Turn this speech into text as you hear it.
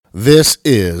This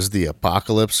is the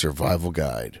Apocalypse Survival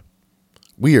Guide.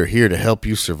 We are here to help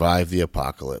you survive the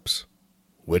apocalypse.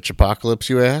 Which apocalypse,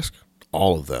 you ask?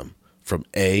 All of them, from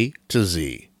A to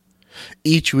Z.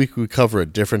 Each week we cover a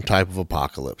different type of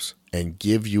apocalypse and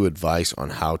give you advice on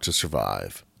how to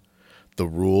survive. The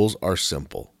rules are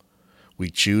simple. We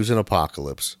choose an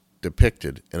apocalypse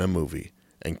depicted in a movie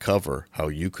and cover how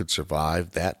you could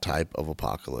survive that type of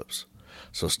apocalypse.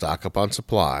 So stock up on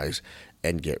supplies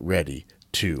and get ready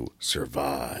to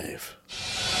survive.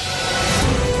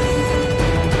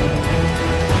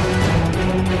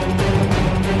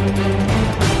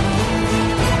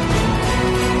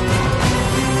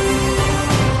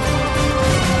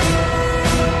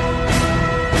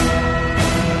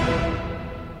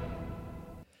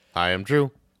 Hi, I'm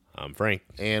Drew. I'm Frank.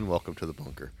 And welcome to the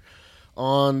bunker.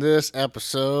 On this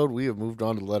episode, we have moved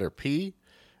on to the letter P,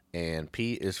 and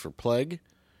P is for plague.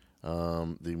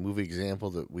 The movie example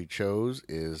that we chose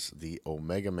is the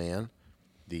Omega Man,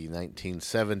 the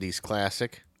 1970s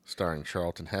classic starring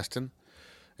Charlton Heston.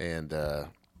 And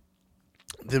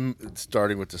then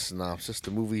starting with the synopsis,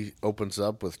 the movie opens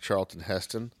up with Charlton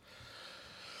Heston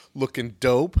looking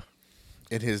dope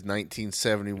in his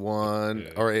 1971,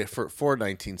 or for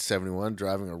 1971,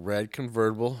 driving a red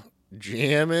convertible,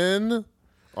 jamming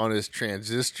on his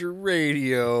transistor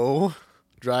radio,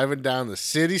 driving down the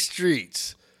city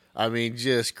streets. I mean,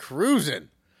 just cruising.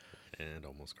 And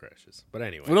almost crashes. But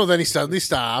anyway. Well, no, then he suddenly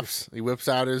stops. He whips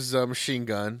out his machine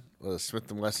gun, a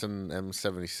Smith & Wesson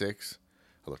M76.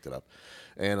 I looked it up.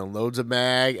 And unloads a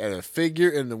mag at a figure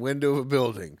in the window of a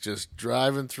building. Just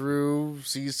driving through,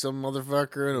 sees some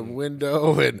motherfucker in a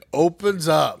window, and opens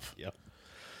up. Yep.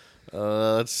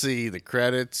 Let's see. The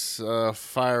credits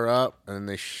fire up, and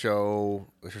they show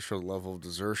the level of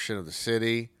desertion of the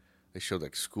city. They show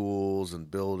like schools and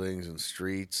buildings and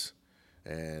streets,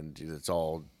 and it's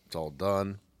all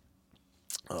done.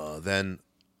 Then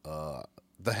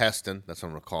the Heston, that's what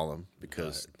I'm gonna call him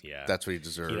because that's what he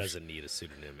deserves. He doesn't need a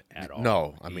pseudonym at all.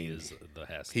 No, he is the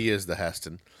Heston. He is the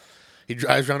Heston. He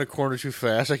drives around a corner too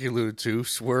fast, like you alluded to,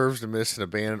 swerves to miss an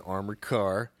abandoned armored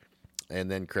car, and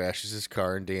then crashes his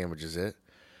car and damages it.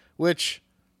 Which,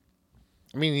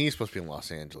 I mean, he's supposed to be in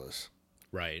Los Angeles,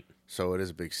 right? So it is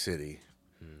a big city,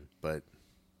 but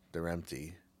they're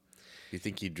empty. You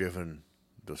think he'd driven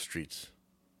those streets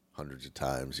hundreds of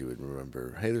times, you would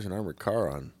remember, hey, there's an armored car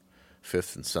on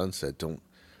 5th and Sunset. Don't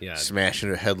smash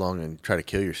into it headlong and try to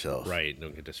kill yourself. Right.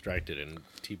 Don't get distracted and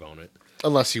T-bone it.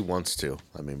 Unless he wants to.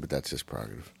 I mean, but that's his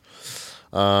prerogative.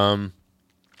 Then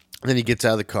he gets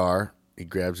out of the car. He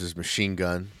grabs his machine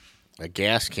gun, a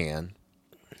gas can,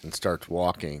 and starts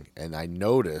walking. And I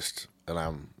noticed, and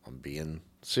I'm being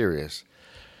serious,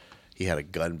 he had a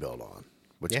gun belt on,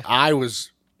 which I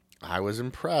was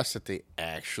impressed that they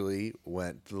actually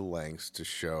went to the lengths to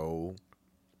show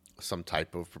some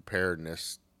type of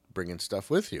preparedness, bringing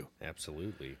stuff with you.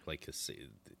 Absolutely. Like,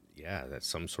 that's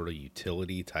some sort of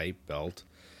utility type belt.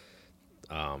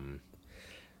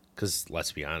 Because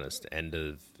let's be honest, end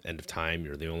of time,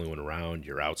 you're the only one around.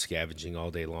 You're out scavenging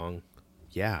all day long.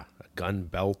 Yeah, a gun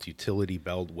belt, utility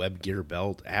belt, web gear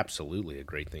belt, absolutely a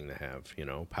great thing to have. You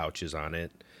know, pouches on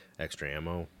it, extra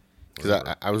ammo.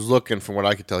 Because I was looking, from what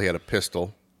I could tell, he had a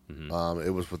pistol. Mm-hmm.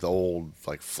 It was with the old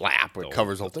flap where it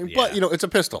covers the whole thing. Yeah. But it's a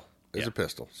pistol. It's a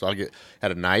pistol. So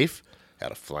had a knife,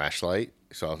 had a flashlight.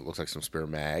 So it looks like some spare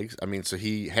mags. I mean, so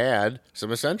he had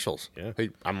some essentials. Yeah.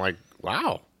 I'm like,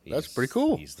 wow, that's pretty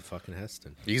cool. He's the fucking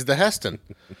Heston. He's the Heston.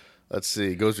 Let's see.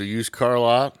 He goes to a used car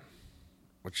lot,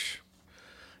 which,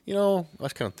 I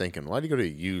was kind of thinking, why do you go to a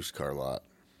used car lot?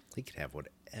 He could have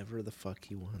whatever the fuck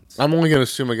he wants. I'm only going to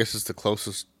assume, I guess it's the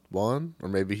closest one, or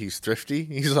maybe he's thrifty.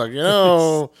 He's like,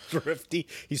 thrifty.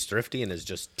 He's thrifty and is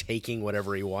just taking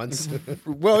whatever he wants.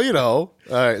 Well, all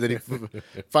right. Then he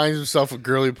finds himself a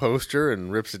girly poster and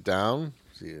rips it down.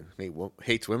 See,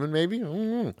 hates women, maybe. I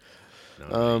don't know.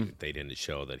 No, they didn't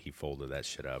show that he folded that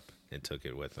shit up and took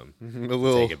it with him.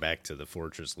 Take it back to the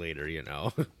fortress later,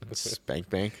 Spank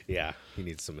bank. Yeah, he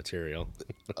needs some material.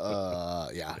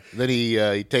 Yeah. Then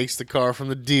he takes the car from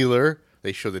the dealer.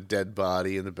 They show the dead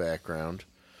body in the background.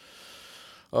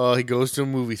 He goes to a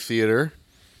movie theater.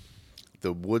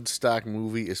 The Woodstock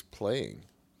movie is playing.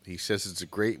 He says it's a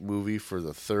great movie for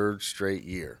the third straight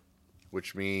year,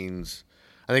 which means,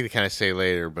 I think they kind of say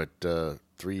later, but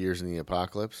 3 years in the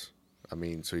apocalypse. I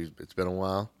mean, so it's been a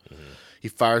while. Mm-hmm. He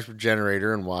fires the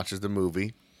generator and watches the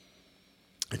movie.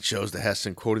 It shows the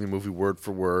Heston quoting the movie word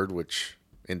for word, which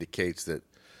indicates that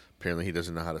apparently he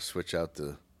doesn't know how to switch out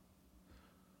the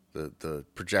the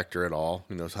projector at all.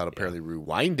 He knows how to apparently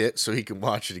rewind it so he can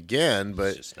watch it again. But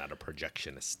He's just not a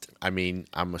projectionist. I mean,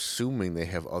 I'm assuming they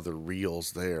have other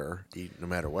reels there. No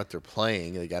matter what they're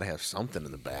playing, they got to have something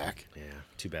in the back. Yeah.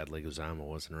 Too bad Leguizamo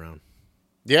wasn't around.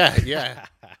 Yeah, yeah.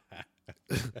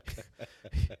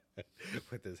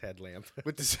 With his headlamp.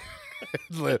 With this,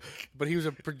 but he was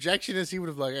a projectionist. He would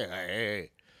have like, hey,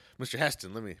 Mr.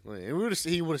 Heston, let me. He would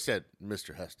have said,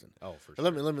 Mr. Heston. Oh, for sure.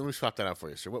 Let me swap that out for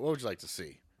you, sir. What would you like to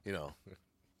see? You know,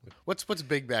 what's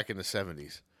big back in the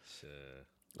 70s?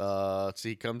 Let's see.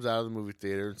 He comes out of the movie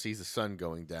theater and sees the sun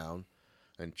going down,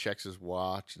 and checks his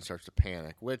watch and starts to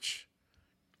panic. Which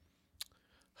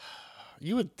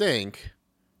you would think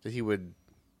that he would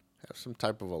have some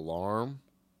type of alarm,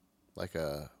 like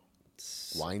a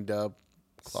wind up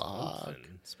clock.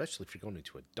 Something. Especially if you're going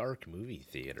into a dark movie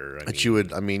theater.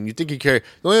 You think he'd carry. The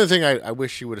only other thing I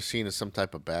wish you would have seen is some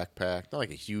type of backpack. Not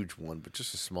like a huge one, but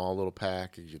just a small little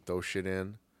pack that you throw shit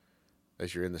in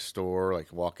as you're in the store.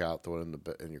 Like walk out, throw it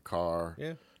in your car.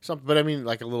 Yeah. Something. But I mean,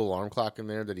 like a little alarm clock in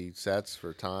there that he sets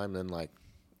for time. Then like.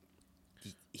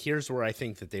 Here's where I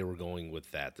think that they were going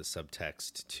with that. The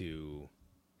subtext to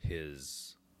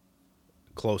his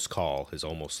close call, his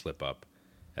almost slip up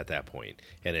at that point.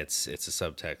 And it's a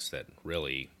subtext that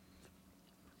really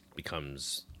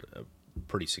becomes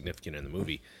pretty significant in the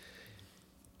movie.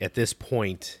 At this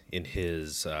point in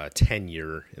his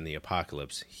tenure in the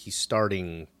apocalypse, he's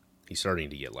starting to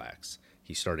get lax.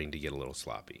 He's starting to get a little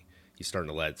sloppy. He's starting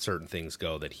to let certain things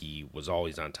go that he was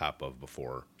always on top of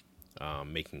before,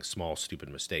 making small, stupid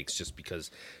mistakes just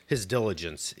because his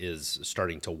diligence is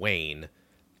starting to wane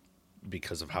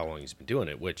because of how long he's been doing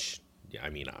it, which, I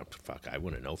mean, I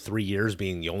wouldn't know. 3 years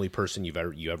being the only person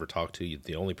you ever talked to,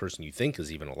 the only person you think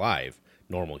is even alive,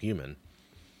 normal human.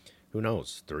 Who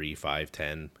knows? 3, 5,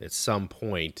 10. At some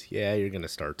point, yeah, you're going to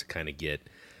start to kind of get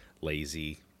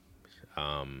lazy.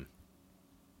 And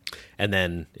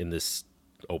then in this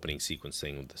opening sequence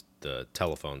thing, the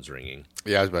telephone's ringing.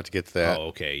 Yeah, I was about to get to that. Oh,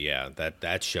 okay, yeah.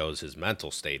 That shows his mental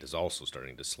state is also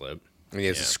starting to slip. And he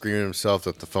has to scream at himself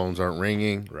that the phones aren't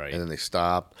ringing. Right. And then they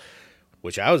stop.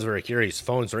 Which I was very curious.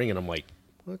 Phone's ringing. I'm like,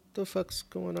 what the fuck's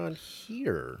going on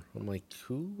here? I'm like,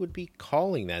 who would be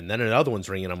calling that? And then another one's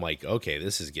ringing. I'm like, okay,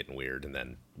 this is getting weird. And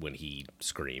then when he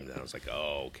screamed, I was like,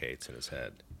 oh, okay, it's in his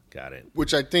head. Got it.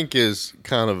 Which I think is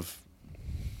kind of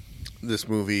this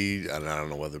movie. I don't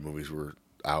know whether movies were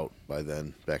out by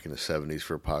then, back in the 70s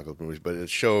for apocalypse movies, but it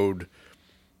showed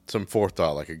some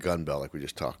forethought, like a gun belt, like we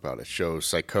just talked about. It shows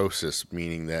psychosis,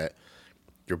 meaning that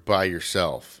you're by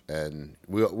yourself, and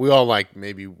we all like to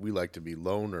be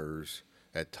loners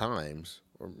at times,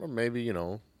 or maybe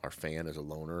our fan is a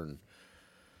loner and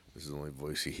this is the only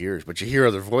voice he hears, but you hear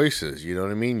other voices. You know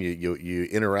what I mean? You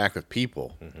interact with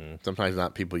people. Mm-hmm. Sometimes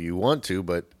not people you want to,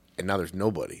 and now there's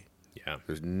nobody. Yeah,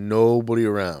 there's nobody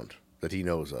around that he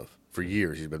knows of. For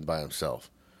years he's been by himself,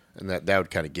 and that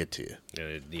would kind of get to you.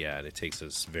 And it takes a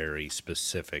very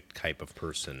specific type of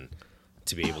person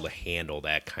to be able to handle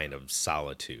that kind of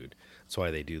solitude. That's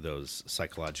why they do those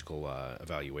psychological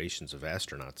evaluations of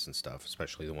astronauts and stuff,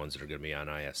 especially the ones that are going to be on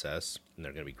ISS, and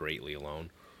they're going to be greatly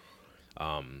alone.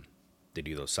 They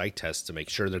do those psych tests to make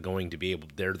sure they're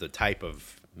the type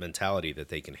of mentality that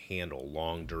they can handle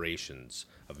long durations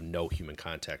of no human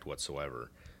contact whatsoever,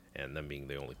 and them being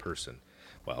the only person.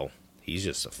 Well, he's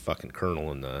just a fucking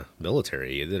colonel in the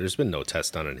military. There's been no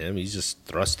test done on him. He's just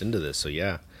thrust into this. So,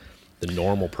 yeah, the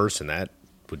normal person, that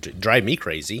would drive me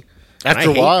crazy.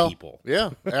 After a while. People. Yeah.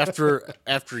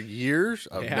 After years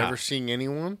of never seeing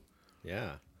anyone.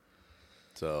 Yeah.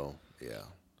 So, yeah.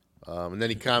 And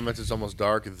then he comments, it's almost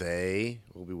dark. They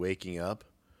will be waking up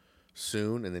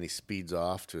soon. And then he speeds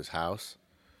off to his house.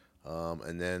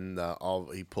 And then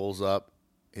he pulls up,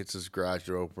 hits his garage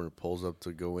door opener, pulls up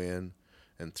to go in.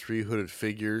 And 3 hooded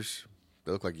figures.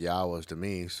 They look like Yawas to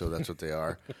me, so that's what they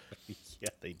are. Yeah,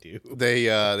 they do.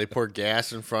 They pour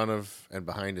gas in front of and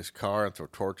behind his car and throw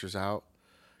torches out,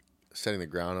 setting the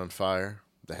ground on fire.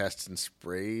 The Heston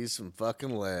sprays some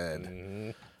fucking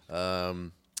lead. Mm-hmm.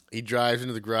 He drives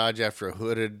into the garage after a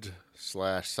hooded /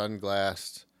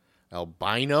 sunglassed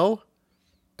albino,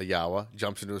 a Yawa,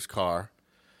 jumps into his car,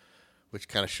 which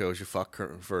kind of shows you fuck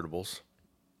convertibles.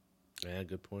 Yeah,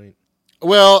 good point.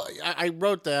 Well, I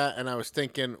wrote that, and I was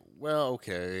thinking, well,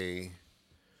 okay.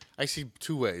 I see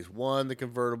 2 ways. One, the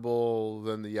convertible,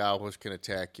 then the Yawas can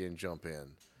attack you and jump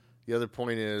in. The other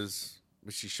point is,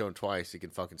 which he's shown twice, he can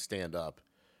fucking stand up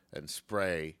and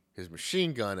spray his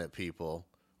machine gun at people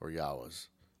or Yawas.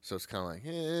 So it's kind of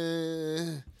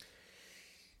like,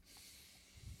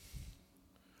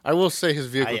 I will say his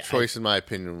vehicle choice, in my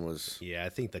opinion, was... Yeah, I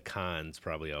think the cons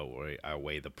probably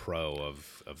outweigh the pro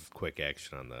of quick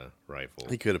action on the rifle.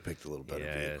 He could have picked a little better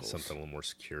vehicles. Something a little more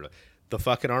secure. The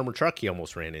fucking armored truck he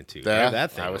almost ran into.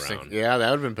 That thing around. Yeah, that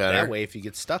would have been better. That way, if you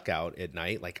get stuck out at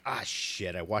night, like,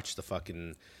 shit, I watched the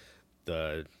 70s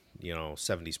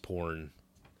porn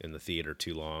in the theater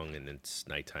too long, and it's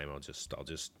nighttime. I'll just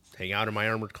hang out in my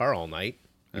armored car all night,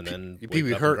 and then you Pee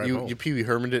Wee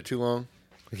Herman'd it too long.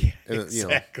 Yeah, and,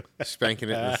 exactly. Spanking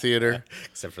it in the theater.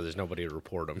 Except for there's nobody to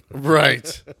report him.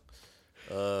 Right.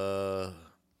 And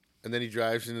then he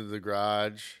drives into the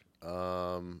garage,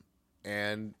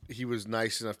 and he was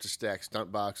nice enough to stack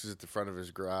stunt boxes at the front of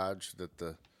his garage that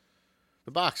the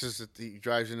boxes that he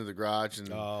drives into the garage and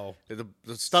the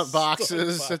stunt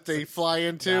boxes that they fly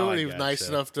into, and he was nice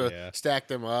enough to stack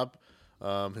them up,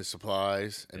 his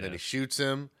supplies, and then he shoots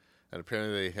him. And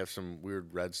apparently they have some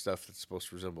weird red stuff that's supposed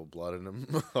to resemble blood in them.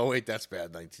 Oh, wait, that's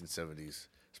bad. 1970s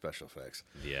special effects.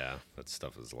 Yeah, that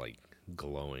stuff is like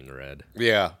glowing red.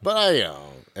 Yeah, but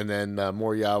and then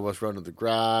more Yawas run to the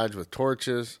garage with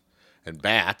torches and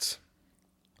bats.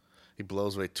 He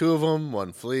blows away 2 of them.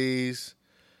 1 flees.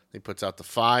 He puts out the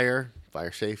fire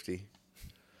safety.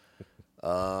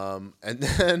 And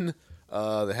then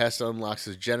the Hess unlocks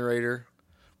his generator,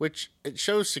 which it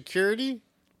shows security.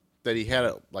 That he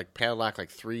had padlock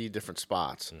 3 different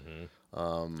spots.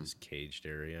 Mm-hmm. This caged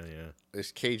area, yeah.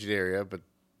 This caged area, but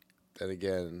then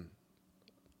again,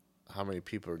 how many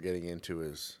people are getting into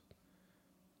his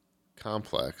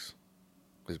complex,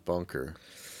 his bunker?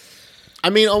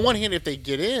 I mean, on one hand, if they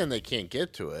get in, they can't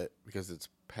get to it because it's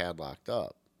padlocked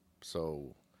up.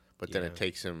 So, but then it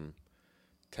takes him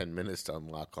 10 minutes to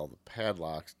unlock all the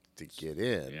padlocks to get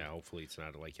in. Yeah, hopefully it's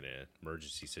not like in an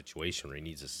emergency situation where he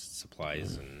needs his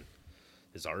supplies and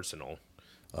his arsenal.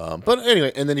 But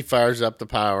anyway, and then he fires up the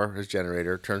power, his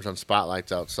generator, turns on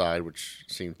spotlights outside, which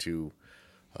seem to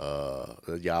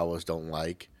the Yawas don't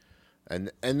like.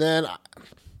 And then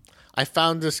I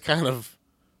found this kind of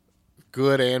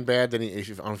good and bad. Then I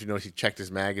don't know if you noticed, he checked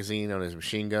his magazine on his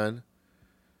machine gun.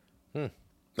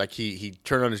 Like he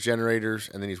turned on his generators,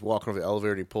 and then he's walking over the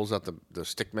elevator, and he pulls out the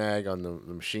stick mag on the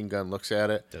machine gun, looks at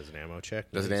it. Does an ammo check.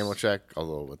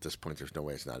 Although at this point there's no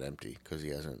way it's not empty because he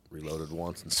hasn't reloaded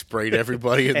once and sprayed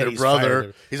everybody and their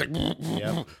brother. He's like...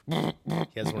 Yep.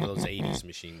 He has one of those 80s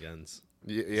machine guns.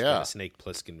 Yeah. He's got a Snake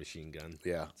Plissken machine gun.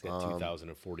 Yeah. It's got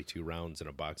 2,042 rounds in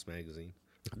a box magazine.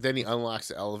 Then he unlocks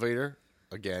the elevator.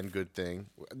 Again, good thing.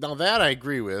 Now that I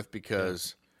agree with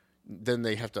because... Then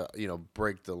they have to,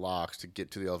 break the locks to get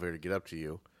to the elevator to get up to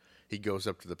you. He goes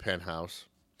up to the penthouse.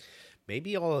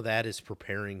 Maybe all of that is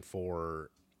preparing for,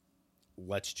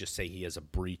 let's just say he has a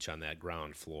breach on that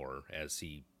ground floor, as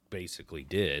he basically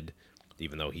did,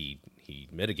 even though he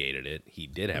mitigated it. He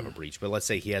did have a breach. But let's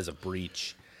say he has a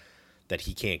breach that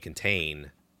he can't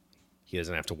contain. He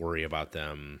doesn't have to worry about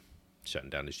them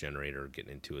shutting down his generator,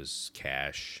 getting into his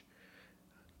cache,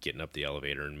 getting up the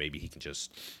elevator, and maybe he can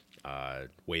just...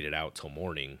 wait it out till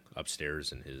morning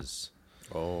upstairs in his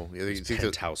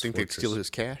penthouse. Think they'd steal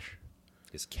his cash?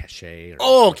 His cachet.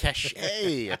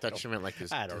 Cachet! I thought you meant like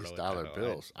his dollar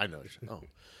bills. I know. Oh.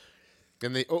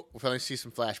 Then they finally see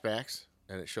some flashbacks,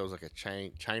 and it shows like a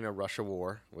China-Russia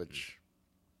war, which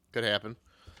could happen.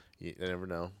 You never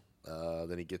know.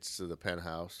 Then he gets to the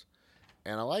penthouse,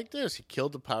 and I like this. He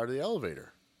killed the power to the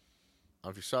elevator. I don't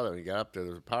know if you saw that when he got up there.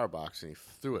 There was a power box, and he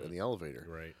threw it in the elevator,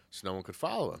 right? So no one could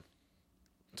follow him.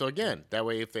 So again, that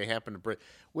way, if they happen to break,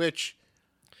 which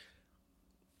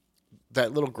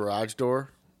that little garage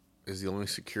door is the only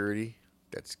security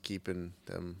that's keeping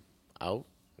them out.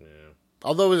 Yeah.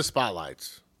 Although with the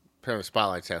spotlights, apparently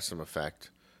spotlights have some effect.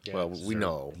 Yeah, well, we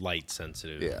know light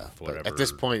sensitive. Yeah. Whatever. But at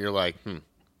this point, you're like,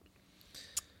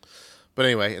 But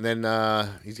anyway, and then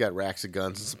he's got racks of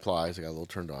guns and supplies. I got a little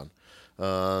turned on.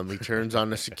 He turns on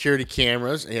the security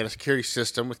cameras. And he had a security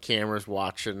system with cameras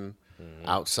watching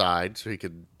outside so he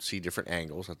could see different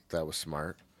angles. I thought that was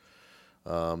smart.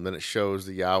 Then it shows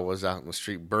the Yawas out in the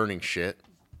street burning shit.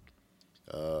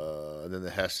 And then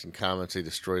the Heston comments they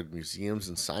destroyed museums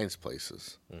and science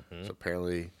places. So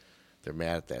apparently they're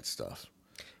mad at that stuff.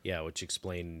 Yeah, which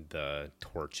explained the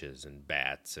torches and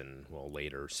bats and, well,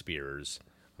 later spears.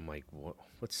 I'm like,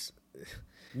 what's...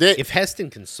 If Heston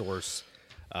can source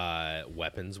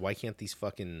weapons, why can't these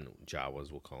fucking Jawas,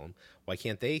 we'll call them, why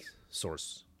can't they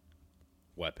source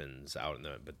weapons out in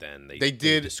the... But then they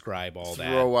did describe all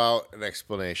that. Throw out an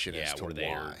explanation as to where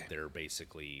why. They're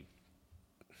basically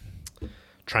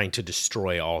trying to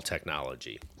destroy all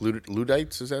technology.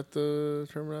 Luddites, is that the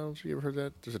terminology? You ever heard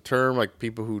that? There's a term like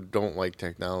people who don't like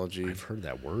technology. I've heard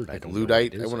that word. Like I don't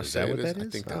Luddite, know what it is. I want to say what it is. That is. I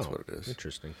think that's what it is.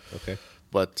 Interesting. Okay.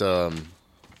 But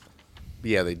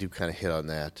yeah, they do kind of hit on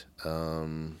that.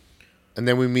 And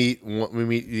then we meet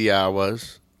the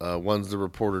Awas. One's the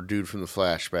reporter dude from the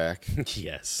flashback.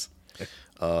 Yes.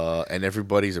 And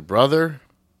everybody's a brother.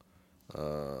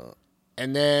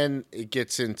 And then it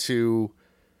gets into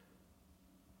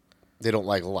they don't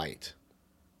like light.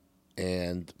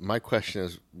 And my question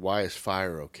is, why is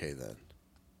fire okay then?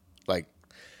 Like,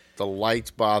 the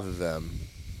lights bother them.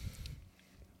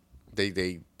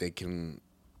 They can,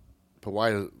 but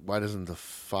why doesn't the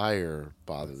fire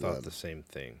bother them? I thought the same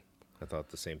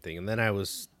thing. And then I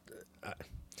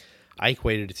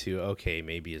equated it to, okay,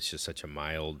 maybe it's just such a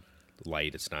mild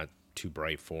light. It's not too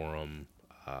bright for them.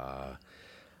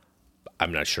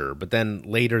 I'm not sure. But then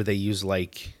later they use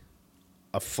like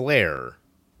a flare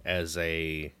as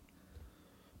a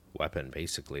weapon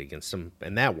basically against them.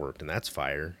 And that worked. And that's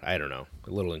fire. I don't know.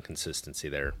 A little inconsistency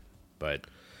there. But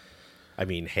I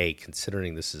mean, hey,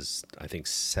 considering this is, I think,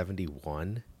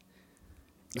 71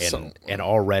 and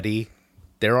already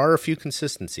there are a few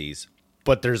consistencies,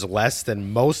 but there's less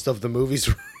than most of the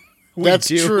movies That's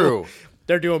true.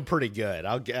 They're doing pretty good.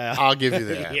 I'll give you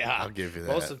that. Yeah, I'll give you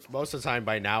that. Most of the time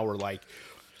by now we're like,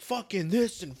 fucking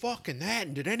this and fucking that,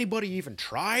 and did anybody even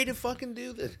try to fucking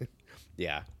do this?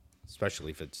 Yeah,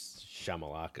 especially if it's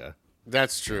Shamalaka.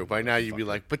 That's true. By now you'd be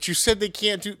like, but you said they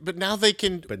can't do, but now they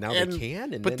can. But now they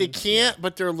can. But they can't,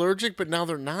 but they're allergic, but now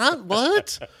they're not?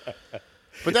 What?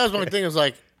 But that was my thing. Is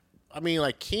like, I mean,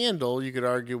 like Candle, you could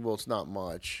argue, well, it's not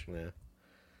much. Yeah.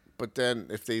 But then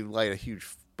if they light a huge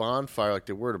bonfire like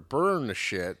they were to burn the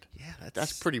shit, Yeah,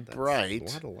 that's pretty bright.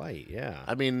 A lot of light, yeah.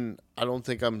 I mean, I don't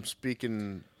think I'm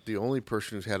speaking the only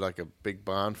person who's had like a big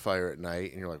bonfire at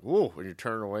night, and you're like, whoa, when you're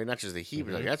turning away, not just the heat,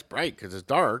 but like, that's bright because it's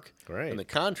dark. Right. And the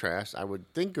contrast, I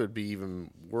would think it would be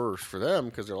even worse for them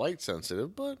because they're light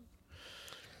sensitive. But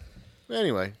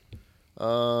anyway,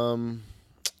 and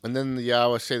then the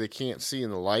Yawa say they can't see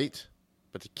in the light,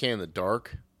 but they can in the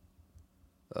dark.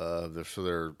 So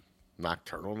they're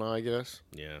nocturnal now, I guess.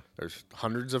 Yeah. There's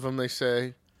hundreds of them, they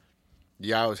say.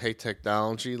 Yawas hate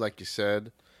technology, like you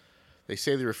said. They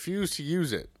say they refuse to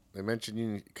use it. They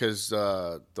mentioned because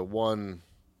the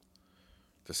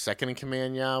second in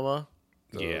command Yawa,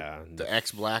 the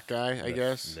ex-black guy, I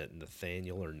guess.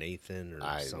 Nathaniel or Nathan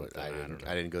or something.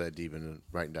 I didn't go that deep into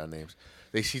writing down names.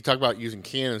 He talk about using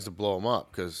cannons to blow them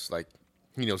up because like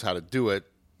he knows how to do it.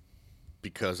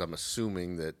 Because I'm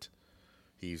assuming that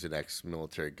he's an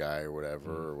ex-military guy or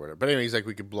whatever. But anyway, he's like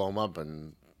we could blow him up,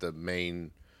 and the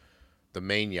main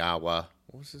Yawa,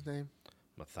 what was his name?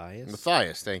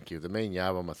 Matthias, thank you. The main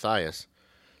Yawa, Matthias,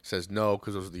 says no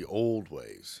because those are the old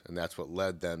ways, and that's what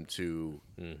led them to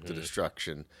the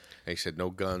destruction. And he said no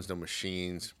guns, no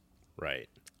machines. Right.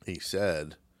 He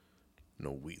said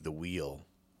no the wheel,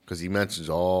 because he mentions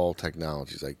all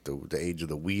technologies like the age of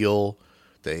the wheel,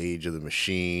 the age of the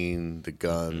machine, the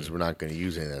guns. We're not going to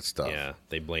use any of that stuff. Yeah,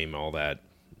 they blame all that,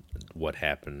 what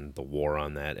happened, the war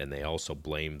on that, and they also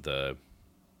blame the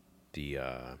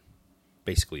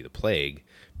basically the plague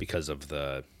because of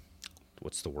the,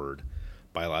 what's the word,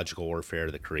 biological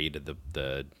warfare that created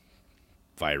the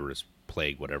virus,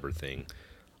 plague, whatever thing,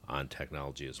 on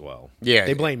technology as well. Yeah,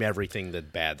 they blame everything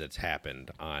bad that's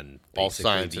happened on all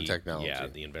science and technology. Yeah,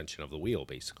 the invention of the wheel,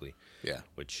 basically. Yeah,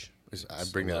 which I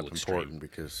bring that up important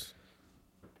because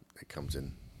it comes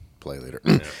in play later.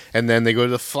 Yeah. And then they go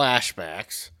to the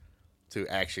flashbacks to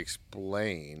actually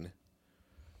explain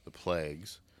the plague,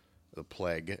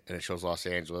 and it shows Los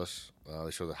Angeles.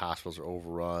 They show the hospitals are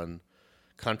overrun.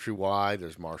 Countrywide,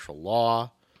 there's martial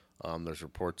law. There's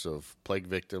reports of plague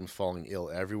victims falling ill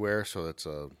everywhere, so it's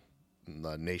a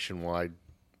nationwide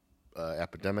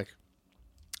epidemic.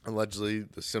 Allegedly,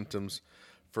 the symptoms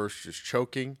first just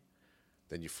choking,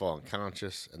 then you fall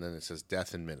unconscious, and then it says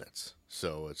death in minutes.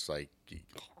 So it's like you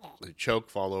choke,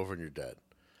 fall over, and you're dead.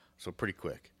 So pretty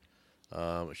quick.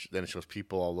 Then it shows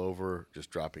people all over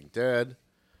just dropping dead.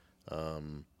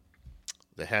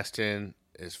 The Heston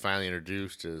is finally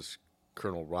introduced as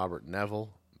Colonel Robert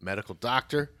Neville, medical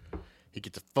doctor. He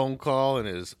gets a phone call in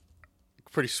his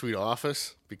pretty sweet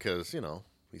office because,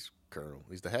 he's Colonel.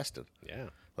 He's the Heston. Yeah.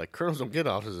 Like, colonels don't get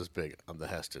offices this big. I'm the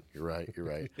Heston. You're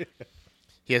right.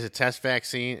 He has a test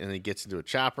vaccine, and then he gets into a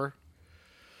chopper.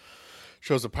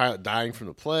 Shows the pilot dying from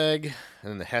the plague,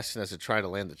 and then the Heston has to try to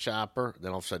land the chopper.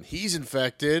 Then all of a sudden, he's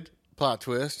infected. Plot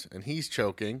twist, and he's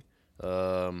choking.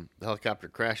 The helicopter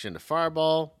crashes into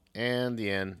Fireball, and in the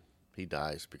end, he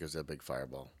dies because of that big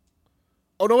fireball.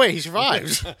 Oh, no, wait, he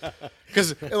survives.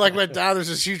 Because it went down, there's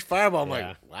this huge fireball. I'm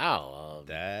like, wow.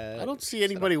 I don't see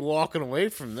anybody walking away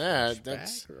from that.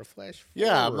 Or a flash forward.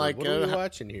 Yeah, I'm like, what are we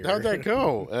watching here? How'd that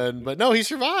go? But no, he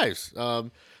survives.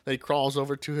 Then he crawls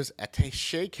over to his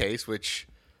attaché case, which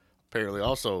apparently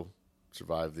also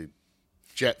survived the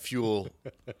jet fuel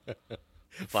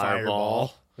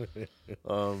fireball.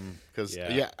 Because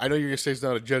I know you're gonna say it's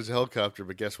not a jet's helicopter,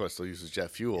 but guess what? It still uses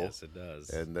jet fuel. Yes, it does.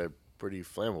 And they're pretty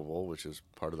flammable, which is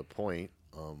part of the point.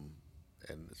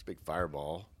 And it's a big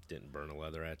fireball. Didn't burn a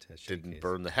leather attaché Didn't case.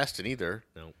 burn the Heston either.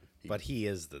 No. But he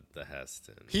is the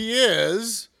Heston. He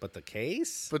is. But the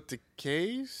case? But the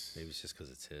case? Maybe it's just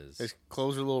because it's his. His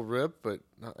clothes are a little ripped, but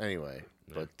anyway.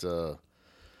 No. But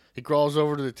he crawls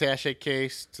over to the attaché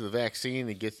case, to the vaccine.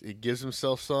 He gives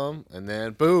himself some, and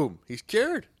then boom, he's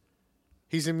cured.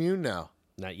 He's immune now.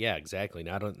 Exactly.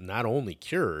 Not only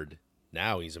cured,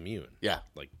 now he's immune. Yeah.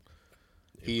 Like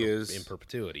he is in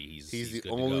perpetuity. He's the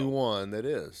only one that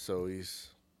is. So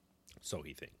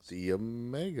he thinks. The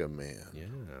Omega Man. Yeah,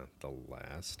 the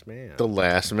last man. The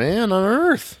last man on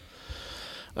Earth.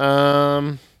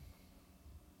 And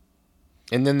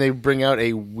then they bring out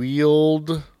a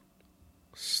wheeled.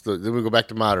 Then we go back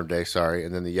to modern day, sorry.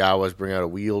 And then the Yawas bring out a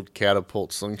wheeled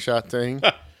catapult slingshot thing.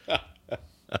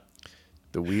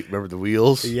 Remember the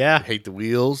wheels? Yeah. I hate the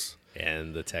wheels.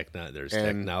 And there's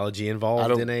technology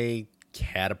involved in a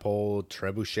catapult,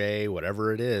 trebuchet,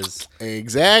 whatever it is.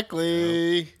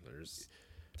 Exactly. There's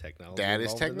technology. That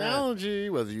is technology,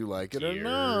 whether you like it or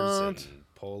not. And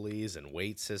pulleys and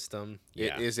weight system.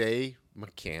 Yeah. It is a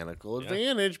mechanical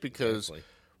advantage because and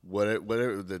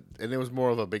it was more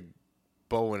of a big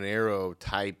bow and arrow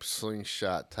type,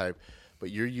 slingshot type, but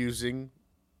you're using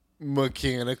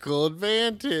mechanical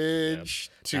advantage.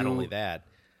 Not only that,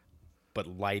 but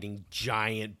lighting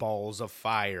giant balls of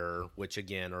fire, which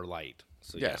again are light.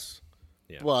 So yes.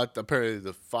 Yeah. Well, apparently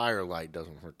the fire light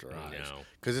doesn't hurt their eyes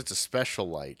because it's a special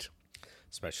light.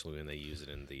 Especially when they use it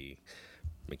in the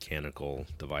mechanical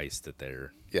device that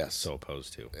they're so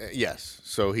opposed to. Yes.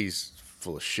 So he's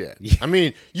full of shit. I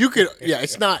mean, you could. Yeah,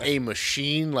 it's not a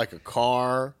machine like a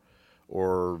car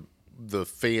or the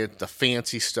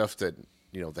fancy stuff that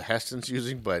the Heston's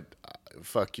using, but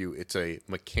fuck you, it's a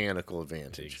mechanical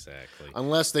advantage. Exactly.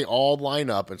 Unless they all line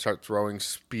up and start throwing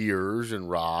spears and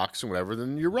rocks and whatever,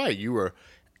 then you're right. You are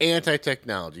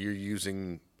anti-technology. You're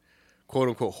using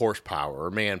quote-unquote horsepower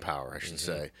or manpower, I should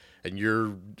say. And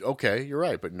you're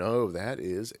right. But no, that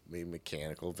is a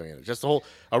mechanical advantage. That's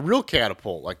a real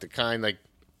catapult, like the kind like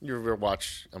you ever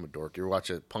watch, I'm a dork, you ever watch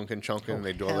a Punkin' Chunkin' and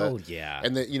they do all that? Yeah.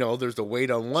 And then, there's the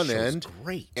weight on one end.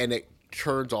 Great. And it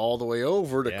turns all the way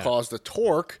over to cause the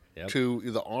torque to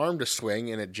the arm to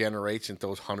swing, and it generates and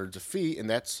throws hundreds of feet, and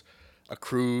that's a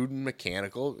crude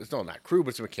mechanical. It's not crude, but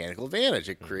it's a mechanical advantage.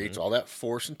 It creates all that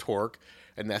force and torque,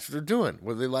 and that's what they're doing.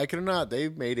 Whether they like it or not,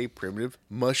 they've made a primitive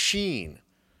machine.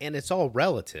 And it's all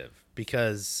relative,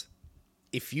 because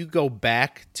if you go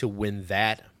back to when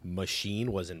that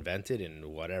machine was invented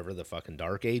in whatever the fucking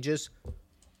Dark Ages,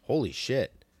 holy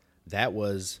shit, that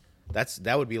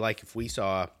would be like if we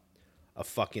saw a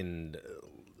fucking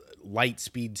light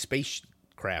speed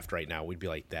spacecraft right now. We'd be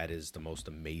like, that is the most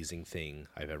amazing thing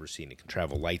I've ever seen. It can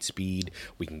travel light speed.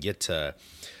 We can get to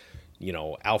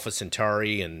Alpha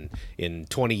Centauri, and in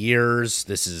 20 years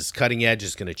this is cutting edge.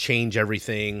 It's going to change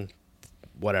everything.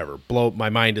 Whatever. My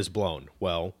mind is blown.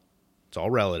 Well, it's all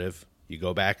relative. You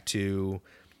go back to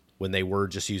when they were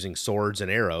just using swords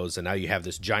and arrows, and now you have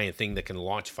this giant thing that can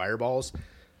launch fireballs.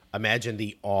 Imagine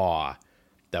the awe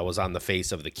that was on the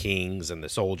face of the kings and the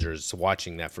soldiers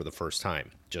watching that for the first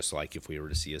time, just like if we were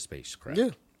to see a spacecraft.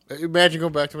 Yeah. Imagine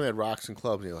going back to when they had rocks and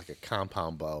clubs, like a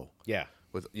compound bow. Yeah.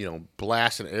 With,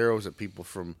 blasting arrows at people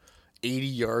from 80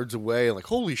 yards away. Like,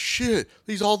 holy shit,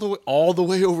 he's all the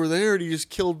way over there, and he just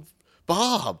killed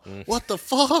Bob. What the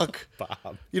fuck?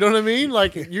 Bob. You know what I mean?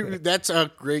 Like, that's a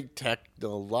great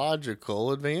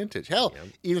technological advantage. Hell,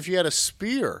 even if you had a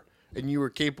spear and you were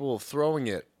capable of throwing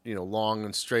it, long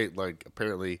and straight, like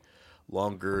apparently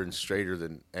longer and straighter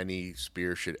than any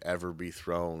spear should ever be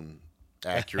thrown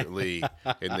accurately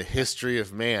in the history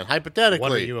of man. Hypothetically.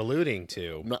 What are you alluding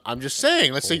to? I'm just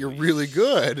saying, let's say you're really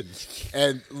good.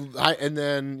 And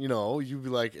then, you'd be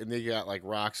like, and they got like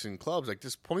rocks and clubs. Like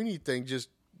this pointy thing just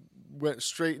went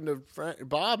straight into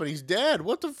Bob and he's dead.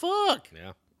 What the fuck?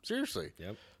 Yeah. Seriously.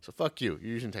 Yep. So fuck you.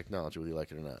 You're using technology whether you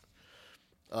like it or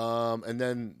not. And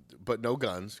then, but no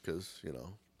guns because,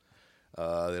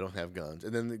 they don't have guns.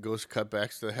 And then it goes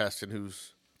cutbacks to the Heston,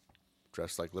 who's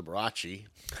dressed like Liberace.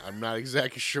 I'm not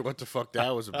exactly sure what the fuck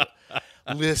that was about.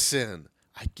 Listen,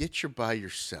 I get you're by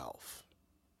yourself.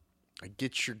 I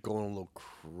get you're going a little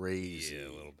crazy. Yeah,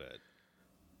 a little bit.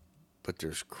 But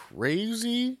there's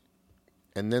crazy,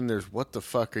 and then there's what the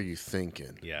fuck are you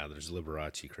thinking? Yeah, there's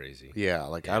Liberace crazy. Yeah,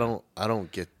 like I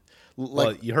don't get.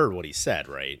 Well, you heard what he said,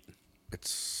 right?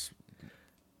 It's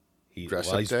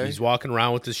dress-up day. He's walking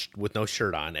around with no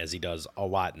shirt on, as he does a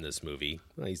lot in this movie.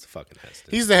 Well, he's the fucking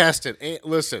Heston. He's the Heston. And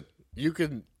listen, you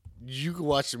can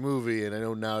watch the movie, and I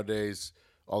know nowadays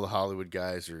all the Hollywood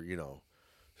guys are,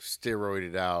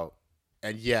 steroided out.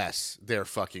 And yes, they're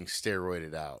fucking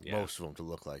steroided out. Yeah. Most of them to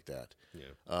look like that. Yeah,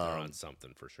 they're on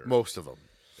something for sure. Most of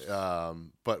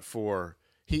them. But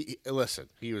listen,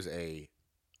 he was a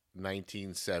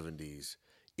 1970s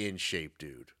in shape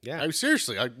dude. Yeah. I mean,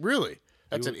 seriously, really.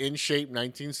 That's an in shape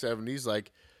 1970s.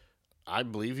 Like, I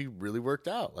believe he really worked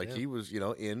out. Like, he was,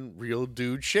 in real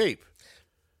dude shape.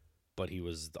 But he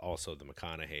was also the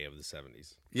McConaughey of the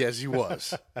 70s. Yes, he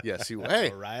was. Yes, he was.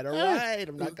 Hey, all right.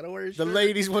 I'm not going to wear a shirt. The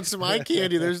ladies want some eye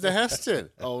candy. There's the Heston.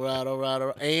 All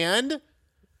right. And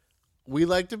we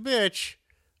like to bitch.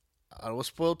 I don't want to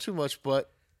spoil too much,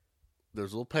 but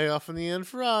there's a little payoff in the end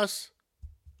for us.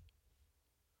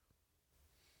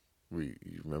 You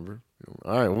remember?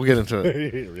 All right, we'll get into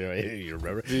it. You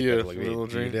remember? Little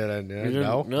drink? No,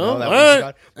 No? that All one's right.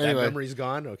 gone. Anyway. That memory's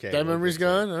gone? Okay. That memory's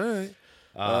gone?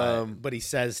 All right. But he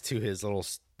says to his little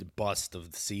bust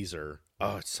of Caesar,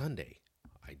 "Oh, it's Sunday.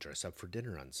 I dress up for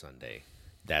dinner on Sunday."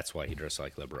 That's why he dressed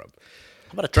like Liberub.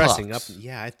 How about a Dressing tux? up,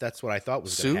 yeah, that's what I thought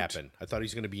was going Suit? to happen. I thought he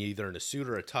was going to be either in a suit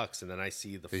or a tux, and then I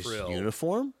see the His frill.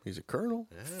 uniform? He's a colonel.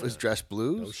 Yeah. His dress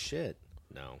blues? Oh shit!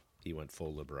 No, he went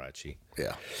full Liberace.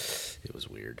 Yeah. It was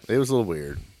weird. It was a little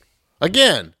weird.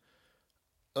 Again,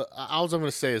 all I'm going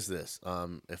to say is this.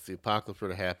 If the apocalypse were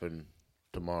to happen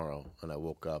tomorrow and I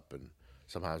woke up and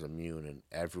somehow I was immune and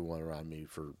everyone around me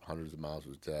for hundreds of miles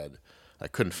was dead, I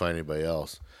couldn't find anybody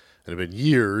else. It had been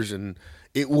years, and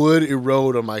it would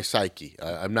erode on my psyche.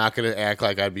 I'm not going to act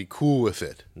like I'd be cool with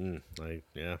it.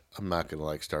 Yeah. I'm not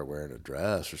going to start wearing a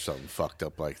dress or something fucked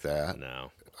up like that.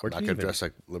 No. I'm not going to dress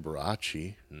like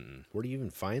Liberace. Where do you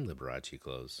even find Liberace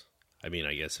clothes? I mean,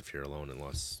 I guess if you're alone in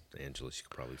Los Angeles, you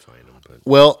could probably find them. But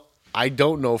Well, I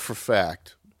don't know for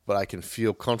fact, but I can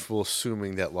feel comfortable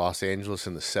assuming that Los Angeles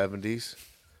in the 70s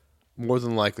more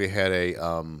than likely had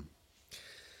a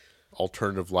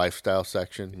alternative lifestyle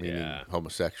section, meaning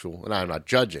homosexual. And I'm not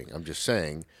judging. I'm just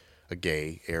saying a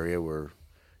gay area where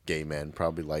gay men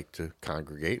probably like to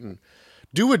congregate and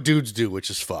do what dudes do, which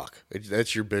is fuck.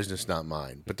 That's your business, not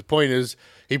mine. But the point is,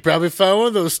 he probably found one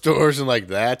of those stores and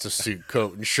that's a suit,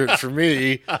 coat, and shirt for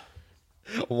me.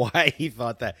 why he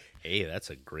thought that? Hey, that's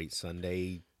a great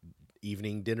Sunday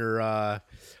evening dinner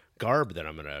garb that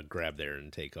I'm gonna grab there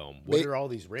and take home. What are all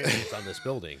these railings on this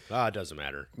building? It doesn't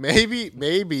matter.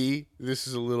 Maybe this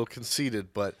is a little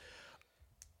conceited, but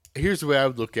here's the way I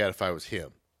would look at it if I was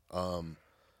him.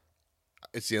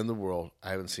 It's the end of the world.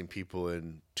 I haven't seen people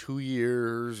in 2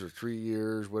 years or 3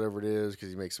 years, whatever it is, because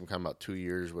he makes them come out 2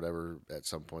 years, whatever, at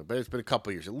some point. But it's been a couple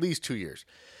of years, at least 2 years.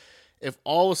 If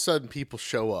all of a sudden people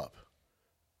show up,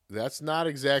 that's not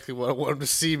exactly what I want them to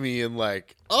see me in.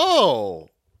 Oh,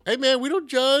 hey man, we don't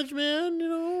judge, man.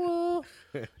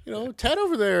 Ted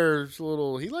over there is a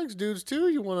little. He likes dudes too.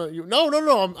 You want to?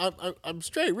 No. I'm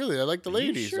straight. Really, I like the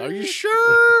ladies. Are you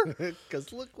sure?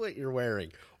 Because look what you're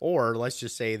wearing. Or let's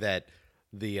just say that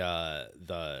the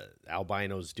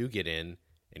albinos do get in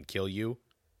and kill you,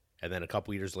 and then a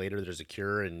couple years later there's a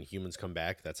cure and humans come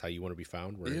back. That's how you want to be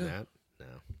found wearing that? No.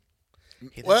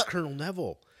 Hey, that's Colonel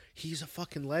Neville. He's a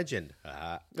fucking legend.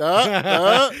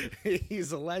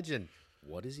 He's a legend.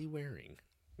 What is he wearing?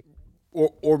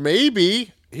 Or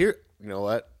maybe here. You know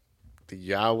what? The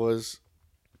Yawas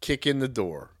kick in the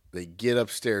door. They get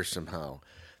upstairs somehow.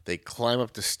 They climb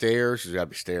up the stairs. There's got to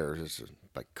be stairs. It's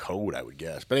by code, I would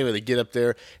guess. But anyway, they get up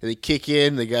there and they kick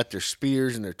in. They got their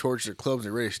spears and their torches, their clubs.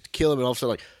 And they're ready to kill him. And all of a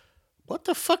sudden, what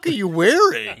the fuck are you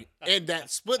wearing? And that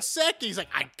split second, he's like,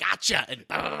 I gotcha. And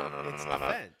it's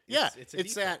defense. Yeah,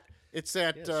 it's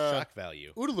that shock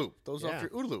value. OODA loop. Those off your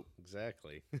OODA loop.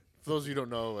 Exactly. For those of you who don't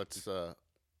know, it's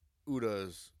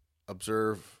OODA's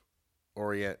observe,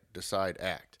 orient, decide,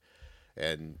 act.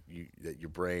 And your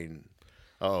brain,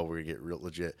 we're going to get real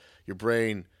legit. Your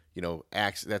brain,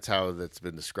 acts. That's how that's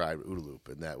been described, OODA loop.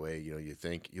 And that way, you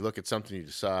think, you look at something, you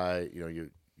decide,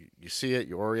 you see it,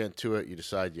 you orient to it, you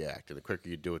decide, you act. And the quicker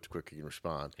you do it, the quicker you can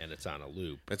respond. And it's on a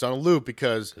loop. It's on a loop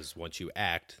because once you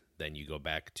act, then you go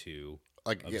back to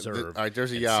observe. All right,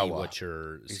 there's a and Yawa.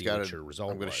 See what your result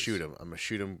I'm going to shoot him. I'm going to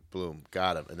shoot him. Boom,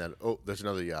 got him. And then there's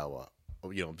another Yawa.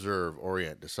 Observe,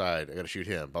 orient, decide. I got to shoot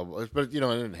him. Blah, blah, blah. But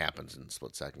it happens in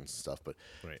split seconds and stuff. But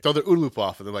throw their OODA loop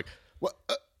off, and they're like, "What?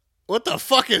 What the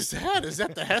fuck is that? Is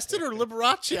that the Heston or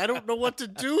Liberace? I don't know what to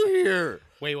do here."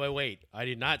 Wait. I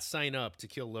did not sign up to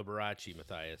kill Liberace,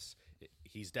 Matthias.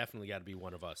 He's definitely got to be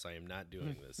one of us. I am not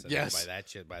doing this. And Yes.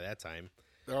 By that time,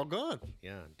 They're all gone.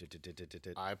 yeah.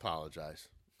 I apologize.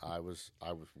 I was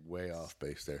way off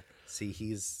base there.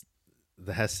 See,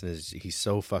 the Heston he's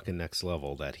so fucking next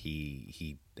level that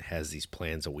he has these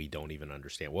plans that we don't even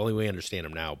understand. Well, we understand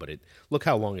them now, but look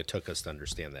how long it took us to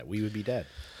understand that. We would be dead.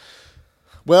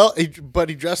 Well, but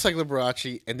he dressed like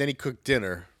Liberace, and then he cooked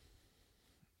dinner.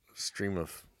 Stream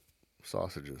of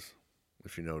sausages.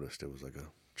 If you noticed, it was like a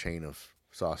chain of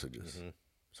sausages. Mm-hmm.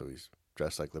 So he's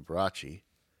dressed like Liberace.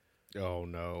 Oh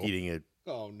no! Eating a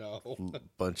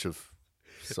bunch of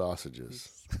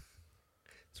sausages.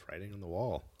 It's writing on the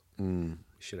wall. We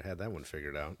should have had that one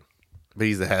figured out. But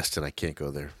he's the Heston. I can't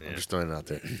go there. Yeah. I'm just throwing it out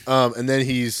there. And then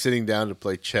he's sitting down to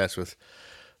play chess with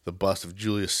the bust of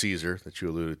Julius Caesar that you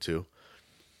alluded to.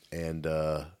 And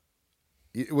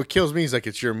what kills me is like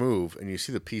it's your move, and you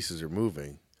see the pieces are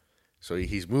moving. So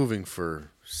he's moving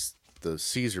for the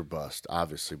Caesar bust,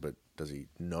 obviously, but does he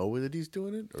know that he's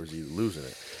doing it, or is he losing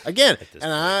it? Again,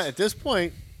 at this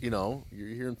point, you're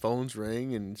hearing phones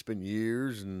ring, and it's been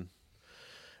years, and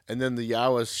then the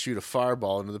Yawas shoot a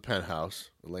fireball into the penthouse.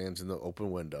 It lands in the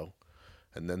open window.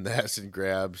 And then the Heston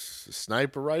grabs a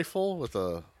sniper rifle with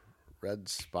a red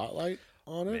spotlight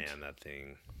on it. Man, that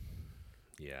thing.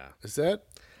 Yeah. Is that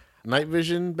night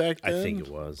vision back then? I think it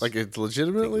was. Like it's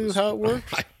legitimately how it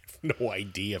worked? I have no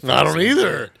idea. I don't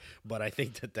either. But I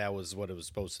think that was what it was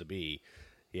supposed to be.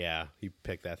 Yeah. He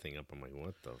picked that thing up. I'm like,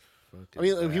 what the fuck? I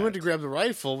mean, he went to grab the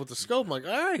rifle with the scope. I'm like,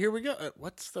 all right, here we go.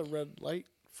 What's the red light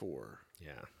for?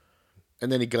 Yeah.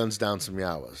 And then he guns down some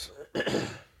Yawas.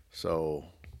 So,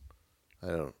 I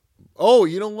don't. Oh,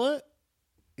 you know what?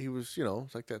 He was,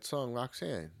 it's like that song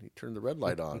Roxanne. He turned the red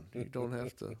light on. You don't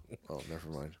have to. Oh, never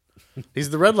mind. He's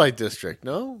the red light district.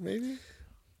 No, maybe.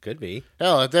 Could be.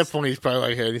 Hell, at that point, he's probably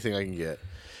like, hey, anything I can get.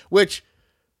 Which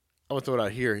I'm gonna throw it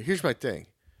out here. Here's my thing.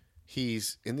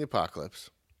 He's in the apocalypse.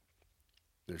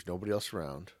 There's nobody else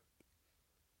around.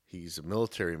 He's a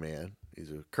military man.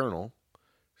 He's a colonel.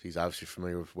 He's obviously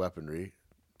familiar with weaponry,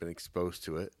 been exposed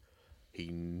to it. He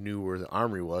knew where the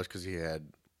armory was because he had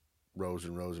rows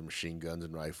and rows of machine guns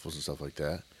and rifles and stuff like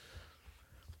that.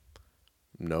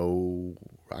 No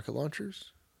rocket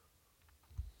launchers?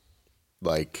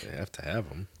 Like, they have to have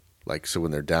them. Like, so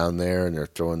when they're down there and they're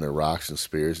throwing their rocks and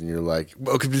spears and you're like,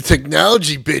 welcome to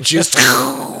technology, bitches.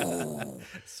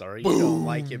 Sorry you don't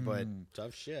like it, but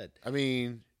tough shit. I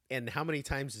mean. And how many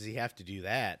times does he have to do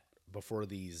that before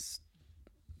these...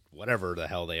 whatever the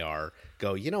hell they are,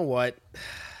 go, you know what?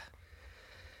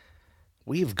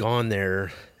 We've gone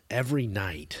there every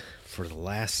night for the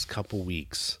last couple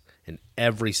weeks, and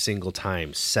every single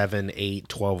time, 7, 8,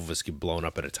 12 of us get blown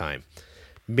up at a time.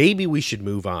 Maybe we should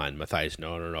move on. Matthias,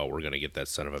 no, we're going to get that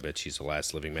son of a bitch. He's the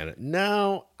last living man.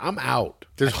 No, I'm out.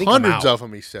 There's hundreds of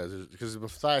them, he says, because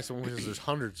Matthias says there's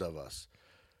hundreds of us.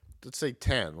 Let's say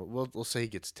 10. We'll say he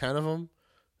gets 10 of them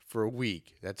for a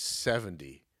week. That's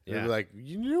 70. Yeah. They're like,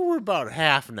 we're about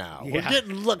half now. Yeah. We're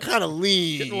getting kind of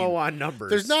lean. Getting low on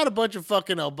numbers. There's not a bunch of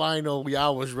fucking albino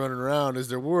Yawas running around as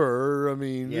there were. I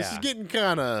mean, This is getting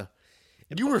kind of...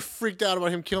 You were freaked out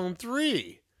about him killing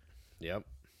 3. Yep.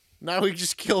 Now he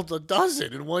just killed a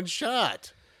dozen in one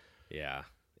shot. Yeah.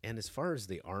 And as far as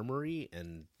the armory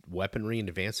and weaponry and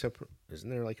advanced... isn't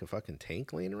there like a fucking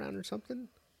tank laying around or something?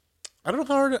 I don't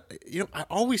know how to... I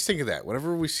always think of that.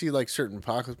 Whenever we see like certain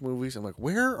apocalypse movies, I'm like,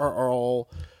 where are all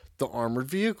the armored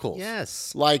vehicles?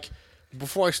 Yes. Like,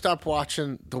 before I stopped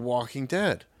watching The Walking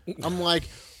Dead, I'm like,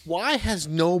 why has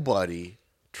nobody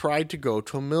tried to go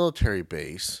to a military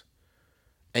base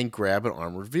and grab an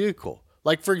armored vehicle?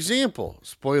 Like, for example,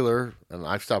 spoiler, and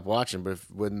I've stopped watching, but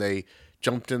when they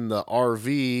jumped in the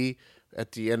RV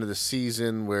at the end of the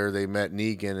season where they met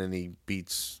Negan and he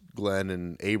beats Glenn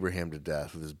and Abraham to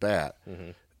death with his bat.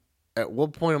 Mm-hmm. At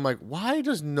what point I'm like, why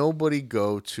does nobody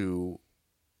go to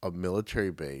a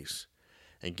military base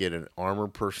and get an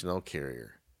armored personnel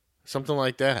carrier? Something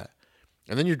like that.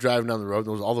 And then you're driving down the road,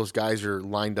 and all those guys are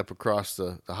lined up across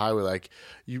the highway like,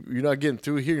 you're not getting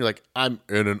through here. You're like,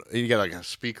 you got like a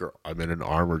speaker. I'm in an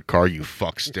armored car, you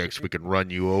fuck sticks. We can run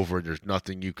you over, and there's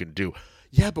nothing you can do.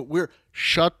 Yeah, but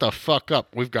shut the fuck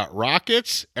up. We've got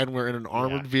rockets, and we're in an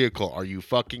armored vehicle. Are you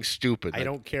fucking stupid? I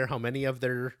don't care how many of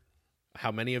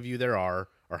you there are,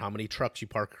 or how many trucks you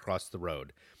park across the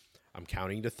road. I'm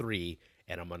counting to 3,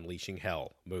 and I'm unleashing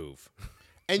hell. Move.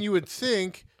 And you would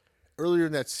think... Earlier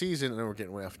in that season, and then we're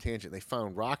getting way off tangent, they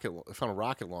found a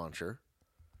rocket launcher.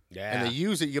 Yeah. And they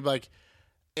used it. You'd be like,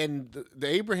 and the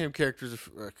Abraham character is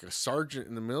like a sergeant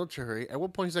in the military. At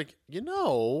what point he's like, yeah.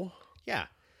 Hey,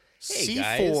 C4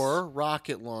 guys.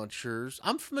 Rocket launchers.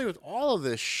 I'm familiar with all of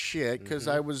this shit because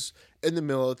I was in the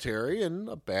military and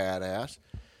a badass.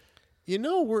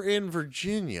 we're in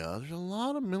Virginia. There's a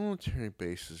lot of military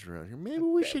bases around here. Maybe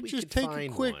we should just take a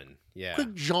quick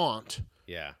jaunt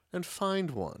and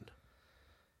find one.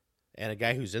 And a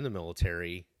guy who's in the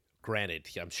military, granted,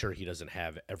 I'm sure he doesn't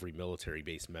have every military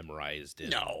base memorized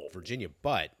in Virginia,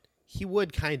 but he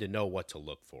would kind of know what to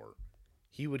look for.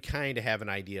 He would kind of have an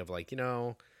idea of like,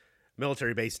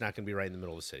 military base is not going to be right in the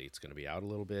middle of the city. It's going to be out a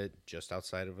little bit, just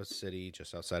outside of a city,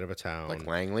 just outside of a town. Like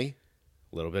Langley?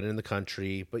 A little bit in the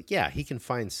country. But yeah, he can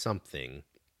find something.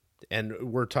 And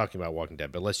we're talking about Walking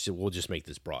Dead, but we'll just make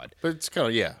this broad. But it's kind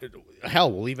of, yeah.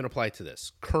 Hell, we'll even apply to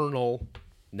this. Colonel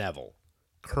Neville.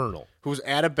 Colonel. Who was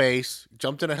at a base,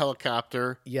 jumped in a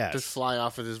helicopter to fly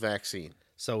off with his vaccine.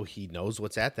 So he knows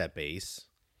what's at that base.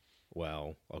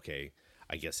 Well, okay,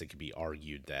 I guess it could be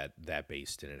argued that that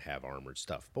base didn't have armored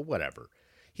stuff, but whatever.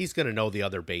 He's going to know the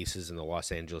other bases in the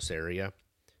Los Angeles area.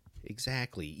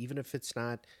 Exactly. Even if it's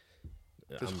not...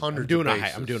 There's hundreds of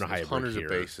bases. I'm doing a hybrid hundreds here.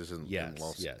 of bases in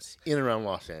and around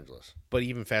Los Angeles. But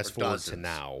even fast forward to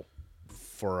now,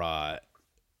 for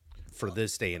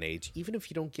this day and age, even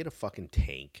if you don't get a fucking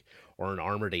tank or an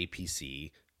armored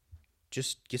APC,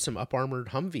 just get some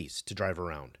up-armored Humvees to drive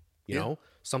around. You know?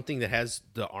 Something that has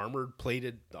the armored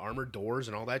doors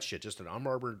and all that shit. Just an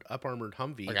up-armored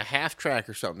Humvee. Like a half-track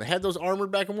or something. They had those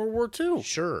armored back in World War II.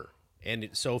 Sure. And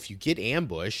so if you get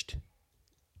ambushed...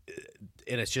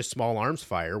 and it's just small arms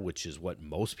fire, which is what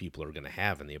most people are going to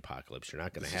have in the apocalypse. You're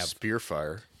not going to have spear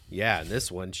fire. Yeah, and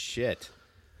this one, shit.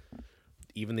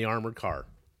 Even the armored car.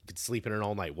 You could sleep in it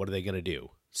all night. What are they going to do?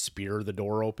 Spear the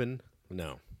door open?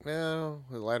 No. Well,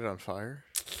 they light it on fire.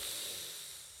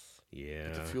 Yeah.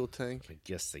 With the fuel tank. I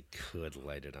guess they could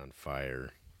light it on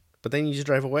fire. But then you just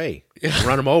drive away.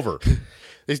 Run them over.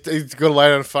 They go to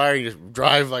light on fire, you just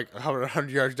drive like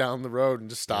 100 yards down the road and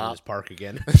just stop. And just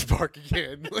park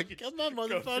again. Like, come on,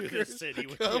 motherfuckers. Go through the city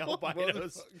with the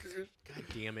albinos. God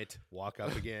damn it. Walk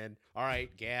up again. All right,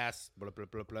 gas. Blah, blah,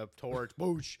 blah, blah, torch.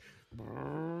 Boosh.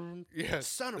 Yeah.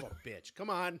 Son of a bitch.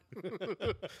 Come on.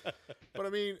 But I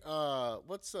mean,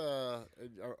 what's our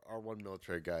one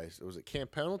military guys? Was it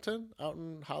Camp Pendleton out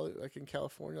in Hollywood, like in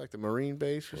California, like the Marine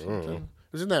base or something?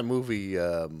 It was in that movie,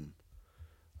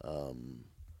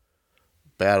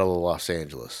 Battle of Los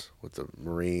Angeles, with the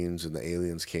Marines and the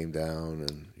aliens came down.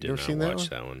 And you ever seen that one?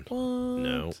 That one. What?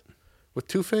 No. With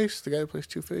Two-Face, the guy who plays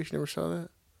Two-Face. You never saw that?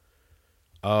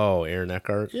 Oh, Aaron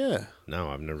Eckhart? Yeah. No,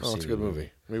 I've never seen it. It's a good movie.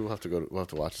 Maybe we'll have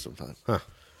to watch it sometime. Huh.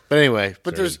 But anyway,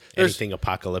 there's anything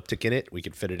apocalyptic in it? We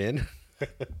could fit it in.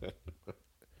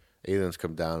 Aliens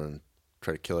come down and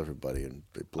try to kill everybody and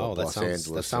they blow up Los Angeles.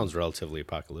 That sounds relatively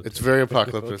apocalyptic. It's very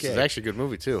apocalyptic. Okay. It's actually a good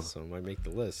movie too. So it might make the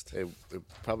list. It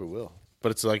probably will.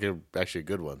 But it's like actually a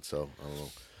good one, so I don't know.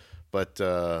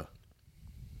 But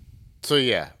so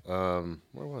yeah,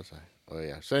 where was I? Oh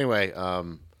yeah. So anyway,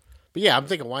 but yeah, I'm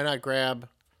thinking why not grab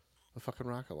a fucking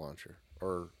rocket launcher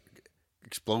or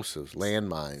explosives,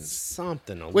 landmines,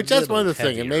 something. Which that's one of the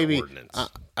things, and maybe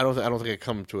I don't think I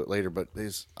come to it later. But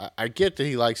I get that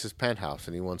he likes his penthouse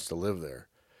and he wants to live there,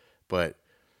 but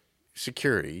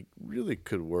security really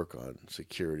could work on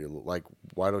security. Like,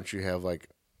 why don't you have like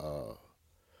a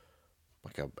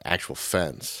actual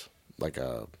fence, like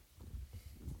a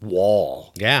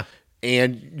wall? Yeah,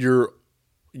 and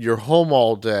you're home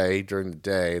all day during the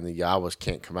day, and the Yawas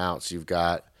can't come out, so you've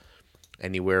got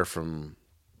anywhere from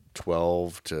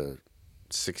 12 to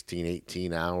 16,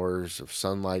 18 hours of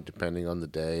sunlight, depending on the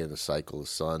day and the cycle of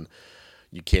the sun.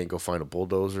 You can't go find a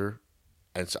bulldozer.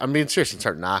 And so, I mean, seriously,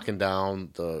 start knocking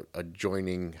down the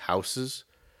adjoining houses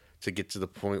to get to the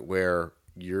point where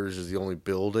yours is the only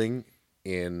building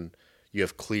and you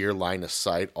have clear line of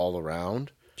sight all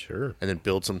around. Sure. And then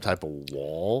build some type of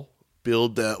wall.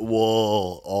 Build that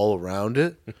wall all around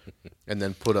it. And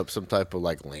then put up some type of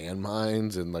like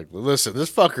landmines and like, listen,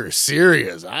 this fucker is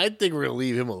serious. I think we're gonna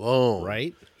leave him alone.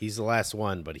 Right? He's the last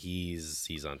one, but he's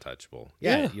untouchable.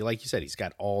 Yeah. Like you said, he's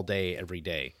got all day, every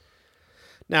day.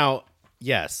 Now,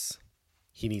 yes,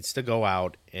 he needs to go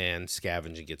out and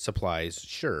scavenge and get supplies.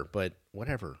 Sure, but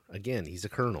whatever. Again, he's a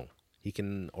colonel. He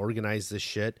can organize this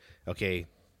shit. Okay,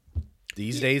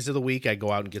 these days of the week I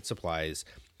go out and get supplies.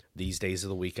 These days of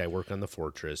the week I work on the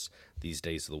fortress. These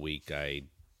days of the week I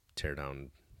tear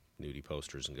down nudie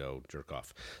posters and go jerk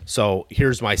off. So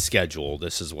here's my schedule.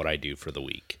 This is what I do for the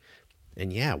week.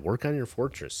 And yeah, work on your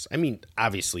fortress. I mean,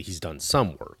 obviously he's done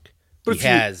some work. But he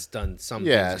has done some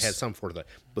things, has some for the,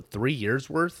 but 3 years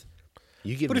worth?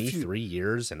 You give me 3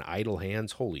 years and idle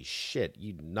hands, holy shit,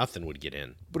 nothing would get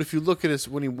in. But if you look at his,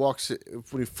 when he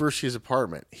first sees his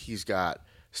apartment, he's got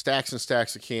stacks and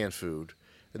stacks of canned food.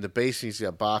 In the basement, he's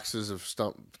got boxes of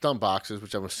stump boxes,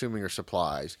 which I'm assuming are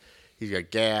supplies. He's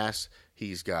got gas.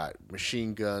 He's got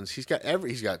machine guns. He's got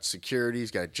he's got security.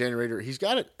 He's got a generator. He's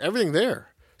got everything there.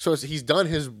 So he's done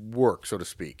his work, so to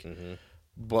speak. Mm-hmm.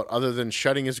 But other than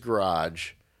shutting his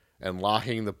garage and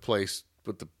locking the place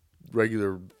with the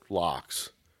regular locks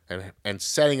and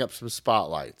setting up some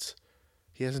spotlights,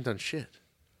 he hasn't done shit.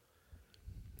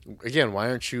 Again, why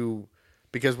aren't you?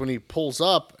 Because when he pulls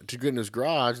up to get in his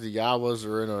garage, the Yawas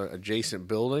are in an adjacent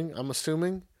building, I'm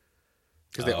assuming.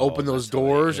 Because they open those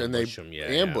doors and they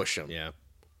ambush him. Yeah.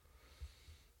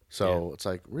 So it's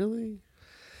like, really?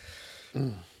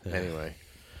 Anyway.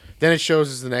 Then it shows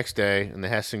us the next day, and the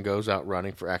Heston goes out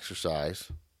running for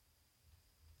exercise.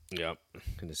 Yep.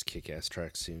 In his kick-ass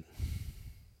tracksuit.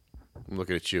 I'm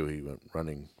looking at you. He went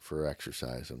running for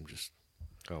exercise. I'm just...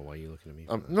 Oh, why are you looking at me?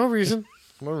 No reason.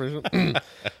 No reason.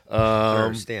 I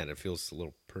understand. It feels a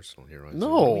little personal here.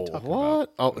 No.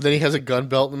 What? Oh, then he has a gun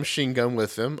belt and a machine gun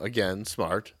with him. Again,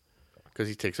 smart. Because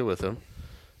he takes it with him.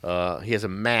 He has a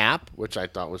map, which I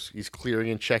thought he's clearing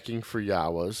and checking for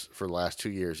Yawas for the last 2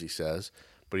 years, he says.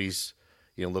 But he's,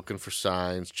 looking for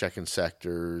signs, checking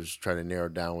sectors, trying to narrow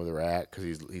down where they're at because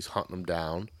he's hunting them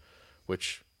down.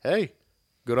 Which, hey,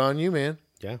 good on you, man.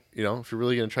 Yeah. If you're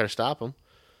really going to try to stop him.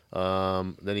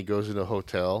 Then he goes into a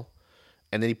hotel,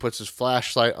 and then he puts his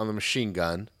flashlight on the machine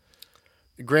gun.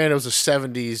 Granted, it was the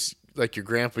 70s, like your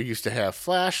grandpa used to have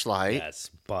flashlight. Yes,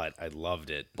 but I loved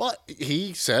it. But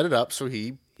he set it up so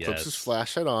he puts his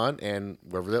flashlight on, and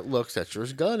wherever that looks, that's where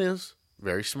his gun is.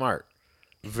 Very smart.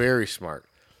 Very smart.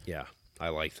 Yeah, I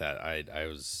like that. I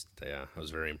was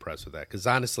very impressed with that because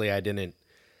honestly, I didn't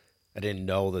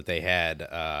know that they had.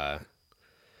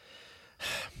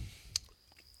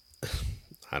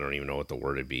 I don't even know what the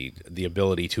word would be. The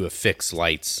ability to affix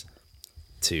lights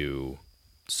to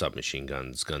submachine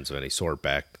guns of any sort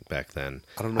back then.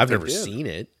 I don't know. I've never seen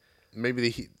it.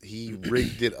 Maybe he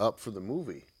rigged it up for the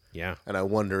movie. Yeah, and I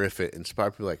wonder if it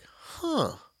inspired people like,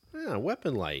 huh? Yeah,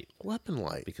 weapon light. Weapon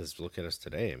light. Because look at us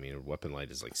today. I mean, a weapon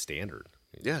light is like standard.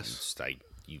 Yes.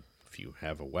 If you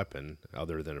have a weapon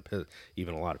other than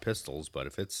even a lot of pistols, but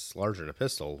if it's larger than a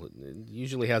pistol, it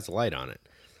usually has a light on it.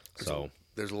 So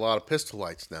there's a lot of pistol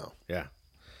lights now. Yeah.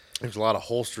 There's a lot of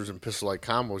holsters and pistol light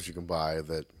combos you can buy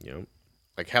that.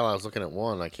 Like hell, I was looking at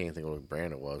one. I can't think of what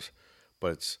brand it was,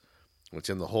 but it's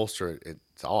in the holster.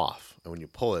 It's off, and when you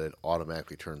pull it, it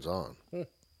automatically turns on.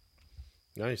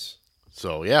 Nice.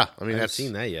 So yeah, I mean, I haven't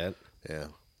seen that yet. Yeah,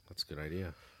 that's a good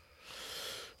idea.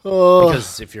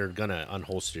 Because if you're gonna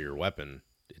unholster your weapon,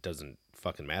 it doesn't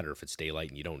fucking matter if it's daylight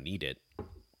and you don't need it.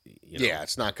 Yeah,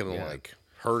 it's not gonna like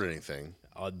hurt anything.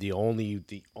 The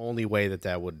only way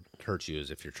that would hurt you is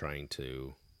if you're trying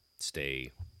to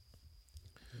stay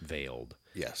veiled.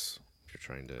 Yes, if you're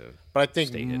trying to. But I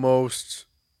think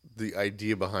the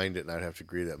idea behind it, and I'd have to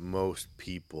agree that most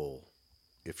people,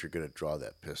 if you're gonna draw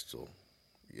that pistol,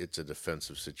 it's a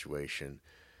defensive situation,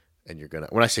 and you're gonna.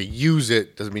 When I say use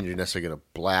it, doesn't mean you're necessarily gonna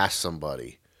blast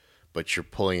somebody, but you're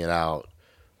pulling it out,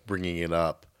 bringing it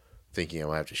up, thinking I'm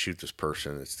gonna have to shoot this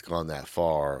person. It's gone that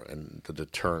far, and the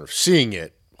deterrent of seeing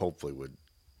it hopefully would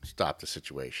stop the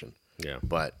situation. Yeah,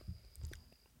 but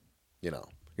you're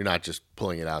not just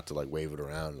pulling it out to like wave it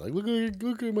around, like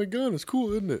look at my gun. It's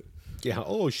cool, isn't it? Yeah.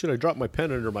 Oh shit! I dropped my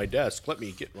pen under my desk. Let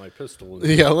me get my pistol.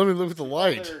 Yeah. Let me look at the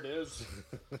light. There it is.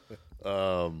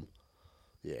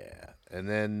 Yeah, and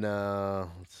then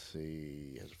let's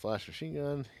see. He has a flash machine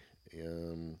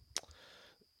gun.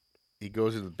 He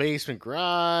goes in the basement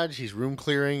garage. He's room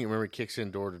clearing. Remember, he kicks in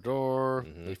door to door.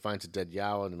 He finds a dead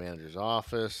Yawa in the manager's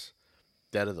office.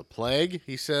 Dead of the plague,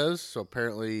 he says. So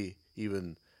apparently,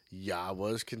 even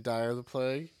Yawas can die of the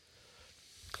plague.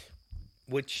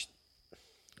 Which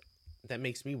that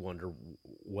makes me wonder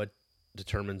what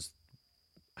determines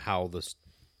how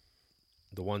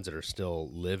the ones that are still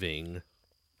living,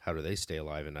 how do they stay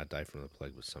alive and not die from the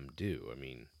plague? But some do. I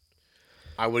mean,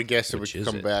 I would guess it would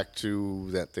come back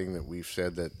to that thing that we've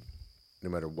said that no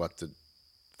matter what the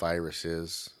virus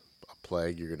is, a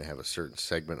plague, you're going to have a certain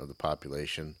segment of the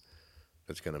population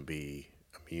that's going to be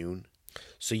immune.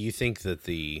 So you think that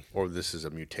or this is a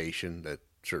mutation that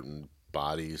certain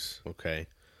bodies. Okay.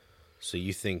 So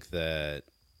you think that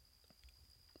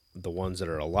the ones that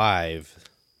are alive,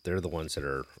 they're the ones that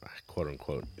are quote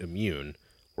unquote immune,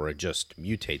 where it just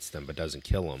mutates them but doesn't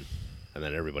kill them, and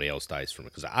then everybody else dies from it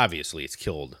because obviously it's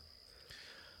killed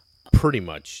pretty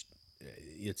much.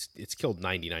 It's killed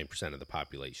 99% of the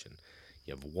population.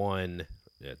 You have one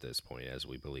at this point, as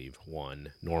we believe,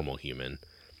 one normal human,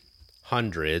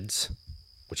 hundreds,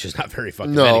 which is not very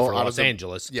fucking many for Los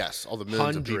Angeles. Yes, all the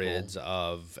millions hundreds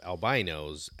of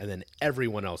albinos, and then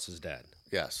everyone else is dead.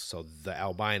 Yes. So the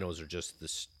albinos are just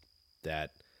that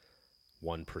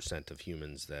 1% of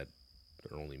humans that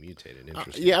They're only mutated.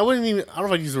 Interesting. Yeah, I wouldn't even. I don't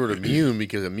know if I'd use the word immune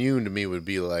because immune to me would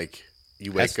be like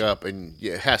you wake Heston. up and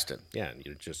Heston. Yeah, and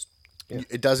you're just yeah.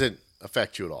 It doesn't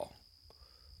affect you at all.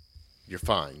 You're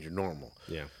fine. You're normal.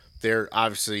 Yeah. They're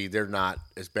not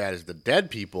as bad as the dead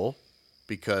people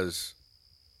because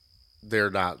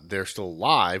they're still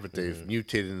alive, but they've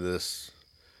mutated into this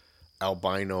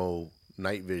albino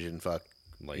night vision fuck.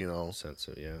 Like, sense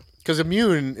of, yeah. Because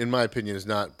immune, in my opinion, is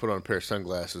not put on a pair of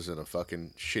sunglasses and a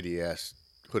fucking shitty ass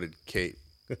hooded cape.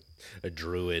 A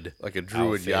druid. Like a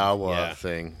druid outfit. Yawa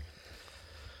thing.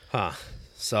 Huh.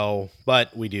 So,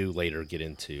 but we do later get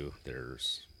into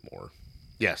there's more.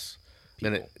 Yes.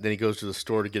 People. Then he goes to the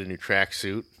store to get a new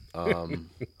tracksuit.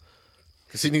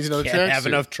 Because he needs another tracksuit. Can't have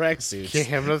enough tracksuits. Can't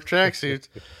have enough tracksuits.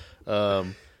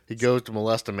 He goes to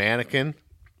molest a mannequin,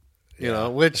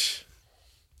 which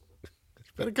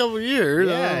it's been a couple of years.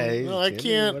 Yeah, no, I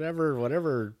can't.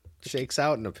 Whatever shakes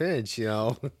out in a pinch,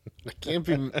 I can't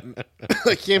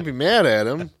be mad at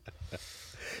him.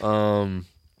 And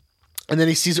then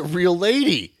he sees a real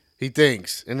lady. He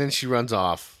thinks, and then she runs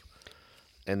off.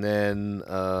 And then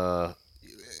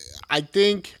I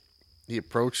think he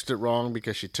approached it wrong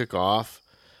because she took off.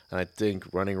 And I think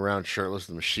running around shirtless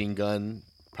with a machine gun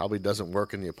probably doesn't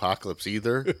work in the apocalypse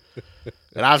either. It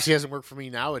obviously hasn't worked for me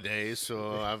nowadays,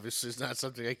 so obviously it's not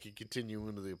something I can continue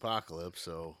into the apocalypse.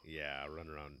 So yeah, run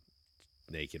around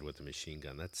naked with a machine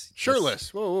gun. That's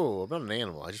shirtless. Whoa! I'm not an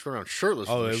animal. I just run around shirtless.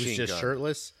 Oh, with a it was machine just gun.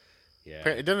 Shirtless. Yeah,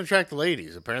 It doesn't attract the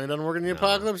ladies. Apparently, it doesn't work in the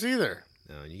apocalypse either.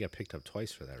 No, you got picked up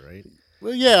twice for that, right?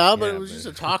 Well, yeah, but it was just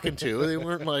a talking to. They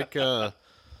weren't like,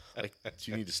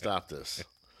 you need to stop this.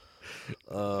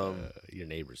 Your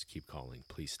neighbors keep calling.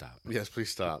 Please stop. Yes,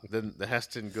 please stop. Then the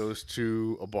Heston goes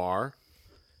to a bar,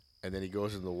 and then he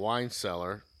goes in the wine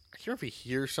cellar. I can't remember if he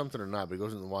hears something or not, but he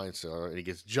goes in the wine cellar, and he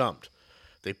gets jumped.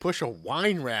 They push a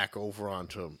wine rack over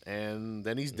onto him, and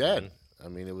then he's dead. I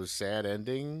mean, it was a sad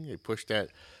ending. They pushed that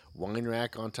wine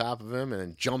rack on top of him and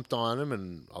then jumped on him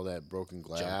and all that broken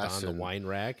glass. Jumped on the wine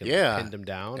rack and pinned him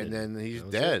down. And then he's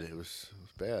dead. It was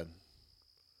bad.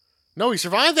 No, he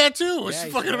survived that too. It's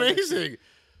fucking amazing.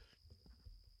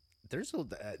 There's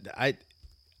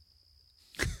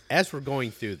as we're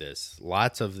going through this,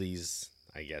 lots of these,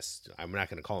 I guess, I'm not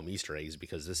going to call them Easter eggs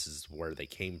because this is where they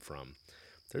came from.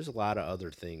 There's a lot of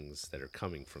other things that are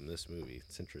coming from this movie.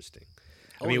 It's interesting.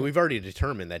 I mean, we've already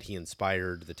determined that he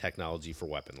inspired the technology for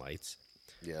weapon lights.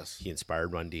 Yes. He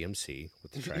inspired Run DMC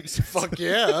with the tracksuits. Fuck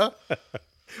yeah.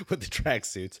 With the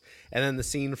tracksuits. And then the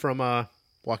scene from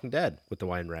Walking Dead with the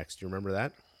wine racks. Do you remember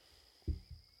that?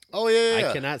 Oh,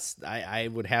 yeah. I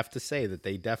would have to say that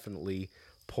they definitely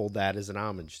pulled that as an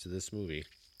homage to this movie.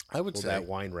 I would say. That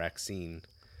wine rack scene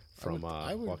from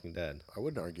Walking Dead. I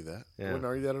wouldn't argue that. Yeah. I wouldn't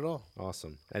argue that at all.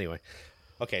 Awesome. Anyway.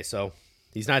 Okay, so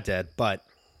he's not dead, but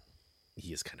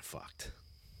he is kind of fucked.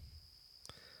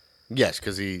 Yes,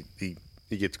 because he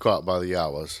gets caught by the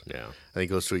Yawas. Yeah. And he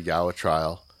goes to a Yawa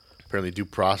trial. Apparently due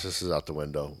process is out the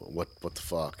window. What the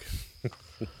fuck?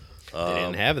 They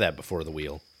didn't have that before the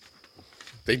wheel.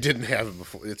 They didn't have it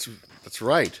before. That's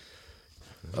right.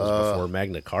 It was before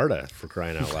Magna Carta, for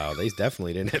crying out loud. They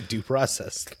definitely didn't have due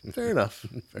process. Fair enough.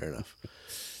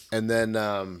 And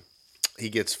then he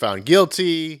gets found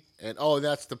guilty. And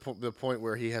that's the point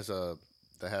where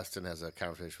the Heston has a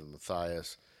conversation with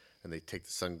Matthias, and they take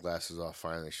the sunglasses off.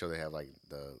 Finally, they show they have like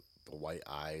the white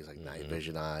eyes, like night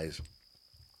vision eyes.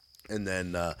 And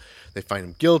then they find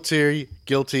him guilty,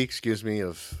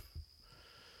 of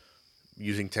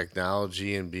using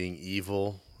technology and being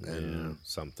evil. And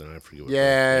something, I forget what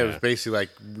it was basically like,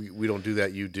 we don't do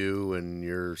that, you do, and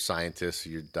you're scientists,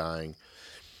 you're dying.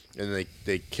 And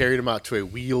they carried him out to a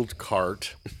wheeled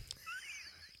cart.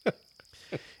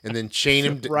 And then chain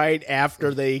him right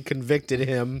after they convicted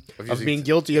him of being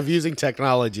guilty of using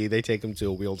technology. They take him to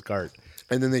a wheeled cart.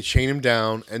 And then they chain him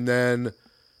down, and then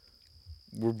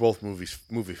we're both movie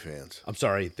fans. I'm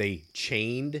sorry, they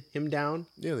chained him down?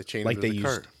 Yeah, they chained him to the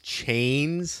cart. Like they used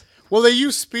chains? Well, they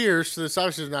use spears, so this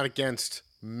obviously is not against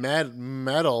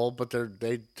metal, but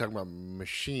they talking about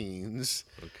machines.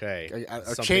 Okay.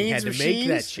 Something chains had to machines? make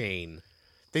that chain.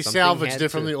 They salvaged it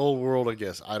from the old world, I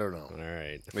guess. I don't know. All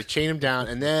right. They chain him down,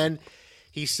 and then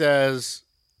he says,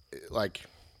 like,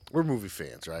 we're movie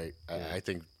fans, right? Yeah. I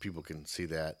think people can see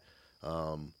that.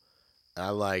 I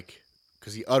like,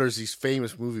 because he utters these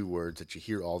famous movie words that you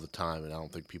hear all the time, and I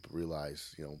don't think people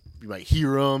realize, you might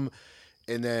hear them,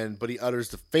 but he utters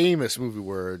the famous movie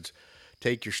words,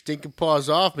 take your stinking paws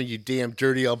off me, you damn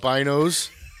dirty albinos.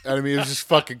 I mean, it was just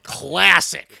fucking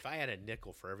classic. If I had a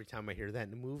nickel for every time I hear that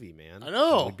in a movie, man, I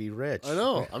know. I would be rich. I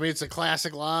know. I mean, it's a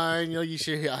classic line. You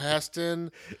should hear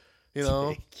Heston,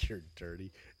 Take your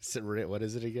dirty What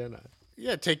is it again?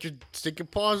 Yeah, take your stinking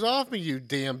paws off me, you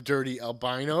damn dirty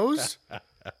albinos.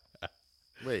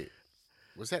 Wait,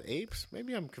 was that apes?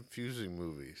 Maybe I'm confusing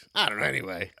movies. I don't know.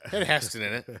 Anyway, it had Heston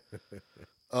in it.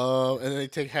 And then they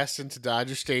take Heston to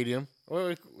Dodger Stadium.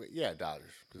 Yeah,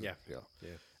 Dodgers. Yeah. Yeah.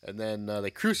 And then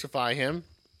they crucify him.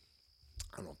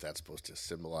 I don't know if that's supposed to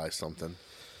symbolize something.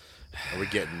 Are we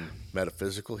getting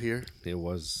metaphysical here? It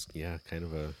was, kind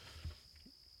of a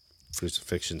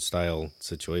crucifixion style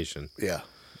situation. Yeah.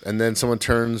 And then someone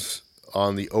turns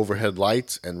on the overhead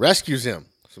lights and rescues him.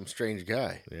 Some strange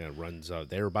guy. Yeah, runs out.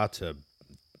 They're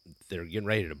getting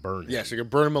ready to burn him. Yeah, so you're going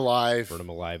to burn him alive. Burn him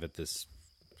alive at this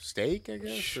stake, I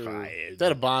guess? Is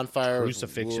that a bonfire?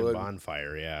 Crucifixion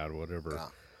bonfire, whatever.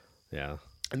 Yeah.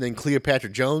 And then Cleopatra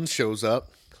Jones shows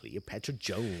up. Cleopatra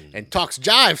Jones. And talks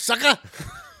jive, sucker!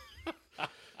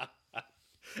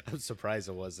 I'm surprised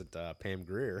it wasn't Pam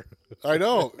Grier. I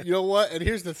know. You know what? And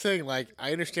here's the thing. Like,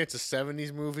 I understand it's a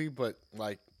 70s movie, but,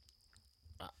 like,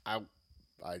 I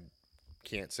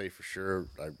can't say for sure.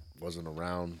 I wasn't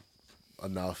around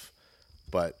enough.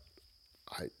 But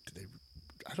I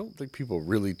don't think people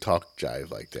really talk jive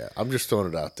like that. I'm just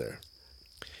throwing it out there.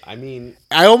 I mean,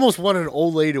 I almost wanted an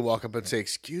old lady to walk up and say,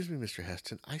 "Excuse me, Mr.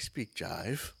 Heston, I speak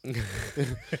jive."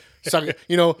 Sucker,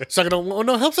 sucker don't want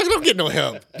no help. Sucker don't get no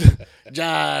help.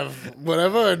 Jive,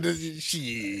 whatever. And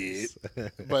shit.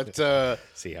 But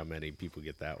see how many people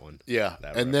get that one. Yeah,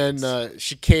 that and reference. then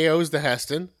she KOs the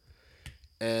Heston,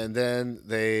 and then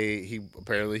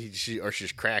she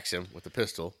just cracks him with a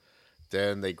pistol.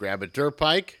 Then they grab a dirt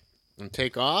bike and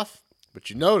take off.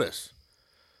 But you notice.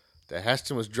 The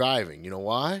Heston was driving. You know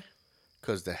why?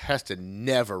 Because the Heston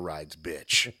never rides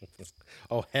bitch.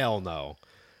 Oh, hell no.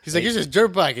 He's like, here's this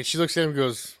dirt bike. And she looks at him and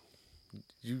goes,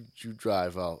 you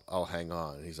drive, I'll hang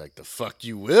on. And he's like, the fuck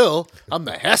you will? I'm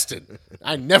the Heston.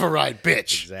 I never ride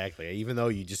bitch. Exactly. Even though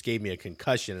you just gave me a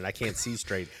concussion and I can't see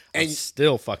straight, I'm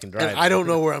still fucking driving. And I don't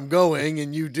know where I'm going,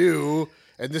 and you do.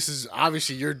 And this is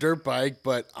obviously your dirt bike,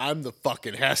 but I'm the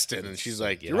fucking Heston. And she's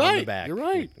like, you're right. You're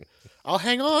right. I'll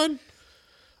hang on.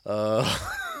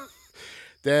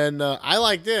 Then I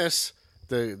like this.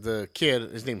 The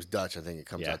kid, his name's Dutch, I think it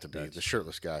comes out to be Dutch. the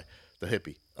shirtless guy, the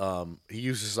hippie. He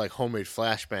uses like homemade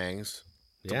flashbangs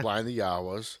to blind the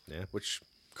Yawas, which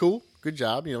cool, good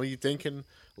job. You thinking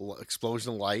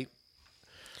explosion of light.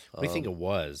 What do you think it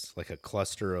was? Like a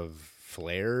cluster of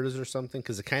flares or something?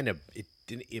 Because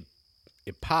it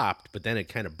popped, but then it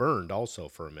kind of burned also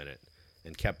for a minute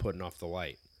and kept putting off the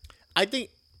light. I think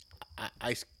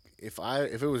if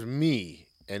it was me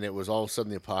and it was all of a sudden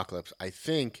the apocalypse, I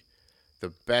think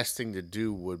the best thing to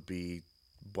do would be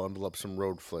bundle up some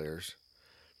road flares,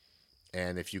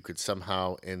 and if you could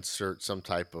somehow insert some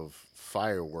type of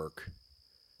firework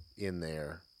in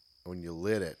there when you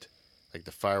lit it, like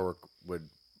the firework would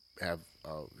have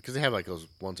because they have like those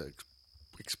ones that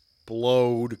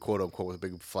explode, quote unquote, with a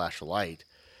big flash of light.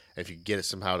 And if you get it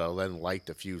somehow to then light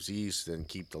the fusees, then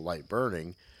keep the light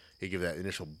burning, you give that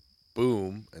initial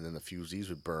boom, and then the fusees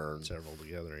would burn.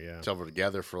 Several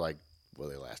together for like,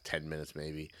 they last 10 minutes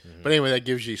maybe. Mm-hmm. But anyway, that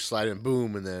gives you slide and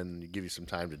boom, and then give you some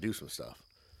time to do some stuff.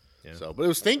 Yeah. So, but it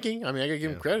was thinking. I mean, I gotta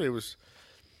give him credit.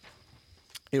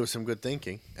 It was some good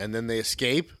thinking. And then they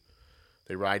escape.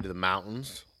 They ride to the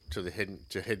mountains to the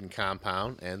hidden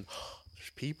compound, and there's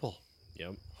people.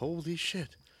 Yep. Holy shit.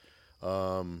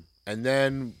 And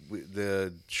then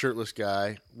the shirtless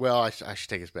guy. Well, I should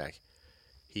take this back.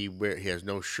 He has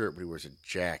no shirt, but he wears a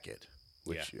jacket,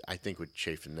 which I think would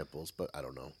chafe the nipples, but I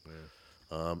don't know.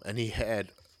 Yeah. And he had.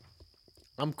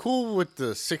 I'm cool with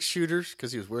the 6-shooters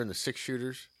because he was wearing the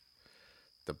 6-shooters.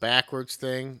 The backwards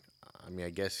thing. I mean, I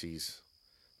guess he's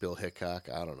Bill Hickok.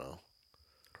 I don't know.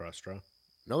 Cross-draw?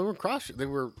 No, they weren't cross. They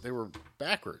were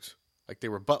backwards, like they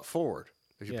were butt forward.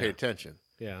 If you paid attention.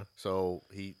 Yeah. So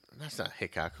that's not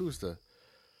Hickok. Who's that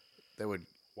would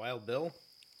Wild Bill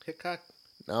Hickok?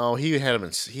 No, he had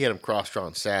him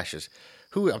cross-drawn sashes.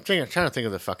 I'm trying to think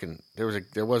of the fucking.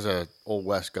 There was a Old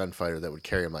West gunfighter that would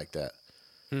carry him like that,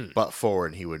 butt forward.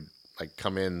 And he would like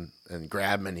come in and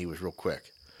grab him, and he was real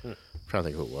quick. I'm trying to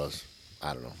think who it was.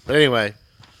 I don't know, but anyway,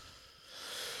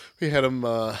 we had him.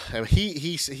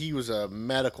 He was a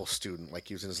medical student, like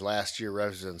he was in his last year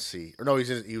residency, or no,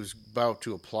 he was about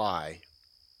to apply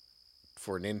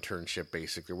for an internship,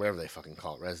 basically, or whatever they fucking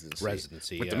call it,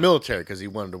 residency with the military, because he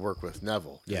wanted to work with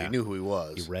Neville. Yeah, he knew who he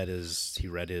was. He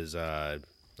read his I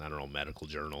don't know, medical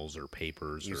journals or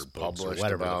papers or books or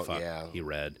whatever the fuck he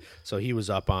read. So he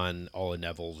was up on all of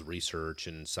Neville's research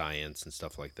and science and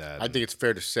stuff like that. I think it's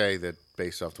fair to say that,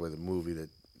 based off the way the movie, that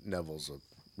Neville's a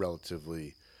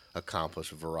relatively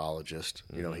accomplished virologist.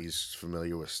 You know, he's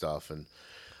familiar with stuff, and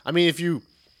I mean, if you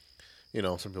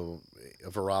some people, a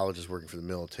virologist working for the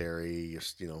military,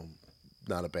 just,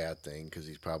 not a bad thing because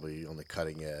he's probably on the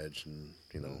cutting edge and,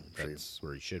 That's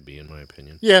where he should be, in my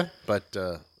opinion. yeah. But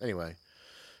anyway,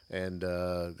 and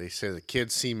they say the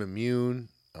kids seem immune.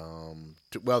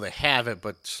 Well, they have it,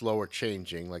 but slower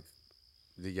changing, like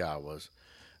the Yawas.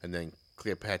 And then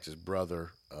Cleopatra's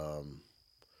brother,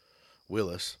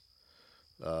 Willis,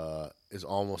 is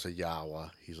almost a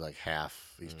Yawa. He's like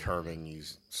half. He's turning.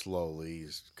 He's slowly.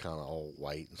 He's kind of all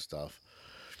white and stuff.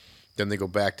 Then they go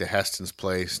back to Heston's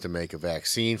place to make a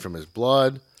vaccine from his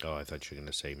blood. Oh, I thought you were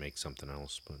going to say make something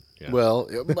else, but yeah. Well,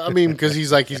 I mean, because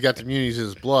he's got the immunities in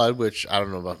his blood, which I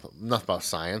don't know enough about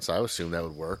science. I would assume that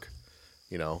would work,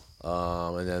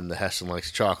 And then the Heston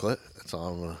likes chocolate. That's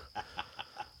all I'm gonna.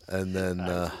 And then,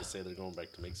 I was going to say they're going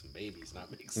back to make some babies, not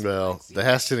make some well, vaccines. the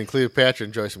Heston and Cleopatra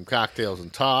enjoy some cocktails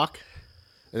and talk.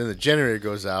 And then the generator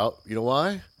goes out. You know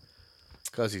why?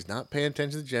 Because he's not paying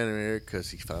attention to the generator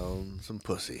because he found some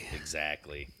pussy.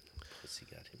 Exactly. Pussy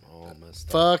got him all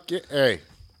messed up. Fuck it. Hey,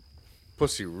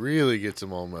 pussy really gets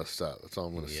him all messed up. That's all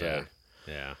I'm going to say.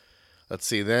 Yeah. Let's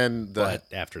see. Then But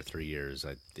after 3 years,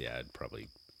 I'd probably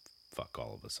fuck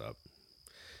all of us up.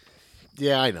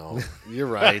 Yeah, I know. You're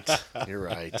right. You're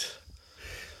right.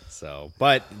 So,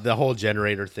 but the whole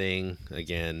generator thing,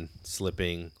 again,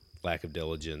 slipping, lack of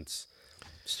diligence,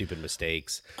 stupid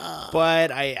mistakes.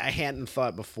 But I hadn't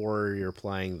thought before you're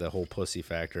applying the whole pussy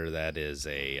factor. That is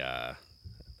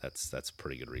that's a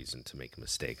pretty good reason to make a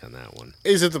mistake on that one.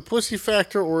 Is it the pussy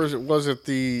factor, or was it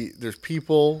there's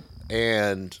people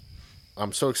and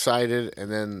I'm so excited,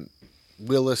 and then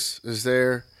Willis is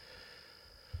there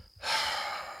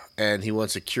and he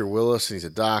wants to cure Willis, and he's a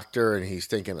doctor, and he's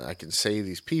thinking, I can save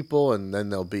these people, and then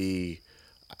there'll be,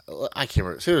 I can't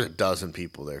remember, so there's a dozen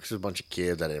people there, because there's a bunch of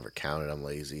kids, I never counted, I'm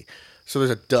lazy. So there's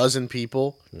a dozen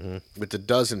people. Mm-hmm. With the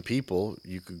dozen people,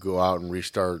 you could go out and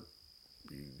restart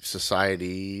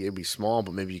society. It'd be small,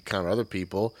 but maybe you count other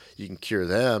people, you can cure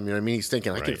them. You know what I mean? He's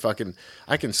thinking,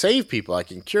 I can save people, I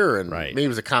can cure, and maybe it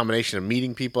was a combination of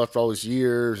meeting people after all these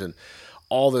years, and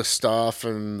all this stuff,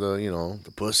 and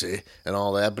the pussy and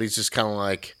all that, but he's just kind of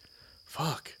like,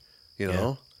 fuck,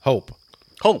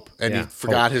 Hope. And he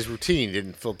forgot his routine. He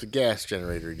didn't fill up the gas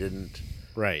generator. He didn't.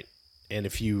 Right. And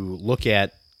if you look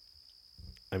at,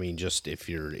 just if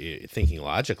you're thinking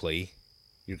logically,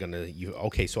 you're going to,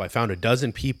 okay, so I found a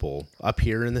dozen people up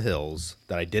here in the hills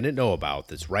that I didn't know about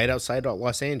that's right outside of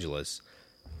Los Angeles.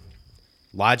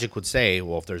 Logic would say,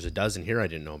 well, if there's a dozen here I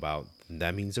didn't know about,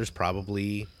 that means there's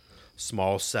probably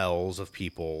small cells of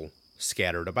people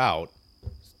scattered about.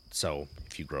 So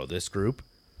if you grow this group,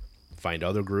 find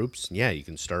other groups, you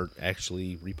can start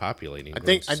actually repopulating. I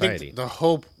think the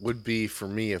hope would be, for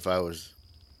me, if I was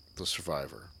the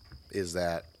survivor, is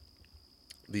that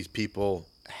these people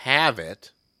have it,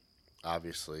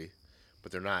 obviously,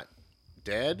 but they're not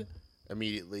dead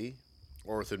immediately,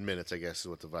 or within minutes, I guess is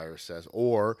what the virus says,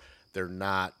 or they're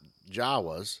not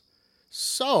Jawas.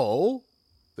 So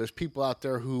there's people out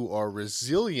there who are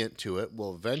resilient to it,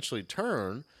 will eventually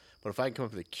turn. But if I can come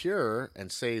up with a cure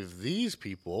and save these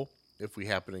people, if we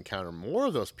happen to encounter more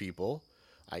of those people,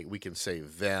 we can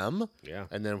save them. Yeah.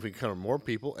 And then if we encounter more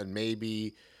people, and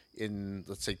maybe in,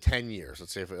 let's say, 10 years,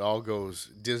 let's say if it all goes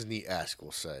Disney-esque,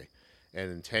 we'll say,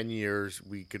 and in 10 years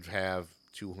we could have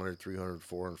 200, 300,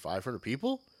 400, 500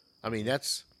 people. I mean,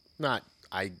 that's not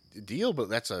ideal, but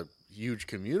that's a huge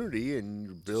community, and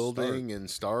you're building and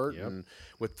start. Yep. And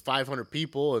with 500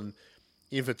 people, and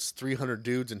if it's 300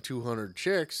 dudes and 200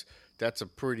 chicks, that's a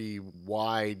pretty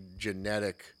wide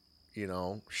genetic,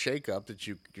 shakeup that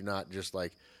you're not just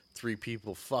like 3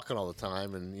 people fucking all the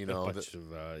time, and a bunch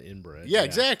of inbred. Yeah,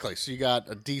 exactly. So you got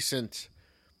a decent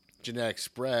genetic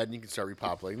spread, and you can start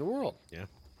repopulating the world. Yeah.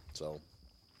 So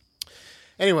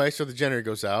anyway, so the generator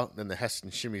goes out, and then the Heston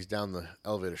shimmies down the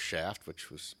elevator shaft, which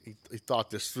was he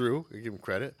thought this through. I give him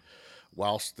credit.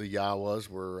 Whilst the Yawas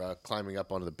were climbing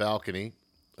up onto the balcony,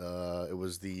 it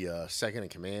was the second in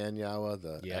command Yawa,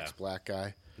 the ex-black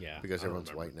guy. Yeah, because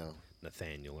everyone's white now.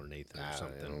 Nathaniel or Nathan or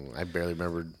something. I barely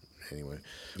remembered. Anyway,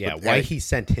 yeah. But why he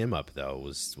sent him up though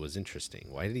was interesting.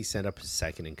 Why did he send up his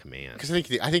second in command? Because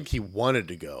I think he wanted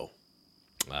to go.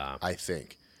 I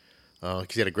think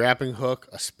because he had a grappling hook,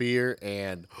 a spear,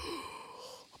 and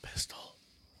a pistol.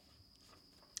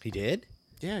 He did?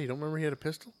 Yeah, you don't remember he had a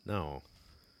pistol? No,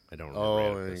 I don't remember. He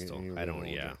had a pistol. I don't.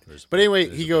 Yeah. But anyway,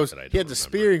 he goes. He had the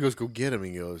spear. He goes, "Go get him."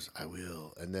 He goes, "I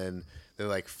will." And then they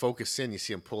like focus in. You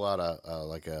see him pull out a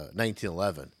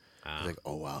 1911. He's like,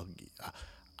 "Oh,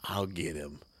 I'll get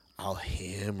him. I'll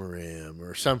hammer him,"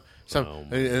 or some.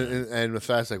 And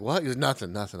Matthias like, "What?" He goes,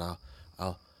 "Nothing.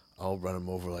 I'll run him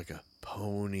over like a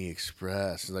Pony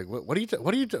Express. He's like, what are you?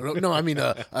 What are you? No, I mean,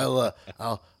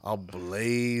 I'll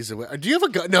blaze away. Do you have a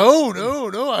gun? No.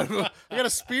 I got a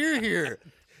spear here.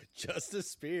 Just a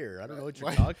spear. I don't know what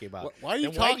you're talking about. Why are you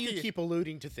Then talking? Why do you keep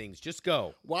alluding to things? Just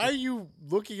go. Why are you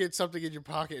looking at something in your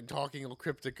pocket and talking all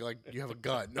cryptic like you have a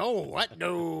gun? No, what?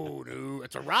 No,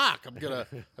 it's a rock. I'm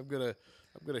gonna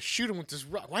shoot him with this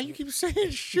rock. Why do you keep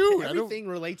saying shoot? Everything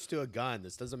relates to a gun.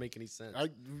 This doesn't make any sense.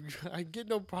 I get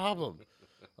no problem.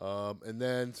 And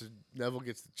then so Neville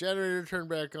gets the generator turned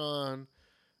back on,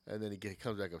 and then he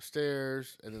comes back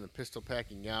upstairs, and then the pistol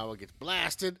packing Yawa gets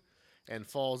blasted and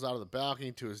falls out of the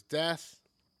balcony to his death.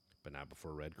 But not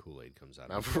before Red Kool-Aid comes out.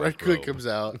 Now before Red Kool-Aid comes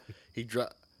out, he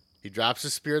drops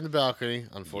his spear in the balcony.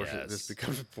 Unfortunately, this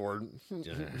becomes important.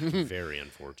 Very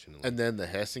unfortunately. And then the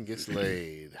Heston gets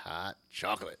laid. Hot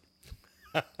chocolate.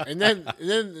 and then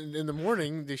in the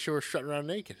morning, they show her strutting around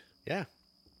naked. Yeah.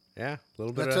 Yeah. A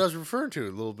little bit. That's what I was referring to. A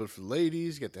little bit for the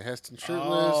ladies. Got the Heston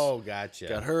shirtless. Oh, gotcha.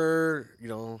 Got her,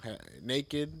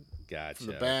 naked. Gotcha. From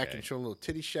the back and showing a little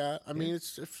titty shot. I mean,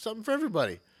 it's something for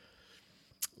everybody.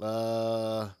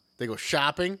 They go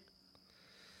shopping.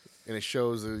 And it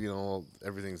shows that,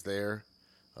 everything's there.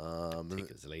 Take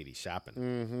his lady shopping.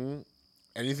 Mm-hmm.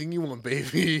 Anything you want,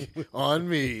 baby, on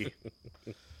me.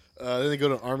 Then they go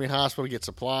to an army hospital to get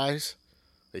supplies.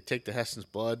 They take the Heston's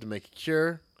blood to make a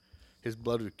cure. His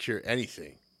blood would cure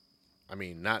anything. I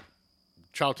mean, not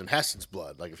Charlton Heston's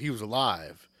blood. Like, if he was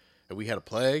alive and we had a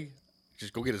plague,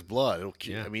 just go get his blood. It'll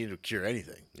cure. Yeah. I mean, it'll cure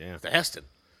anything. Yeah. It's the Heston.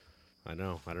 I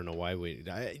know. I don't know why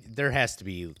there has to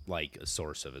be, like, a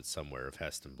source of it somewhere of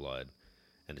Heston blood.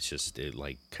 And it's just, it,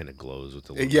 like, kind of glows with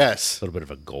a little bit of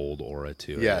a gold aura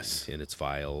to it in its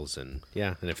vials. And,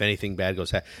 yeah. And if anything bad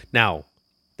goes... Now...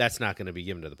 That's not going to be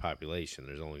given to the population.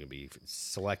 There's only going to be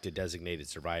selected, designated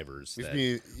survivors. You're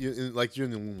in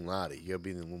the Illuminati. You got to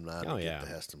be in the Illuminati to get the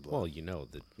Heston blood. Well,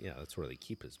 that's where they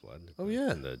keep his blood. Oh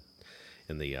yeah, in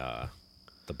the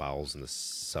bowels and the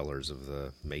cellars of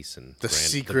the Mason,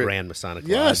 the Grand Masonic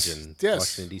Lodge in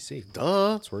Washington D.C.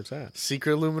 Duh, that's where it's at.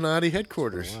 Secret Illuminati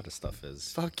headquarters. A lot of stuff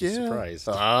is. Fuck yeah! Surprised.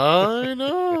 I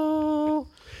know.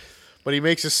 But he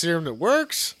makes a serum that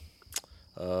works.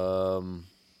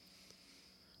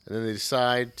 And then they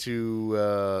decide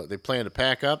they plan to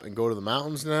pack up and go to the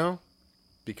mountains now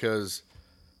because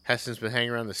Heston's been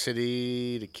hanging around the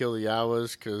city to kill the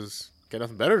Yawas because got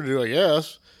nothing better to do, I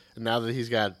guess. And now that he's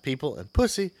got people and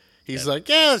pussy, he's like,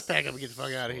 yeah, let's pack up and get the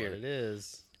fuck out of here. It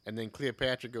is. And then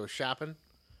Cleopatra goes shopping.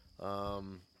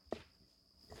 And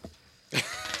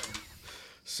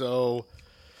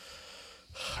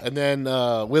then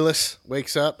Willis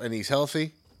wakes up and he's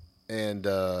healthy. And...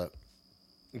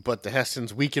 but the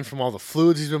Heston's weakened from all the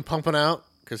fluids he's been pumping out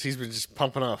because he's been just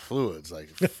pumping out fluids like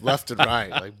left and right,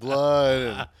 like blood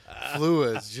and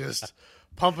fluids, just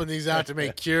pumping these out to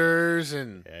make cures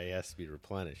and he has to be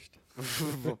replenished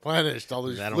all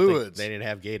these fluids. They didn't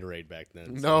have Gatorade back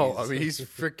then. No, I mean he's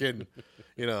freaking,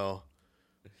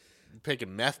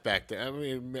 taking meth back then. I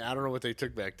mean, I don't know what they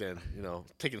took back then.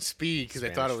 Taking speed because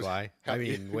they thought it was. Fly. I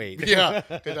mean, wait. Yeah,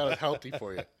 they thought it was healthy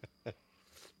for you.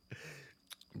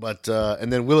 But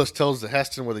and then Willis tells the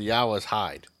Heston where the Yawas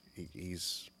hide.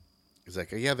 He's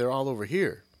like, yeah, they're all over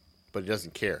here, but he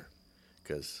doesn't care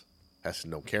because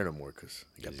Heston don't care no more because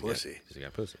he got pussy. He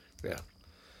got pussy. Yeah.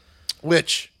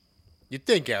 Which you'd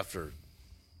think after.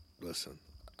 Listen,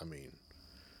 I mean,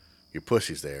 your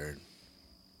pussy's there, and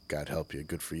God help you,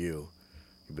 good for you.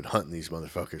 You've been hunting these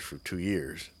motherfuckers for 2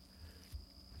 years,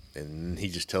 and he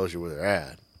just tells you where they're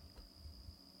at.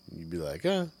 You'd be like,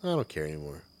 I don't care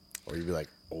anymore. Or you'd be like,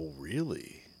 oh,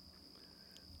 really?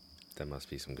 That must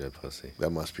be some good pussy. That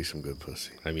must be some good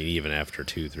pussy. I mean, even after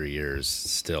 2-3 years,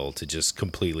 still to just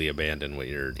completely abandon what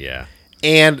you're, yeah.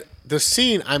 And the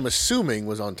scene, I'm assuming,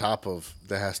 was on top of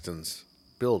the Heston's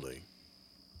building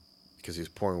because he was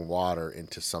pouring water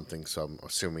into something. So I'm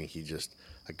assuming he just,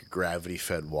 like,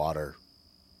 gravity-fed water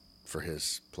for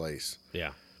his place.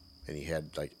 Yeah. And he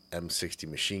had, like, M60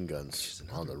 machine guns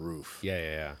on the roof.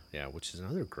 Yeah, which is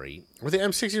another great. Were the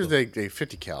M60s or they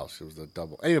 50 cals? It was the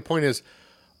double. Anyway, the point is,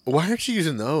 why aren't you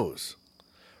using those?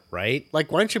 Right?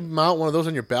 Like, why don't you mount one of those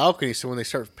on your balcony so when they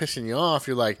start pissing you off,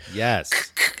 you're like, yes.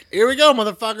 Here we go,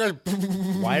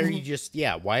 motherfuckers. Why are you just,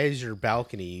 why is your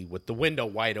balcony with the window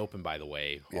wide open, by the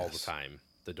way, all the time?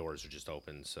 The doors are just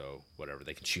open, so whatever.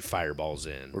 They can shoot fireballs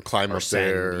in. Or climb up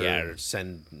there. Yeah, or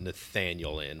send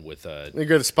Nathaniel in with a...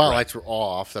 The spotlights were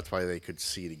off. That's why they could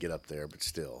see to get up there, but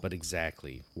still. But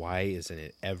exactly. Why isn't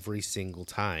it every single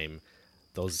time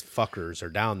those fuckers are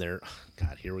down there?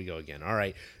 God, here we go again. All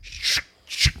right.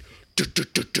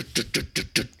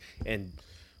 And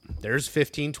there's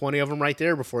 15, 20 of them right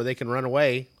there before they can run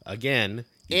away again.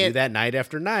 You do that night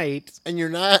after night. And you're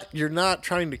not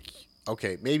trying to.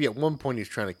 Okay, maybe at one point he's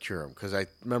trying to cure him, because I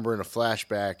remember in a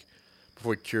flashback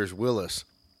before he cures Willis,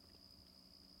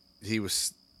 he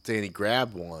was saying he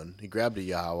grabbed one. He grabbed a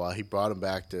Yawa. He brought him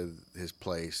back to his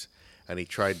place, and he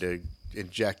tried to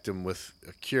inject him with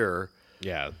a cure.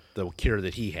 Yeah, the cure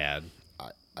that he had.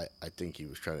 I think he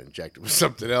was trying to inject him with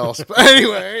something else. But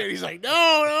anyway, he's like,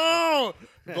 no.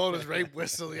 Blowing his rape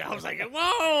whistle. I was like,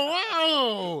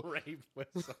 whoa. Rape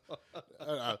whistle.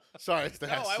 Sorry, it's the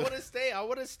No, I want to stay. I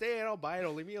want to stay. I don't buy it.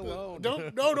 Leave me alone.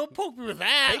 Don't poke me with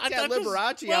that. Take that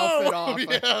Liberace outfit off.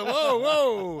 Yeah,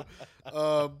 whoa.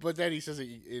 But then he says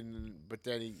but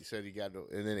then he said he got,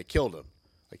 and then it killed him.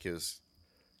 Like his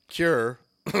cure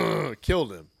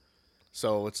killed him.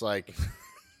 So it's like,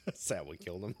 That's that what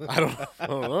killed him. I don't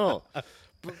know.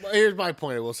 But here's my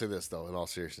point. I will say this though, in all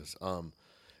seriousness,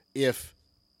 if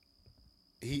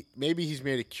maybe he's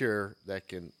made a cure that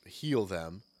can heal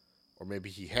them, or maybe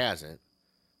he hasn't.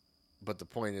 But the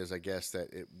point is, I guess,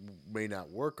 that it may not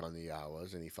work on the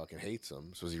Yawas, and he fucking hates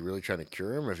them. So is he really trying to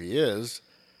cure him? If he is,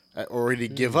 or did he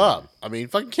give up? I mean,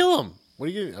 fucking kill him. What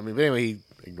are you? I mean, but anyway, he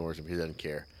ignores him. He doesn't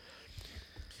care.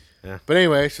 Yeah. But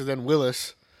anyway, so then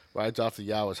Willis rides off the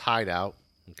Yawa's hideout.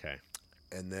 Okay.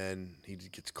 And then he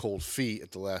gets cold feet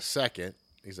at the last second.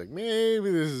 He's like, maybe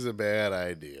this is a bad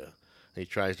idea. And he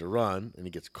tries to run, and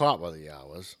he gets caught by the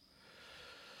Yawas.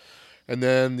 And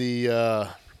then the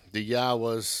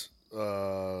Yawas,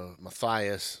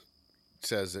 Matthias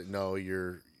says that, no,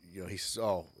 he says,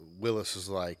 oh, Willis is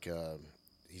like,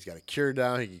 he's got a cure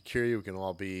down. He can cure you. We can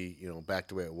all be, back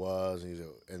the way it was.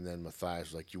 And then Matthias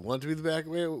was like, you want to be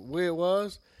the way it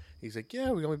was? He's like, yeah,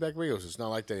 we're going to be back where it was. It's not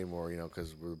like that anymore,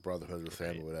 because we're the brotherhood of the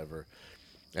family, whatever.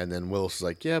 And then Willis is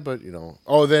like, yeah, but,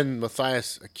 then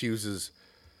Matthias accuses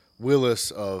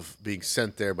Willis of being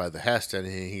sent there by the Hest, and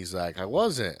he's like, I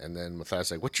wasn't. And then Matthias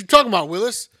is like, what you talking about,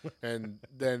 Willis? And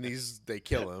then they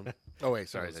kill him. Oh, wait,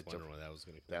 sorry. I was wondering where that was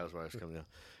going to come. That was where I was coming down.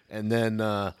 And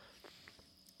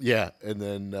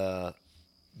then,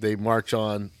 they march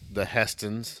on the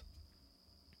Heston's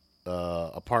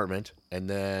apartment, and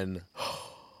then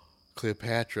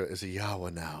Cleopatra is a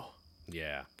Yawa now.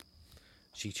 Yeah.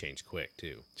 She changed quick,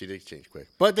 too. She did change quick.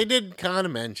 But they did kind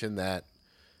of mention that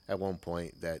at one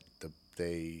point that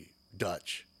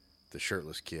Dutch, the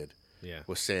shirtless kid,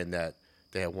 was saying that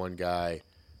they had one guy,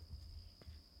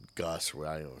 Gus, or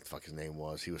I don't know what the fuck his name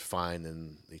was. He was fine,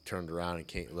 and he turned around and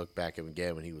came, looked back at him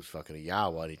again when he was fucking a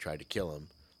Yawa, and he tried to kill him.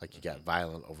 Like, he got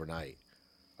violent overnight.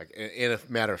 Like, in a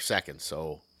matter of seconds,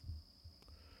 so...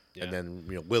 Yeah. And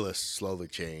then, Willis slowly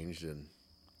changed, and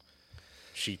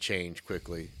she changed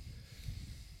quickly.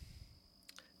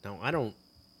 No, I'm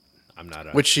not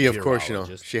a Which she, of course,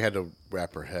 virologist. she had to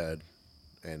wrap her head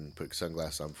and put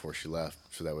sunglasses on before she left,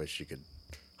 so that way she could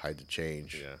hide the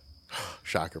change. Yeah.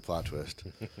 Shocker plot twist.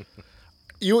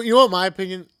 You want my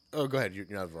opinion? Oh, go ahead. You're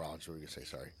not a virologist. What were you going to say?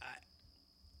 Sorry.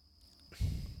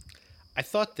 I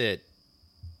thought that,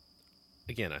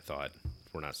 again,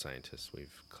 we're not scientists.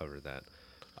 We've covered that.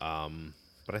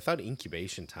 But I thought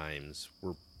incubation times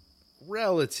were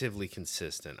relatively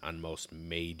consistent on most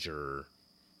major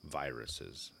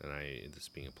viruses. And this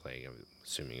being a plague, I'm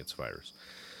assuming it's a virus.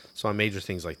 So on major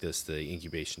things like this, the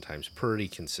incubation time's pretty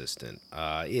consistent.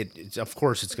 Of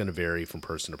course, it's going to vary from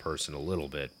person to person a little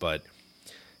bit. But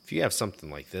if you have something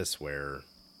like this where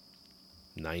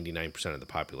 99% of the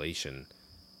population,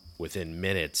 within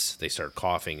minutes, they start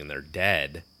coughing and they're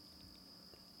dead,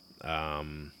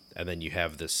 and then you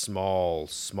have this small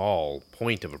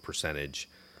point of a percentage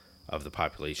of the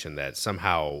population that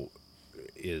somehow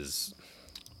is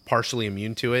partially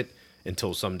immune to it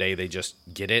until someday they just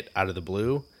get it out of the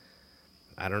blue.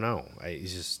 I don't know.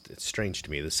 It's strange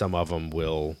to me that some of them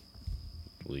will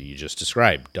you just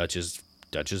described. Dutch's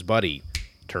buddy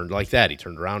turned like that. He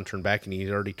turned around, turned back, and he'd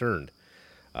already turned.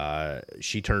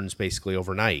 She turns basically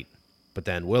overnight. But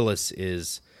then Willis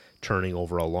is turning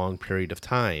over a long period of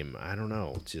time. I don't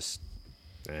know. Just,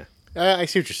 I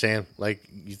see what you're saying. Like,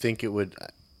 you think it would...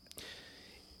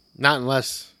 Not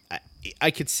unless...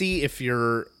 I could see if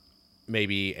you're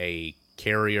maybe a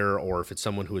carrier or if it's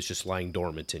someone who is just lying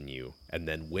dormant in you. And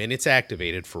then when it's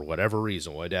activated, for whatever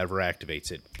reason, whatever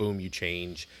activates it, boom, you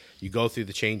change. You go through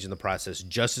the change in the process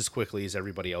just as quickly as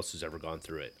everybody else who's ever gone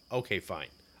through it. Okay, fine.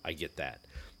 I get that.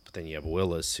 But then you have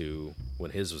Willis who,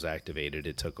 when his was activated,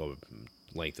 it took a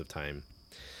length of time.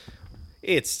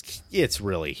 It's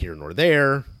really here nor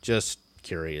there. Just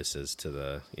curious as to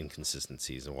the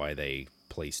inconsistencies and why they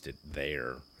placed it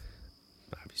there.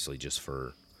 Obviously just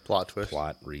for plot twist.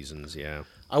 Plot reasons, yeah.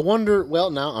 I wonder,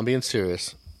 well, now I'm being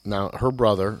serious. Now, her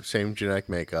brother, same genetic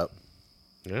makeup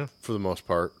Yeah. for the most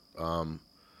part.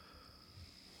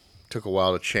 Took a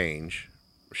while to change.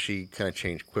 She kind of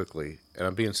changed quickly. And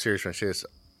I'm being serious when I say this.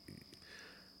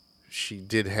 She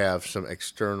did have some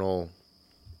external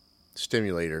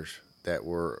stimulators that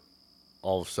were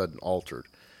all of a sudden altered.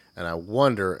 And I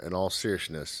wonder, in all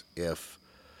seriousness, if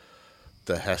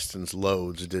the Heston's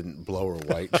loads didn't blow her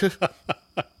white.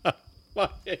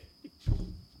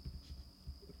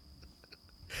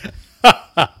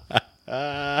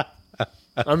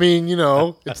 I mean,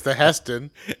 it's the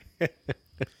Heston.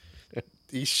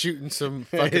 He's shooting some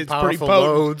fucking powerful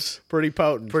loads. Pretty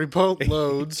potent. Pretty potent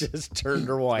loads. Just turned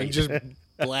her white. And just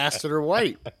blasted her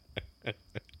white.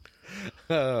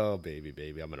 Oh, baby.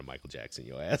 I'm going to Michael Jackson,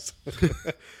 you ass.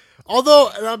 Although,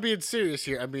 and I'm being serious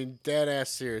here. I mean, dead ass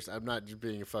serious. I'm not just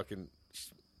being a fucking.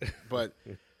 But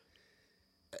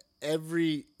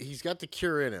he's got the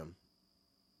cure in him.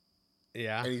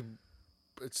 Yeah. And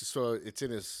it's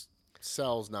in his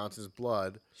cells now. It's his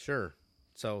blood. Sure.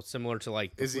 So similar to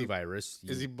like the flu virus.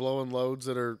 Is he blowing loads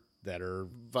that are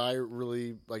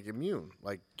virally like immune?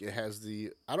 Like it has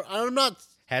the I'm not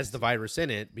has the virus in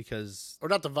it because or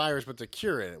not the virus, but the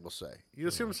cure in it. We'll say.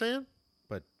 You see what I'm saying?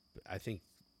 But I think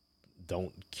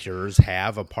don't cures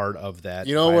have a part of that?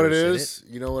 You know what it is?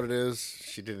 You know what it is?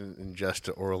 She didn't ingest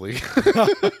it orally.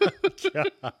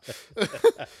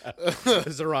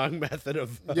 It's the wrong method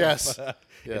of yes.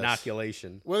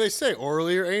 inoculation. Well, they say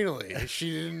orally or anally.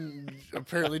 She didn't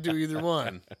apparently do either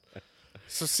one.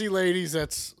 So, see, ladies,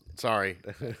 that's sorry.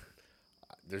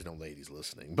 There's no ladies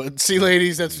listening, but see,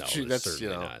 ladies, that's not.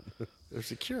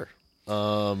 There's a cure.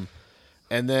 And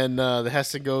then the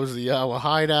Heston goes to the Yawa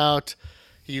hideout.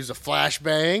 He used a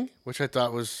flashbang, which I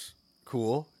thought was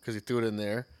cool because he threw it in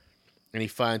there. And he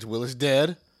finds Willis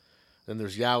dead. Then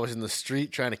there's Yawas in the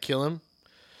street trying to kill him.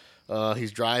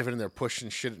 He's driving and they're pushing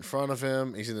shit in front of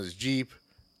him. He's in his Jeep.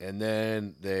 And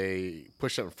then they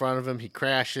push up in front of him. He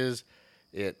crashes.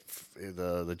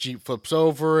 The Jeep flips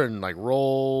over and like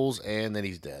rolls. And then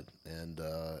he's dead. And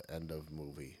end of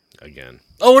movie. Again.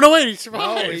 Oh, no, wait. He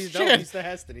survives. No, he's the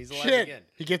Heston. He's alive again.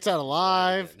 He gets out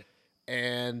alive.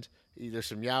 And there's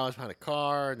some Yawas behind a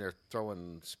car, and they're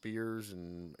throwing spears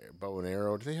and bow and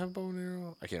arrow. Do they have bow and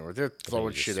arrow? I can't remember. They're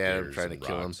throwing shit at him, trying to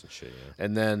kill him. And shit, yeah.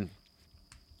 And then,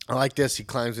 I like this. He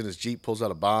climbs in his Jeep, pulls out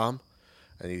a bomb,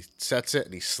 and he sets it,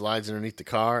 and he slides underneath the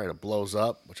car, and it blows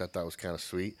up, which I thought was kind of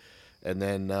sweet. And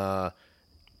then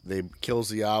they kills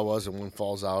the Yawas, and one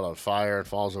falls out on fire and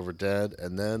falls over dead.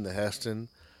 And then the Heston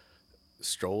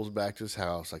strolls back to his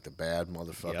house like the bad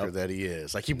motherfucker that he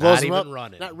is. Like he blows him up.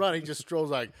 Running. Not running, just strolls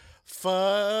like,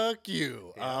 fuck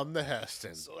you. Yeah. I'm the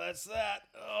Heston. So that's that.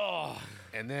 Oh.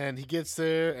 And then he gets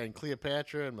there, and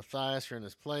Cleopatra and Matthias are in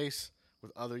his place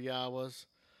with other Yawas.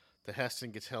 The Heston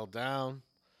gets held down.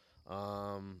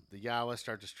 The Yawas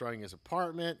start destroying his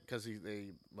apartment because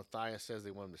Matthias says they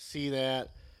want him to see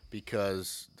that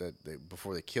because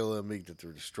before they kill him, that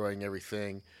they're destroying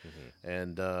everything. Mm-hmm.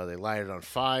 And they light it on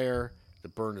fire. They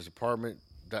burn his apartment.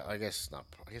 I guess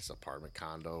apartment,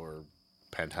 condo, or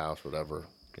penthouse, whatever.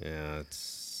 Yeah,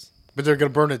 but they're gonna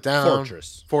burn it down.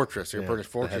 Fortress. They're gonna burn his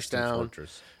fortress down.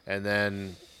 Fortress. And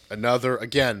then another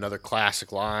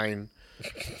classic line.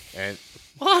 And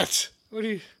what? What do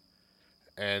you?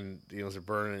 And they're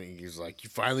burning. And he's like, "You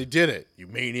finally did it, you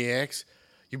maniacs!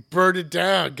 You burned it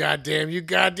down. Goddamn you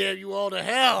all to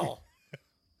hell."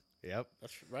 Yep,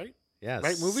 that's right. Yeah,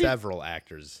 right movie. Several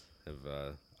actors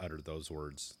have uttered those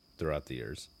words throughout the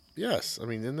years. Yes, I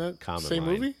mean, isn't that common same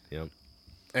line. Movie? Yep.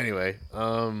 Anyway,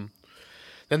 then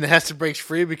the Heston breaks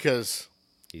free because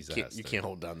you can't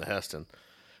hold down the Heston.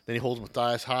 Then he holds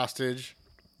Matthias hostage.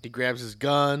 He grabs his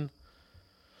gun.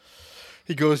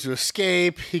 He goes to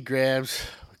escape. He grabs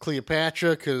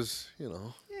Cleopatra because, Yeah,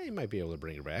 he might be able to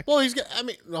bring her back. Well,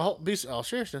 all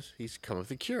seriousness, he's come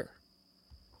with a cure.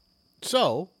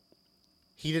 So,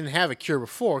 he didn't have a cure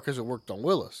before because it worked on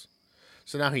Willis.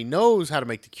 So now he knows how to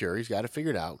make the cure. He's got it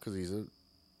figured out because he's a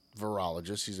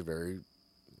virologist. He's a very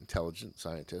intelligent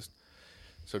scientist.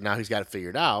 So now he's got it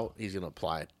figured out. He's going to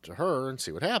apply it to her and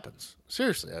see what happens.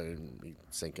 Seriously. I mean,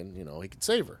 he's thinking, he could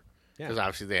save her. Because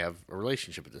obviously they have a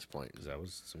relationship at this point. Because that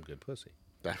was some good pussy.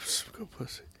 That was some good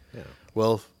pussy. Yeah.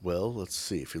 Well, let's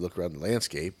see. If you look around the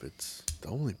landscape, it's the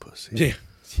only pussy.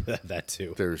 Yeah, that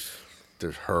too. There's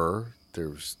her.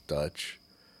 There's Dutch.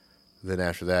 Then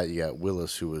after that, you got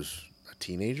Willis, who was a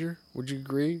teenager. Would you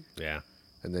agree? Yeah.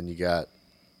 And then you got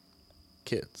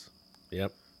kids.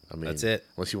 Yep. I mean, that's it.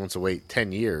 Unless he wants to wait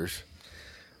 10 years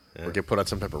or get put on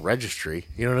some type of registry.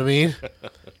 You know what I mean?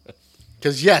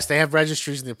 Because, yes, they have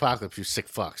registries in the apocalypse, you sick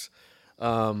fucks.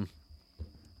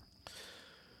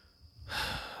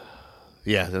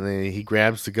 Yeah, then he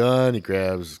grabs the gun, he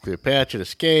grabs Cleopatra to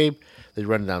escape. They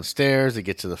run downstairs, they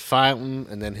get to the fountain,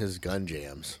 and then his gun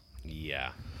jams.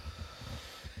 Yeah.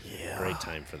 Great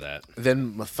time for that.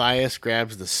 Then Matthias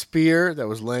grabs the spear that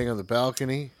was laying on the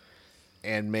balcony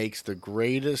and makes the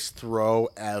greatest throw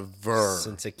ever.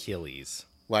 Since Achilles.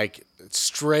 Like,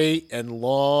 straight and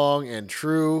long and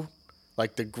true.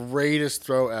 Like, the greatest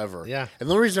throw ever. Yeah. And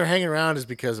the only reason they're hanging around is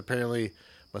because apparently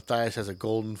Matthias has a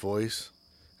golden voice,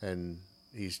 and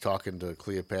he's talking to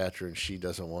Cleopatra, and she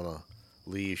doesn't want to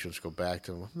leave. She wants to go back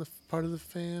to him. I'm part of the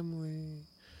family.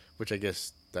 Which I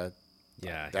guess that...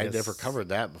 Yeah. I never covered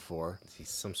that before. He's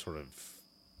some sort of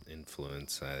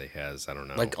influence that he has. I don't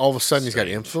know. Like, all of a sudden he's got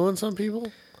influence on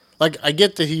people? Like, I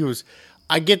get that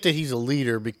he's a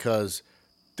leader because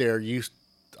they're used...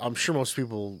 I'm sure most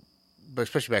people... but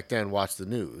especially back then, watch the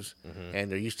news, and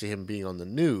they're used to him being on the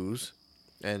news,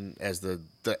 and as the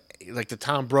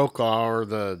Tom Brokaw or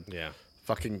the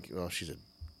fucking, well, she's a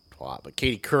twat, but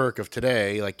Katie Couric of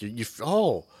today, like you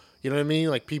know what I mean?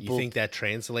 Like people. You think that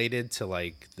translated to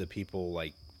like the people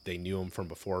like they knew him from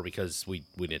before, because we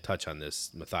didn't touch on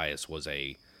this. Matthias was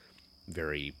a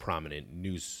very prominent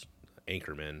news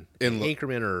anchorman,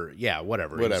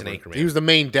 whatever. He was an anchorman. He was the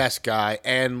main desk guy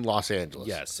in Los Angeles.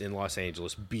 Yes, in Los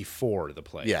Angeles before the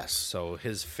play. Yes. So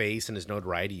his face and his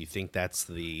notoriety, you think that's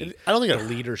the I don't think the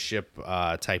leadership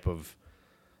type of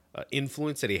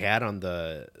influence that he had on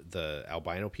the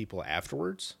albino people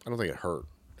afterwards? I don't think it hurt.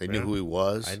 They knew who he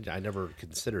was. I never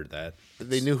considered that.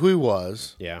 They knew who he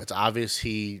was. Yeah. It's obvious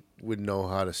he would know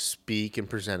how to speak and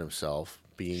present himself,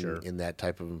 being in that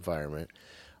type of environment.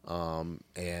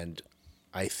 And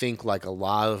I think, like a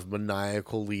lot of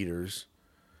maniacal leaders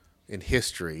in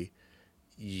history,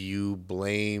 you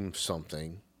blame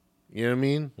something. You know what I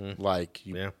mean? Like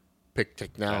you pick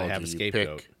technology, have a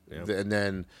scapegoat. And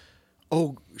then,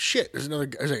 oh shit, there's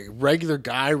a regular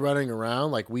guy running around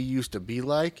like we used to be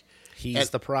like.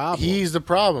 He's the problem. He's the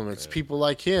problem. It's people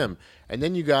like him. And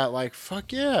then you got like,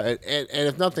 fuck yeah. And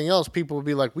if nothing else, people would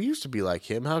be like, we used to be like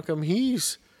him. How come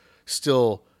he's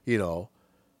still,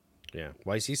 Yeah.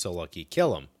 Why is he so lucky?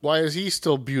 Kill him. Why is he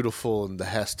still beautiful in the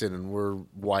Heston and we're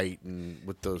white and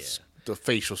with those the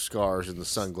facial scars and the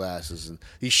sunglasses and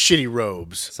these shitty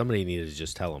robes? Somebody needed to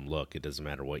just tell him, look, it doesn't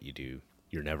matter what you do.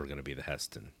 You're never going to be the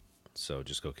Heston. So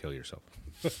just go kill yourself.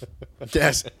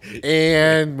 Yes.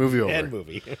 And movie over. And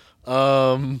movie.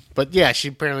 But yeah, she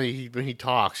apparently, when he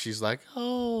talks, she's like,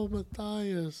 oh,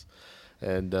 Matthias.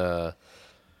 And the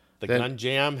gun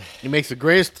jam. He makes the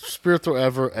greatest spear throw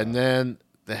ever, and then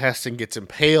the Heston gets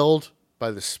impaled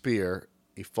by the spear.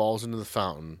 He falls into the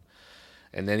fountain,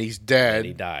 and then he's dead. And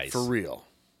he dies. For real.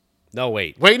 No,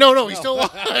 wait. No, he's still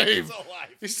alive.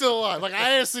 He's still alive. Like,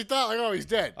 I honestly thought, like, oh, he's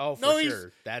dead. Oh, for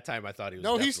sure. That time I thought he was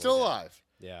No, he's still dead. alive.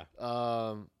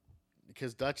 Yeah.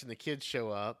 Because Dutch and the kids show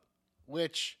up,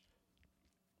 which,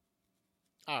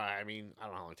 all right, I mean, I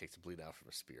don't know how long it takes to bleed out from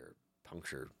a spear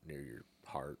puncture near your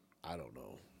heart. I don't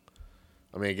know.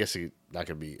 I mean, I guess it's not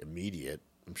going to be immediate.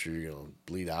 I'm sure you're going to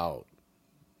bleed out.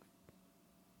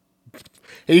 And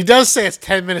he does say it's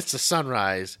 10 minutes to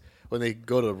sunrise when they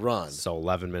go to run. So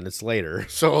 11 minutes later.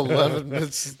 So 11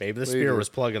 minutes Maybe the spear was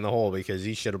plugging the hole because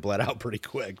he should have bled out pretty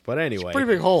quick. But anyway. It's a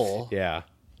pretty big hole. Yeah.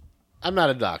 I'm not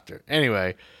a doctor.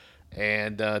 Anyway,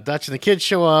 and Dutch and the kids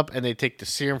show up, and they take the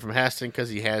serum from Heston because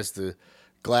he has the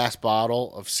glass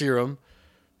bottle of serum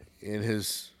in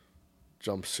his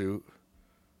jumpsuit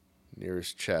near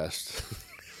his chest.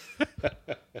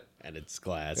 And it's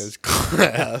glass. It's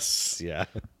glass. Yeah.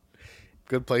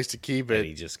 Good place to keep it. And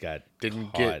he just got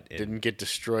didn't get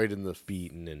destroyed in the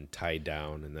beaten and tied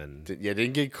down, and then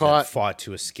didn't get caught. Fought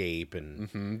to escape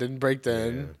and didn't break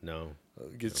then. No.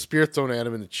 Get spear thrown at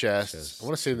him in the chest. I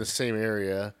want to say in the same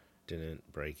area.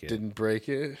 Didn't break it. Didn't break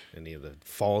it. Any of the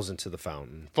falls into the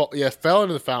fountain. Fell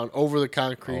into the fountain over the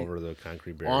concrete. Over the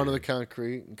concrete barrier. Onto the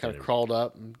concrete and kind of crawled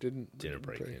up and didn't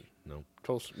break it. No.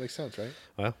 Totally makes sense, right?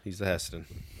 Well, he's the Heston.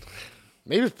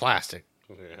 Maybe it's plastic.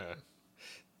 Yeah.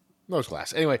 No, it's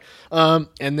glass. Anyway, and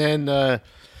then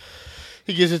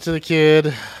he gives it to the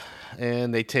kid,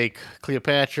 and they take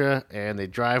Cleopatra, and they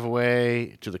drive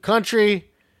away to the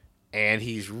country, and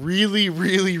he's really,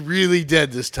 really, really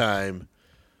dead this time.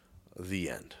 The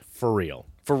end. For real.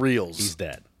 For reals. He's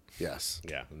dead. Yes.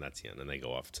 Yeah, and that's the end. And they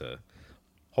go off to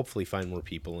hopefully find more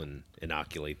people and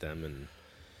inoculate them. And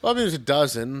well, I mean, there's a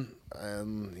dozen,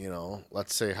 and,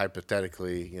 let's say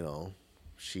hypothetically,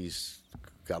 she's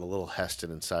got a little Heston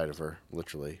inside of her,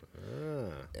 literally.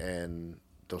 And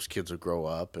those kids will grow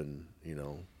up, and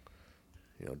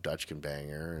Dutch can bang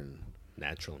her, and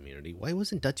natural immunity. Why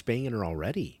wasn't Dutch banging her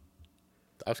already?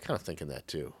 I was kind of thinking that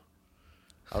too.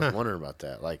 I was wondering about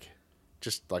that. Like,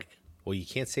 Just like, Well, you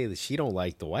can't say that she don't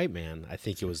like the white man. I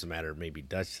think it was a matter of maybe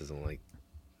Dutch doesn't like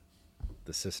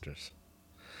the sisters.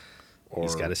 or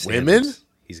He's got his women. standards.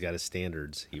 He's got his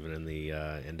standards, even in the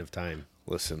end of time.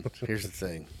 Listen, here's the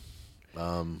thing.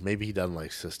 Maybe he doesn't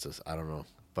like sisters. I don't know.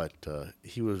 But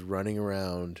he was running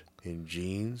around in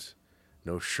jeans,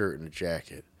 no shirt, and a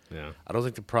jacket. Yeah. I don't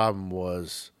think the problem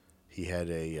was he had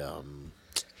a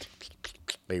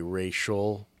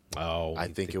racial. Oh, I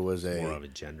think it was more of a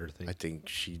gender thing. I think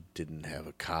she didn't have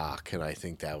a cock, and I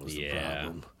think that was the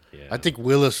problem. Yeah. I think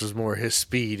Willis was more his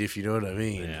speed, if you know what I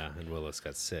mean. Yeah, and Willis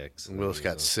got 6. And Willis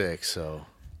got 6, so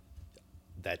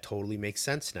That totally makes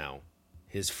sense now.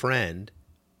 His friend,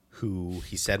 who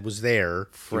he said was there,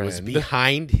 he was Friend.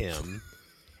 behind him,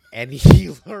 and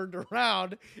he turned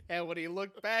around, and when he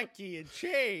looked back, he had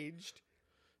changed.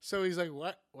 so he's like,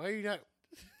 "What? Why are you not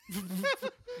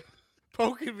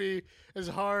poking me as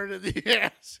hard in the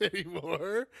ass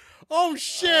anymore?" Oh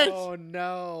shit! Oh,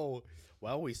 no.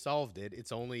 Well, we solved it.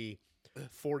 It's only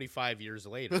 45 years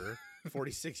later,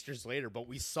 46 years later, but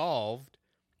we solved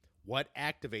what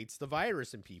activates the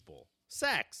virus in people.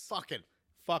 Sex.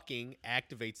 Fucking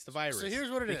activates the virus. So here's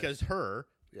what it is. Because her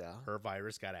Yeah.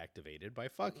 virus got activated by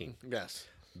fucking. Yes.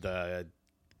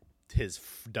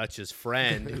 Dutch's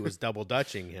friend who was double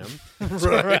dutching him.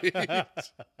 Right.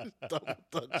 Double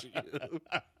touching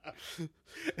you.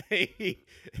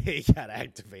 he got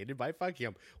activated by fucking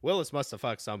him. Willis must have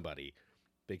fucked somebody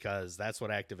because that's what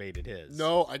activated his.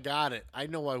 No, I got it. I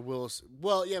know why Willis.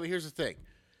 Well, yeah, but here's the thing.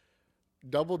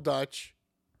 Double Dutch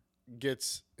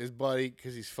gets his buddy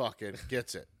because he's fucking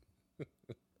gets it.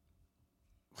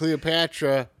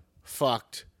 Cleopatra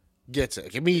fucked gets it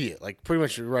like immediate, like pretty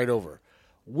much right over.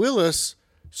 Willis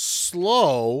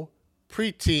slow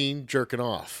preteen jerking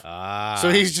off. So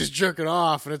he's just jerking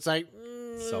off, and it's like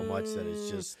so much that it's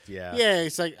just yeah.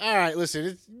 It's like, all right,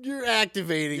 listen, you're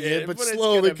activating it, but but it's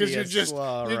slowly gonna because be you're a just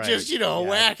slow, you're right. just Yeah.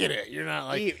 whacking it. You're not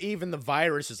like even the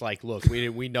virus is like, look,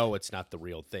 we know it's not the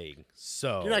real thing,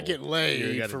 so you're not getting laid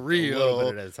you're gonna- for real. a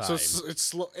little bit at a time. So it's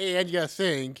slow, and you gotta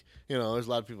think. There's a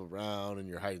lot of people around, and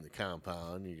you're hiding the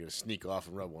compound. You're gonna sneak off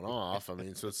and rub one off. I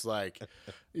mean, so it's like,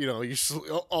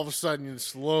 all of a sudden you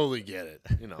slowly get it.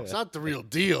 It's not the real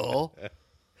deal.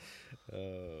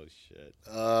 Oh shit!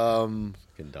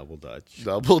 Fucking Double Dutch.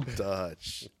 Double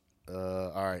Dutch.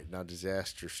 All right, now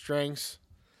disaster strengths.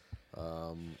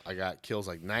 I got kills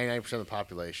like 99% of the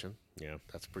population. Yeah.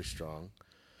 That's pretty strong.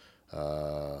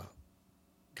 Got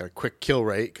a quick kill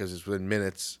rate because it's within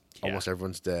minutes. Yeah. Almost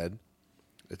everyone's dead.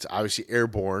 It's obviously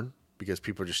airborne because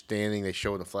people are just standing. They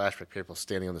show in the flashback people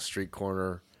standing on the street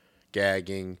corner,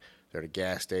 gagging. They're at a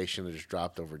gas station. They're just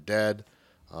dropped over dead.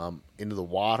 Into the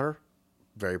water,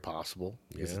 very possible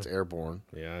because it's airborne.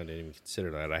 Yeah, I didn't even consider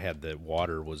that. I had the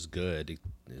water was good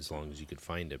as long as you could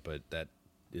find it, but that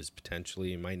is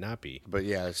potentially might not be. But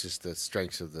yeah, it's just the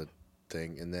strengths of the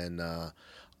thing. And then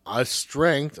a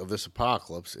strength of this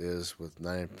apocalypse is with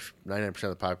 99% of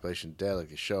the population dead, like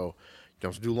they show, you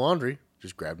don't have to do laundry,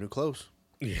 just grab new clothes.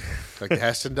 Yeah. Like the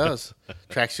Heston does.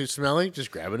 Tracksuit smelly, just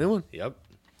grab a new one. Yep.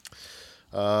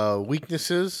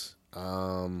 Weaknesses,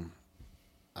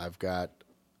 I've got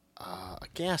a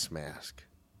gas mask.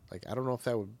 Like, I don't know if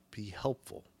that would be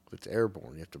helpful. If it's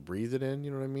airborne, you have to breathe it in, you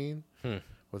know what I mean?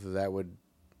 Whether that would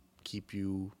keep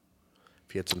you,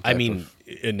 if you had some type of...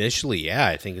 Initially, yeah,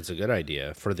 I think it's a good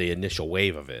idea for the initial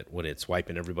wave of it when it's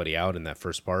wiping everybody out in that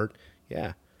first part.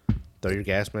 Yeah. Throw your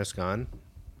gas mask on.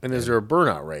 And is there a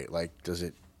burnout rate? Like,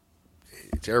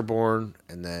 it's airborne,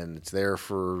 and then it's there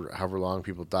for however long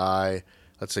people die.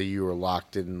 Let's say you were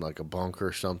locked in like a bunker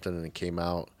or something, and it came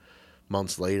out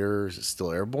months later. Is it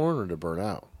still airborne, or did it burn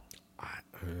out?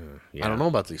 Yeah. I don't know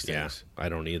about these Yeah, things. I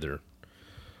don't either.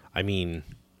 I mean,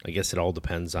 I guess it all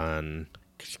depends on...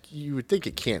 You would think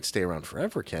it can't stay around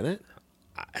forever, can it?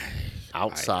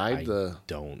 Outside I the...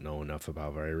 don't know enough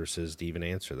about viruses to even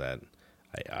answer that.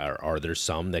 Are there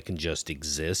some that can just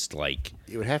exist, like...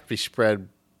 It would have to be spread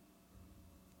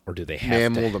Or do they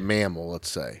have mammal to mammal, let's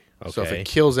say. So if Okay. it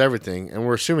kills everything, and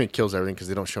we're assuming it kills everything because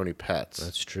they don't show any pets.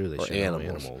 That's true. They or should have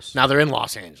animals. Now, they're in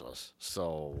Los Angeles,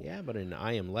 so... Yeah, but in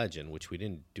I Am Legend, which we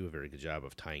didn't do a very good job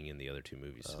of tying in the other two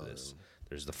movies to this,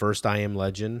 there's the first I Am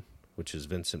Legend, which is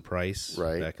Vincent Price.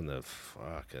 Right. Back in the,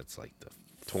 it's like the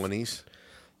 20s.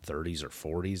 30s or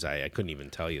 40s. I couldn't even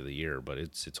tell you the year, but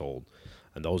it's old.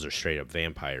 And those are straight up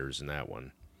vampires in that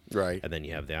one. Right. And then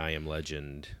you have the I Am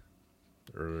Legend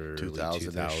early 2000-ish.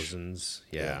 2000s.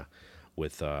 Yeah.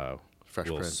 With Fresh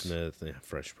Will Prince. Smith,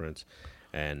 Fresh Prince.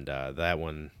 And that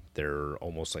one, they're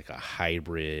almost like a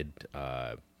hybrid,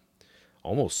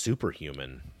 almost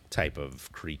superhuman type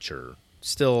of creature.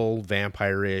 Still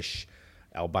vampire-ish,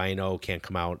 albino, can't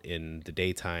come out in the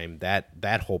daytime.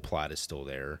 That whole plot is still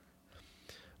there.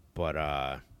 But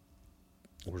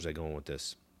where's I going with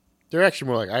this? They're actually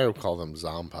more like, I would call them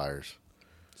zompires.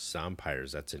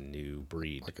 Zompires, that's a new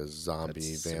breed. Like a zombie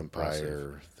That's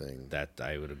vampire thing. That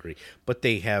I would agree. But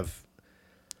they have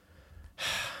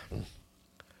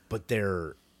but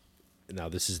they're now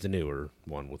this is the newer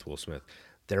one with Will Smith.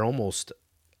 They're almost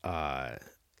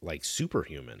like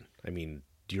superhuman. I mean,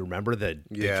 do you remember that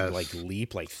they could like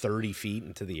leap like 30 feet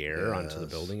into the air onto the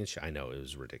building and shit? I know it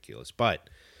was ridiculous,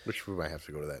 but which we might have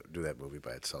to go to do that movie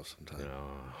by itself sometime.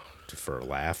 For a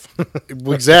laugh.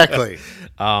 Exactly.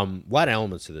 A lot of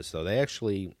elements to this though.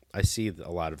 I see a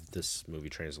lot of this movie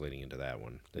translating into that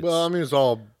one. Well, I mean, it's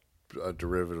all a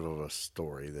derivative of a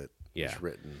story that was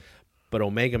written. But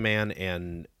Omega Man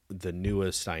and the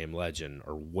newest I Am Legend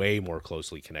are way more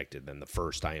closely connected than the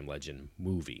first I Am Legend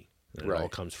movie. And it all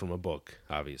comes from a book,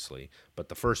 obviously. But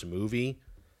the first movie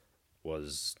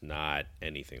was not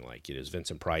anything like it. It was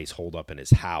Vincent Price holed up in his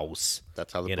house.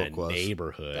 That's how the book was. In a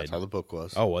neighborhood. That's how the book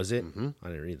was. Oh, was it? Mm-hmm. I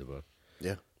didn't read the book.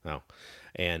 Yeah. Oh.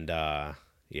 And,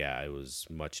 it was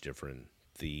much different.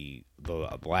 The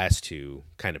last two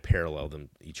kind of parallel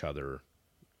each other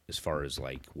as far as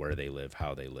like where they live,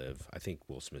 how they live. I think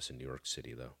Will Smith's in New York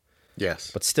City though. Yes.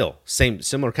 But still,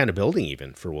 similar kind of building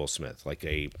even for Will Smith, like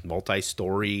a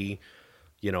multi-story,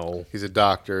 He's a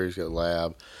doctor. He's got a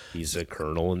lab. He's a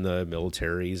colonel in the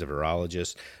military. He's a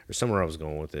virologist. There's somewhere I was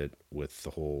going with it with the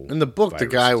whole. In the book, the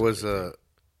guy was if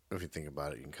you think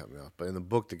about it, you can cut me off. But in the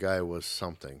book, the guy was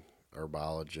something,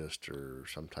 herbologist or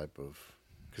some type of,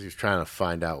 because he was trying to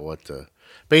find out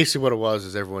basically what it was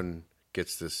is everyone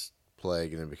gets this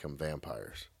plague and then become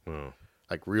vampires. Oh.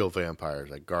 Like real vampires,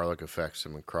 like garlic affects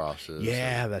them and crosses.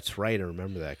 Yeah, that's right. I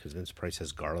remember that because Vince Price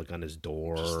has garlic on his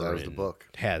door. That was the book.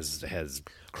 Has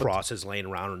crosses laying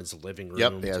around in his living room.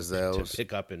 Yep, he has those to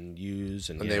pick up and use.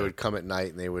 And they would come at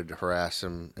night and they would harass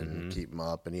him and keep him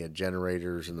up. And he had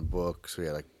generators in the book, so he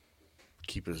had to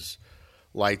keep his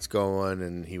lights going,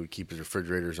 and he would keep his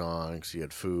refrigerators on because he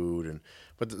had food.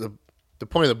 But the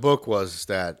point of the book was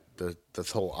that the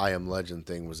whole I Am Legend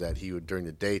thing was that he would, during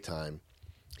the daytime,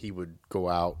 he would go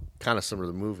out, kind of similar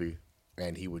to the movie,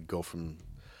 and he would go from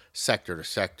sector to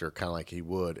sector, kind of like he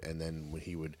would, and then when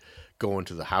he would go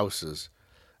into the houses,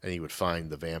 and he would find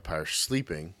the vampires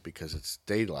sleeping because it's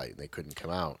daylight and they couldn't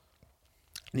come out,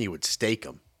 and he would stake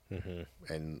them, and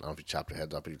I don't know if he chopped their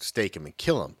heads off, but he'd stake them and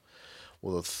kill them.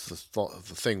 Well,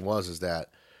 the thing is that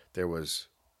there was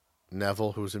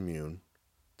Neville, who was immune,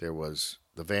 there was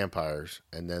the vampires,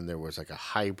 and then there was like a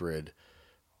hybrid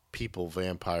people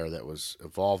vampire that was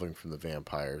evolving from the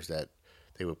vampires that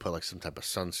they would put like some type of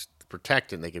sun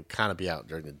protectant. They could kind of be out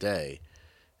during the day,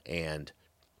 and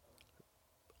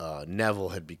Neville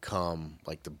had become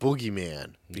like the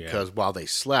boogeyman because while they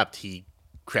slept, he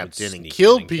crept in and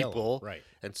killed people. Right.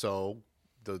 And so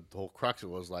the whole crux of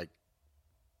it was like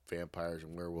vampires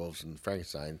and werewolves and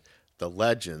Frankenstein, the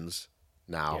legends.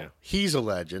 Now he's a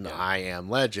legend. I am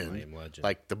legend. I am legend.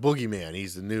 Like the boogeyman.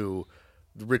 He's the new.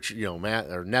 Richard, Matt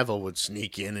or Neville would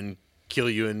sneak in and kill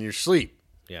you in your sleep.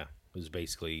 Yeah, it was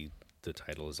basically the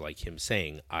title is like him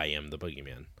saying, "I am the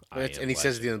boogeyman," and he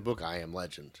says at the end of the book, "I am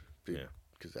legend,"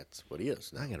 because that's what he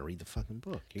is. Now I gotta read the fucking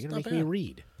book. You're gonna make me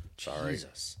read. Sorry.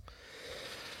 Jesus.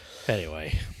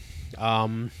 Anyway,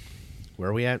 where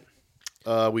are we at?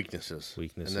 Weaknesses.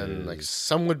 Weaknesses. And then like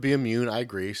some would be immune. I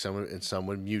agree. Some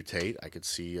would mutate. I could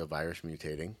see a virus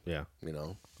mutating. Yeah.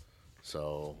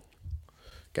 So.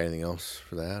 Got anything else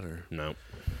for that or no?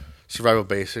 Survival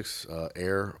basics: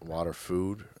 air, water,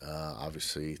 food.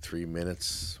 Obviously, 3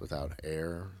 minutes without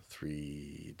air,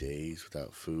 3 days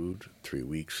without food, 3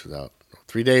 weeks without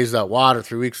 3 days without water,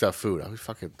 3 weeks without food. I always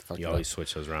fucking you always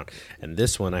switch those around. And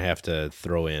this one, I have to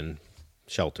throw in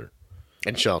shelter.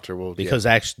 And shelter, well, because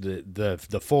actually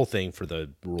the full thing for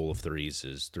the rule of threes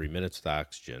is 3 minutes without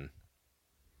oxygen,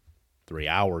 3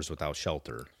 hours without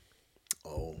shelter.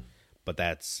 Oh. But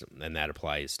that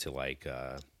applies to like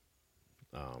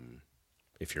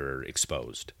if you're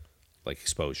exposed, like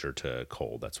exposure to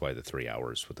cold. That's why the 3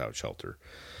 hours without shelter,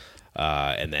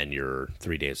 and then you're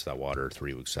 3 days without water,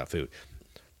 3 weeks without food.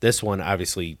 This one,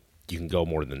 obviously, you can go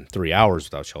more than 3 hours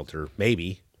without shelter.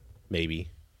 Maybe,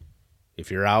 if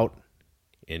you're out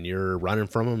and you're running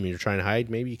from them and you're trying to hide,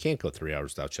 maybe you can't go 3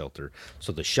 hours without shelter.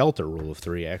 So the shelter rule of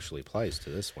 3 actually applies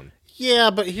to this one. Yeah,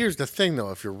 but here's the thing,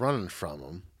 though: if you're running from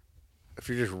them. If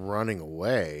you're just running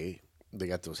away, they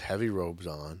got those heavy robes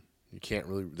on. They can't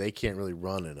really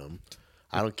run in them.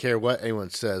 I don't care what anyone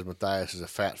says. Matthias is a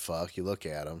fat fuck. You look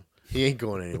at him, he ain't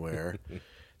going anywhere.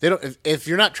 They don't. If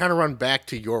you're not trying to run back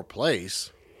to your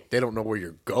place, they don't know where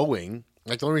you're going.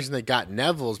 Like, the only reason they got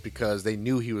Neville is because they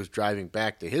knew he was driving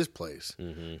back to his place.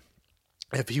 Mm-hmm.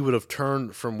 If he would have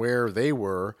turned from where they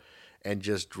were and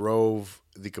just drove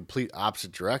the complete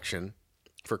opposite direction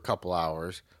for a couple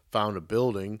hours, found a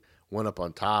building, went up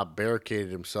on top,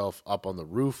 barricaded himself up on the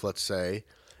roof, let's say,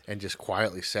 and just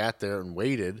quietly sat there and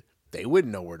waited, they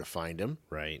wouldn't know where to find him.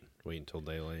 Right. Wait until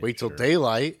daylight. Wait till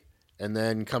daylight, and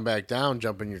then come back down,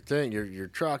 jump in your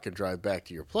truck, and drive back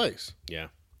to your place. Yeah.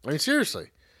 I mean,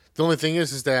 seriously. The only thing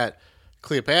is that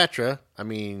Cleopatra, I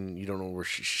mean, you don't know where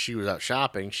she was out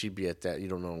shopping. She'd be at that. You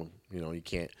don't know, you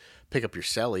can't pick up your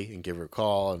celly and give her a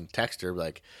call and text her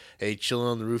like, hey, chilling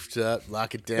on the rooftop,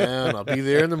 lock it down. I'll be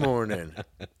there in the morning.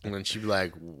 And then she'd be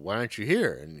like, why aren't you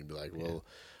here? And you'd be like, well,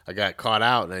 I got caught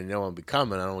out and I know I'll be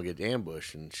coming. I don't want to get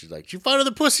ambushed. And she's like, did you find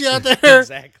another pussy out there?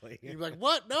 Exactly. And you'd be like,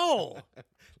 what? No.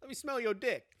 Let me smell your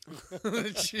dick.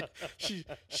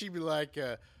 She'd be like,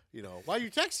 why are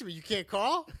you texting me? You can't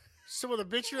call? Some other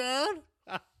bitch around?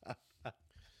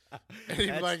 And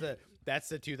he'd be like, that's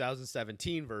the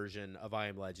 2017 version of I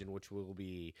Am Legend, which will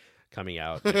be coming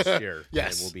out next year.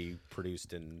 Yes. And will be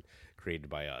produced and created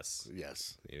by us.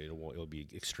 yes. It'll be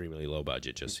extremely low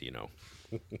budget, just so you know.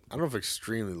 I don't know if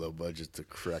extremely low budget's the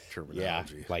correct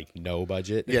terminology. Like no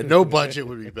budget. Yeah, no budget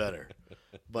would be better.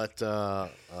 But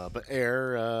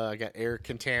air, I got air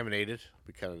contaminated.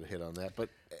 We kind of hit on that. But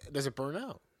does it burn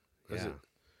out? Does it?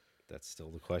 That's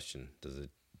still the question. Does it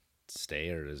stay,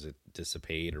 or does it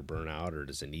dissipate or burn out, or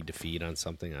does it need to feed on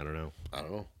something? I don't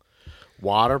know.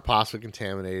 Water possibly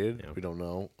contaminated. Yeah. We don't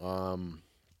know.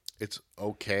 It's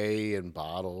okay in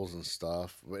bottles and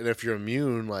stuff. And if you're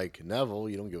immune like Neville,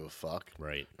 you don't give a fuck.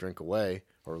 Right. Drink away.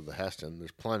 Or the Heston.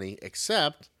 There's plenty.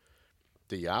 Except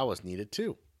the Yawas need it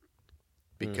too.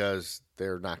 Because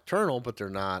they're nocturnal, but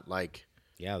they're not like...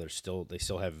 Yeah, they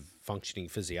still have functioning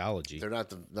physiology. They're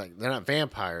not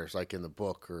vampires like in the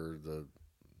book or the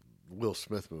Will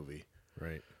Smith movie.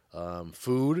 Right.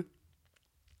 Food,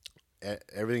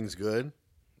 everything's good.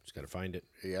 Just got to find it.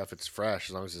 Yeah, if it's fresh,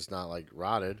 as long as it's not like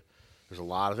rotted. There's a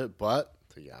lot of it, but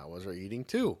the Yawas are eating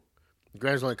too.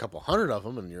 Granted, there's only a couple hundred of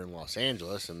them, and you're in Los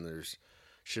Angeles, and there's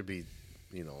should be,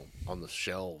 on the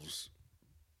shelves,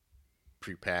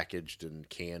 prepackaged and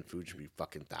canned food should be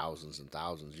fucking thousands and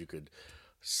thousands.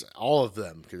 All of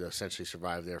them could essentially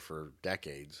survive there for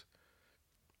decades.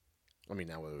 I mean,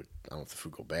 now I don't know if the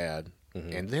food go bad.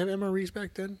 Mm-hmm. And did they have MREs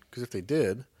back then? Because if they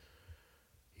did,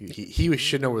 he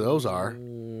should know where those are.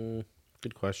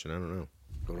 Good question. I don't know.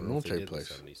 Go to a military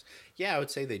place. Yeah, I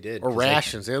would say they did. Or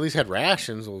rations. They at least had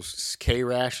rations. Those K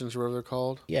rations, whatever they're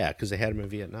called. Yeah, because they had them in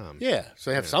Vietnam. Yeah,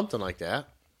 so they have something like that.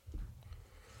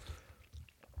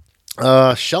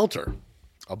 Shelter.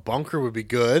 A bunker would be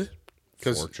good.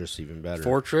 Fortress, even better.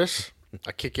 Fortress.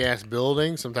 A kick-ass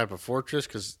building. Some type of fortress,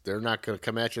 because they're not going to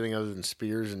come at you anything other than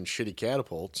spears and shitty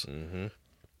catapults. Mm-hmm.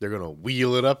 They're going to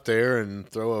wheel it up there and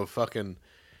throw a fucking...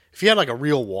 If you had like a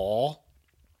real wall,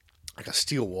 like a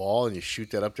steel wall, and you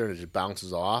shoot that up there and it just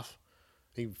bounces off,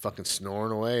 you can fucking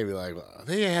snoring away and be like,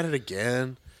 they had it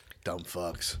again. Dumb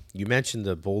fucks. You mentioned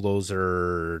the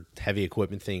bulldozer heavy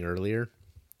equipment thing earlier.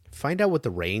 Find out what the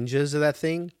range is of that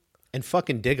thing and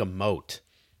fucking dig a moat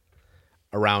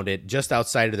around it just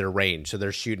outside of their range. So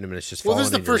they're shooting them and it's just falling. Well,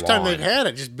 this is the first time they've had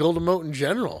it. Just build a moat in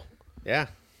general. Yeah.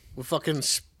 With fucking,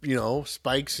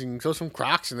 spikes and throw some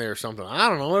Crocs in there or something. I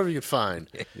don't know, whatever you could find.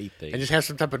 Anything. And just have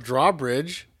some type of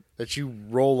drawbridge that you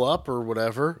roll up or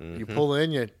whatever. Mm-hmm. You pull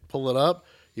in, you pull it up,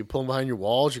 you pull them behind your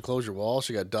walls, you close your walls,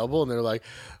 you got double, and they're like,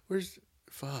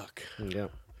 fuck. Yeah.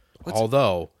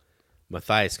 Although,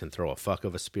 Matthias can throw a fuck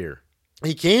of a spear.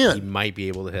 He can. He might be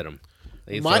able to hit him.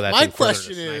 My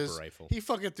question is, he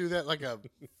fucking threw that like a...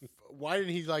 Why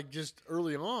didn't he just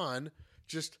early on...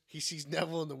 he sees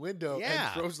Neville in the window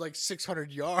and throws like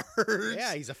 600 yards.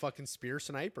 Yeah, he's a fucking spear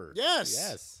sniper.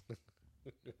 Yes.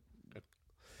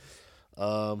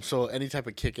 So any type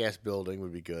of kick-ass building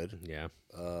would be good. Yeah.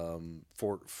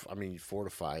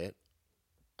 Fortify it.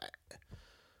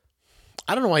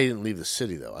 I don't know why he didn't leave the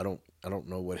city though. I don't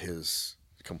know what his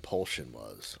compulsion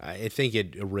was. I think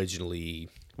it originally,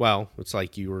 well, it's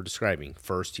like you were describing.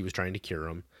 First, he was trying to cure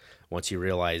him. Once he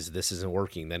realized this isn't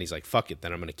working, then he's like, fuck it,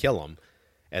 then I'm going to kill him.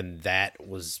 And that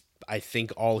was, I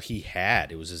think, all he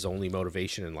had. It was his only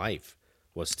motivation in life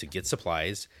was to get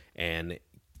supplies and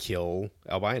kill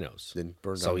albinos. Then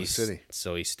burn down the city.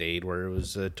 So he stayed where it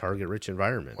was a target-rich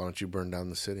environment. Why don't you burn down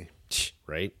the city?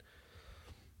 Right?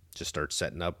 Just start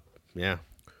setting up, yeah.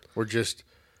 Or just,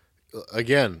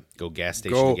 again. Go gas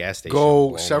station to gas station.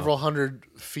 Go several hundred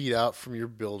feet out from your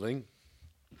building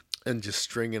and just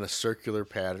string in a circular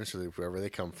pattern so that wherever they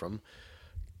come from,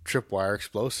 tripwire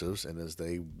explosives, and as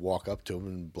they walk up to them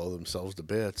and blow themselves to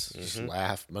bits, just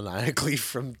laugh maniacally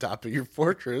from the top of your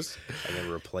fortress, and then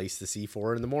replace the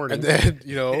C4 in the morning. and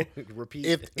then repeat.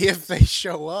 if they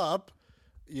show up,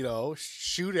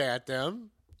 shoot at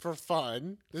them for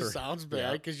fun. This sounds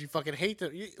bad because you fucking hate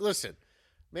them. Listen,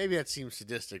 maybe that seems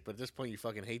sadistic, but at this point you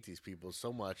fucking hate these people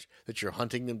so much that you're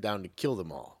hunting them down to kill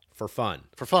them all for fun.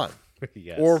 For fun,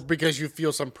 yes. Or because you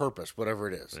feel some purpose, whatever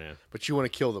it is. Yeah. But you want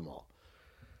to kill them all.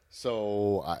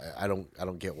 So I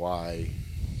don't get why.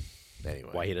 Anyway,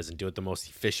 why he doesn't do it the most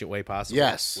efficient way possible?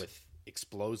 Yes, with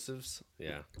explosives.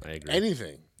 Yeah, I agree.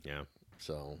 Anything. Yeah.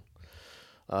 So,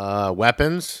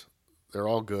 weapons, they're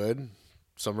all good.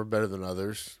 Some are better than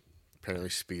others. Apparently,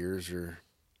 spears are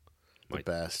the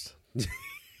best.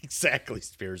 Exactly,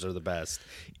 spears are the best.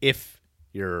 If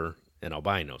you're an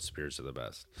albino, spears are the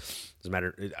best. Doesn't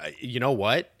matter. You know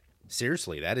what?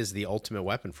 Seriously, that is the ultimate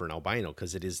weapon for an albino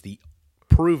because it is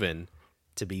proven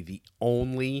to be the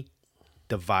only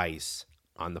device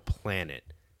on the planet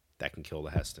that can kill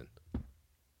the Heston.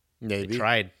 Maybe. They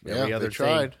tried every other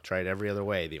thing. Tried Every other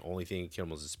way. The only thing that killed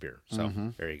him was a spear. So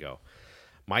there you go.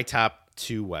 My top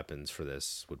 2 weapons for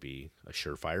this would be a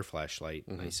surefire flashlight,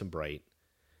 nice and bright.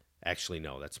 Actually,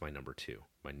 no, that's my number 2.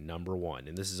 My number 1,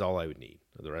 and this is all I would need.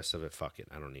 The rest of it, fuck it.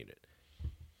 I don't need it.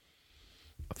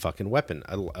 A fucking weapon,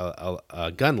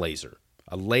 a gun laser.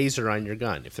 A laser on your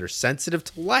gun. If they're sensitive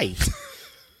to light,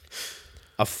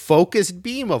 a focused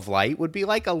beam of light would be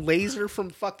like a laser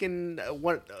from fucking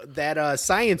that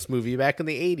science movie back in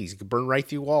the 80s. You could burn right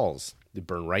through walls. They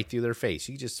burn right through their face.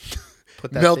 You just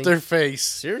put that melt their face.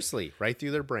 Seriously, right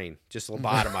through their brain. Just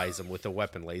lobotomize them with a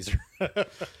weapon laser.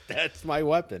 That's my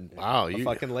weapon. Wow, a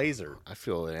fucking laser. I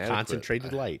feel inadequate.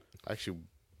 Concentrated light. I actually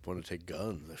want to take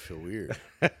guns. I feel weird.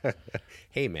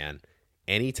 Hey, man,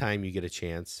 anytime you get a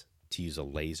chance to use a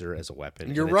laser as a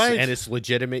weapon, you're right, and it's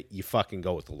legitimate, you fucking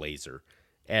go with a laser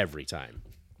every time.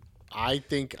 I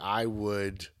think I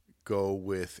would go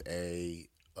with a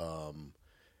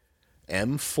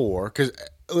M4 because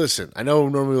listen, I know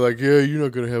normally you're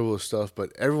not gonna have all this stuff,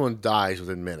 but everyone dies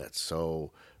within minutes.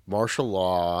 So martial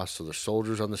law, so there's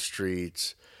soldiers on the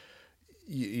streets.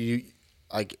 You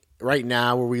like right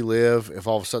now where we live, if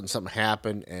all of a sudden something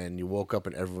happened and you woke up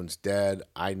and everyone's dead,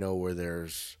 I know where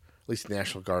there's at least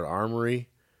National Guard armory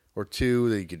or 2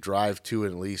 that you could drive to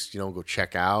and at least, go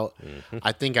check out. Mm-hmm.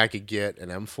 I think I could get an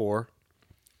M4.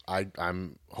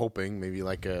 I'm hoping maybe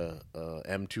like a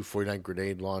M249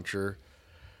 grenade launcher.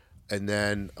 And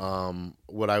then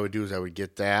what I would do is I would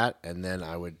get that, and then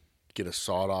I would get a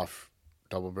sawed-off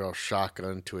double-barrel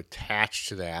shotgun to attach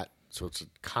to that. So it's a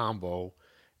combo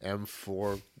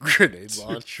M4 grenade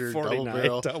launcher,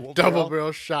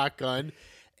 double-barrel shotgun.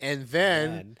 And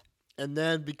then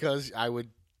because I would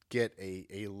get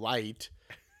a light,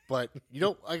 but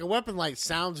like a weapon light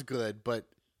sounds good, but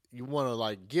you want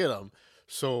to get them.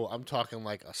 So I'm talking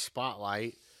like a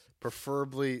spotlight,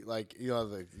 preferably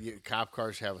the cop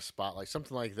cars have a spotlight,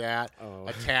 something like that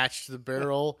attached to the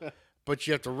barrel, but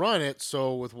you have to run it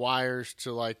with wires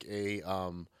to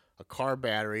a car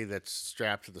battery that's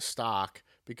strapped to the stock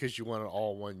because you want it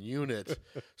all one unit.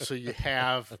 So you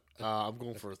have I'm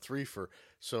going for a 3-fer.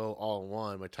 So all in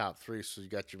one, my top 3. So you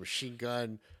got your machine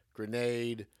gun,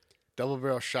 grenade,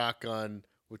 double-barrel shotgun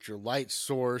with your light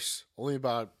source, only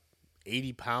about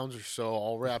 80 pounds or so,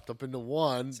 all wrapped up into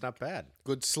one. It's not bad.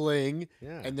 Good sling.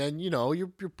 Yeah. And then, you're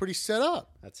pretty set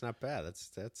up. That's not bad.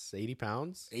 That's 80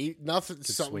 pounds. Nothing,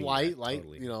 something light,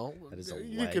 totally. That is a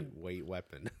lightweight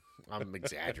weapon. I'm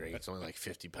exaggerating. It's only like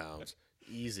 50 pounds.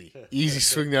 Easy.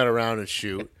 Swing that around and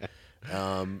shoot.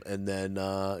 And then,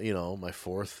 my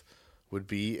 4th would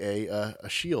be a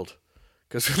shield.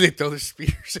 Because when they throw their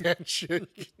spears at you,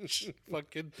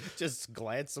 fucking just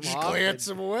glance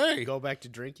them away. Go back to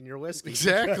drinking your whiskey.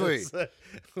 Exactly.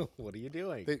 What are you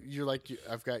doing? You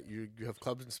have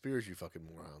clubs and spears, you fucking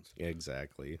morons.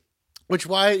 Exactly. Which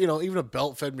why, even a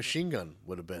belt-fed machine gun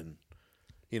would have been,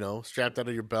 strapped out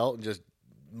of your belt and just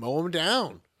mow them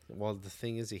down. Well, the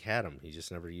thing is, he had them. He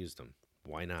just never used them.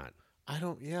 Why not? I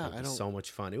don't. So much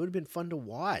fun. It would have been fun to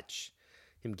watch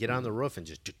him get on the roof and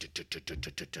just.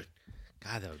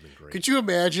 God, that would have been great. Could you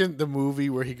imagine the movie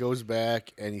where he goes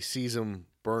back and he sees them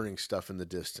burning stuff in the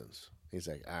distance? He's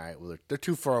like, all right, well, they're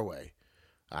too far away.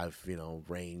 I've,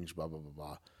 range, blah, blah, blah,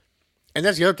 blah. And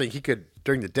that's the other thing. He could,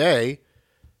 during the day,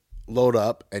 load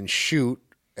up and shoot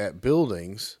at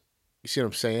buildings. You see what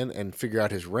I'm saying? And figure out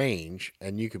his range.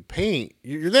 And you could paint.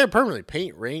 You're there permanently.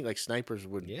 Paint range, like snipers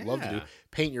would love to do.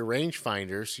 Paint your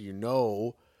rangefinder so you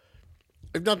know.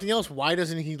 If nothing else, why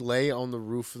doesn't he lay on the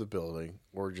roof of the building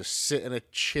or just sit in a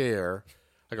chair,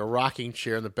 like a rocking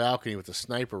chair in the balcony with a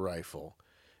sniper rifle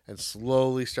and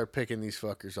slowly start picking these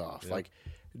fuckers off. Like,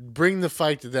 bring the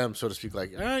fight to them, so to speak.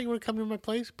 Like, all right, you want to come to my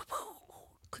place?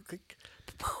 Click, click,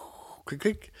 click,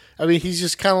 click. I mean, he's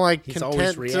just kind of like He's content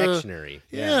always reactionary.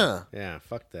 Yeah. Yeah,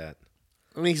 fuck that.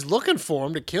 I mean, he's looking for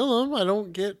him to kill him. I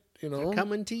don't get, you know. They're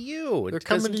coming to you. They're It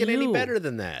coming doesn't to get any you. better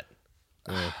than that.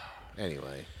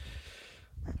 Anyway,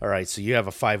 All right, so you have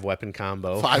a 5-weapon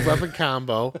combo. 5-weapon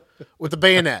combo with the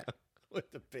bayonet. With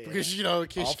the band. Because, you know, in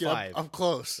case All you get five. up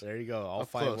close. There you go. All Up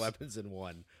 5 close. weapons in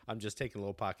one. I'm just taking a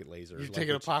little pocket laser. You're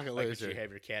taking a pocket like laser. You have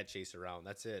your cat chase around.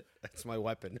 That's it. That's my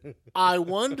weapon. I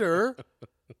wonder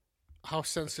how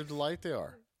sensitive to light they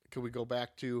are. Could we go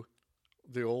back to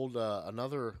the old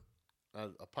another a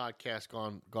podcast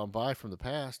gone by from the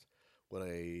past with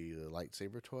a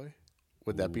lightsaber toy?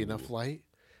 Would that be enough light?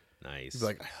 Nice. You'd be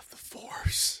like, I have the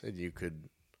Force, and you could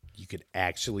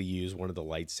actually use one of the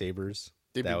lightsabers.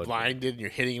 they'd That be would- blinded, and you're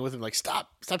hitting it with them. Like,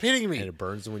 stop hitting me. And it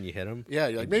burns when you hit them. Yeah,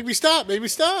 you're like, make me stop.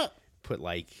 Put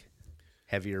like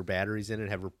heavier batteries in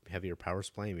it, heavier power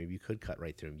supply. Maybe you could cut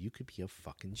right through them. You could be a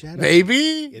fucking Jedi.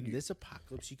 Maybe. In this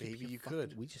apocalypse, you could. Maybe be a you fucking-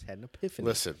 could. We just had an epiphany.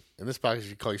 Listen, in this podcast,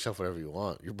 you call yourself whatever you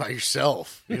want. You're by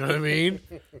yourself. You know what I mean?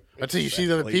 Until you see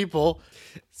the other people.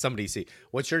 Somebody see,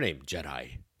 what's your name?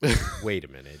 Jedi. Wait a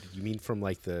minute. You mean from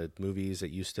like the movies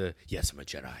that used to? Yes, I'm a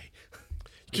Jedi.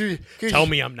 Tell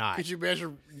me I'm not. Could you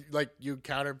imagine, like, you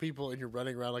encounter people and you're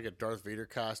running around like a Darth Vader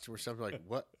costume or something?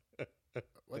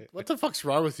 Like, what the fuck's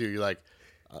wrong with you? You're like,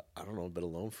 I don't know. I've been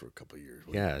alone for a couple of years.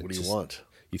 What do you just- want?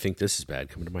 You think this is bad?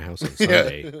 Come to my house on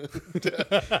Sunday.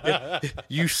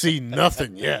 You see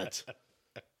nothing yet.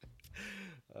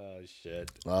 Oh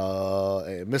shit.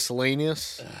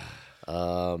 Miscellaneous.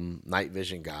 Night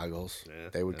vision goggles. Yeah,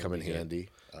 They would that'd come in be good. handy.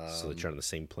 So they're on the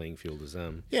same playing field as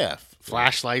them. Yeah,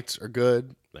 flashlights are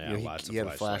good. Yeah, lots of he had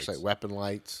a flashlights. flashlight, weapon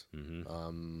lights,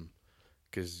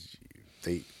 because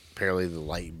they apparently the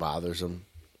light bothers them.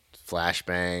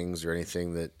 Flashbangs or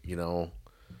anything that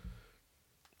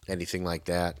anything like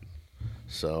that.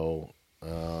 So,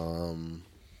 and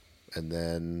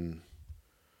then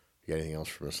you got anything else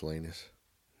for miscellaneous?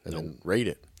 And then rate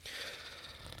it.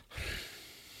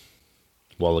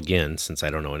 Well, again, since I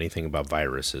don't know anything about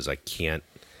viruses, I can't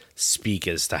speak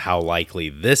as to how likely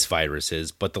this virus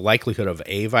is, but the likelihood of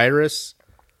a virus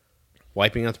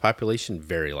wiping out the population,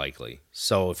 very likely.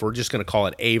 So if we're just going to call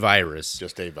it a virus,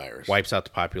 Just a virus. wipes out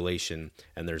the population,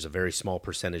 and there's a very small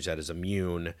percentage that is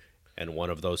immune, and one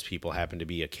of those people happen to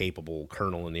be a capable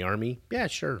colonel in the army, yeah,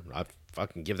 sure. I'd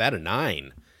fucking give that a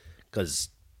 9, because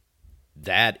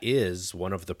that is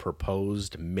one of the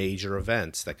proposed major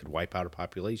events that could wipe out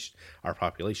our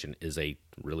population is a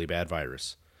really bad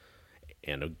virus.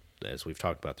 And as we've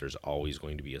talked about, there's always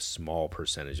going to be a small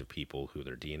percentage of people who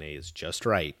their DNA is just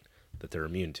right that they're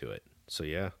immune to it. So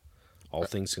yeah, all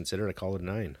things considered, I call it a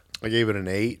 9. I gave it an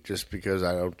 8 just because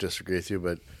I don't disagree with you,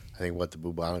 but I think the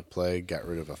bubonic plague got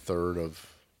rid of a third of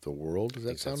the world. Does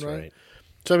that sound That's right? right.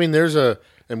 So, I mean,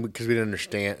 and because we didn't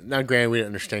understand, not granted, we didn't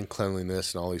understand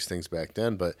cleanliness and all these things back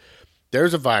then, but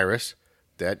there's a virus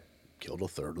that killed a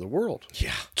third of the world.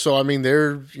 Yeah. So, I mean,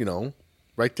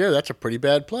 right there, that's a pretty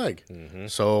bad plague.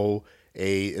 So,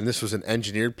 and this was an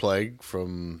engineered plague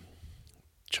from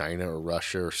China or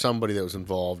Russia or somebody that was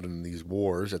involved in these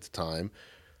wars at the time.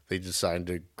 They decided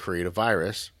to create a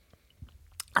virus.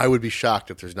 I would be shocked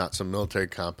if there's not some military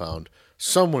compound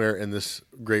somewhere in this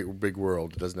great big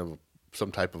world that doesn't have some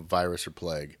type of virus or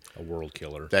plague A world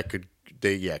killer. that could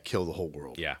kill the whole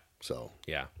world. Yeah. So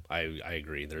Yeah, I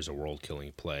agree. There's a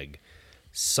world-killing plague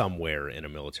somewhere in a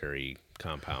military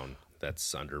compound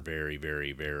that's under very,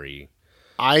 very, very...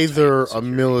 either a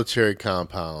military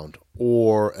compound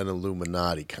or an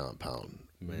Illuminati compound.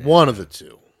 One of the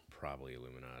two. Probably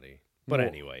Illuminati. But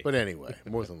anyway.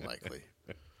 More than likely.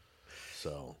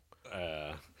 So,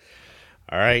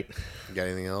 All right. you got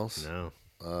anything else?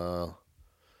 No.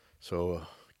 So,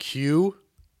 Q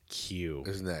Q.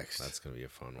 is next. That's going to be a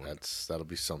fun one. That'll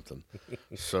be something.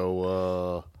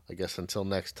 So, I guess until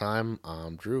next time,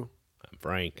 I'm Drew, I'm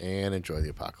Frank. and enjoy the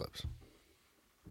apocalypse.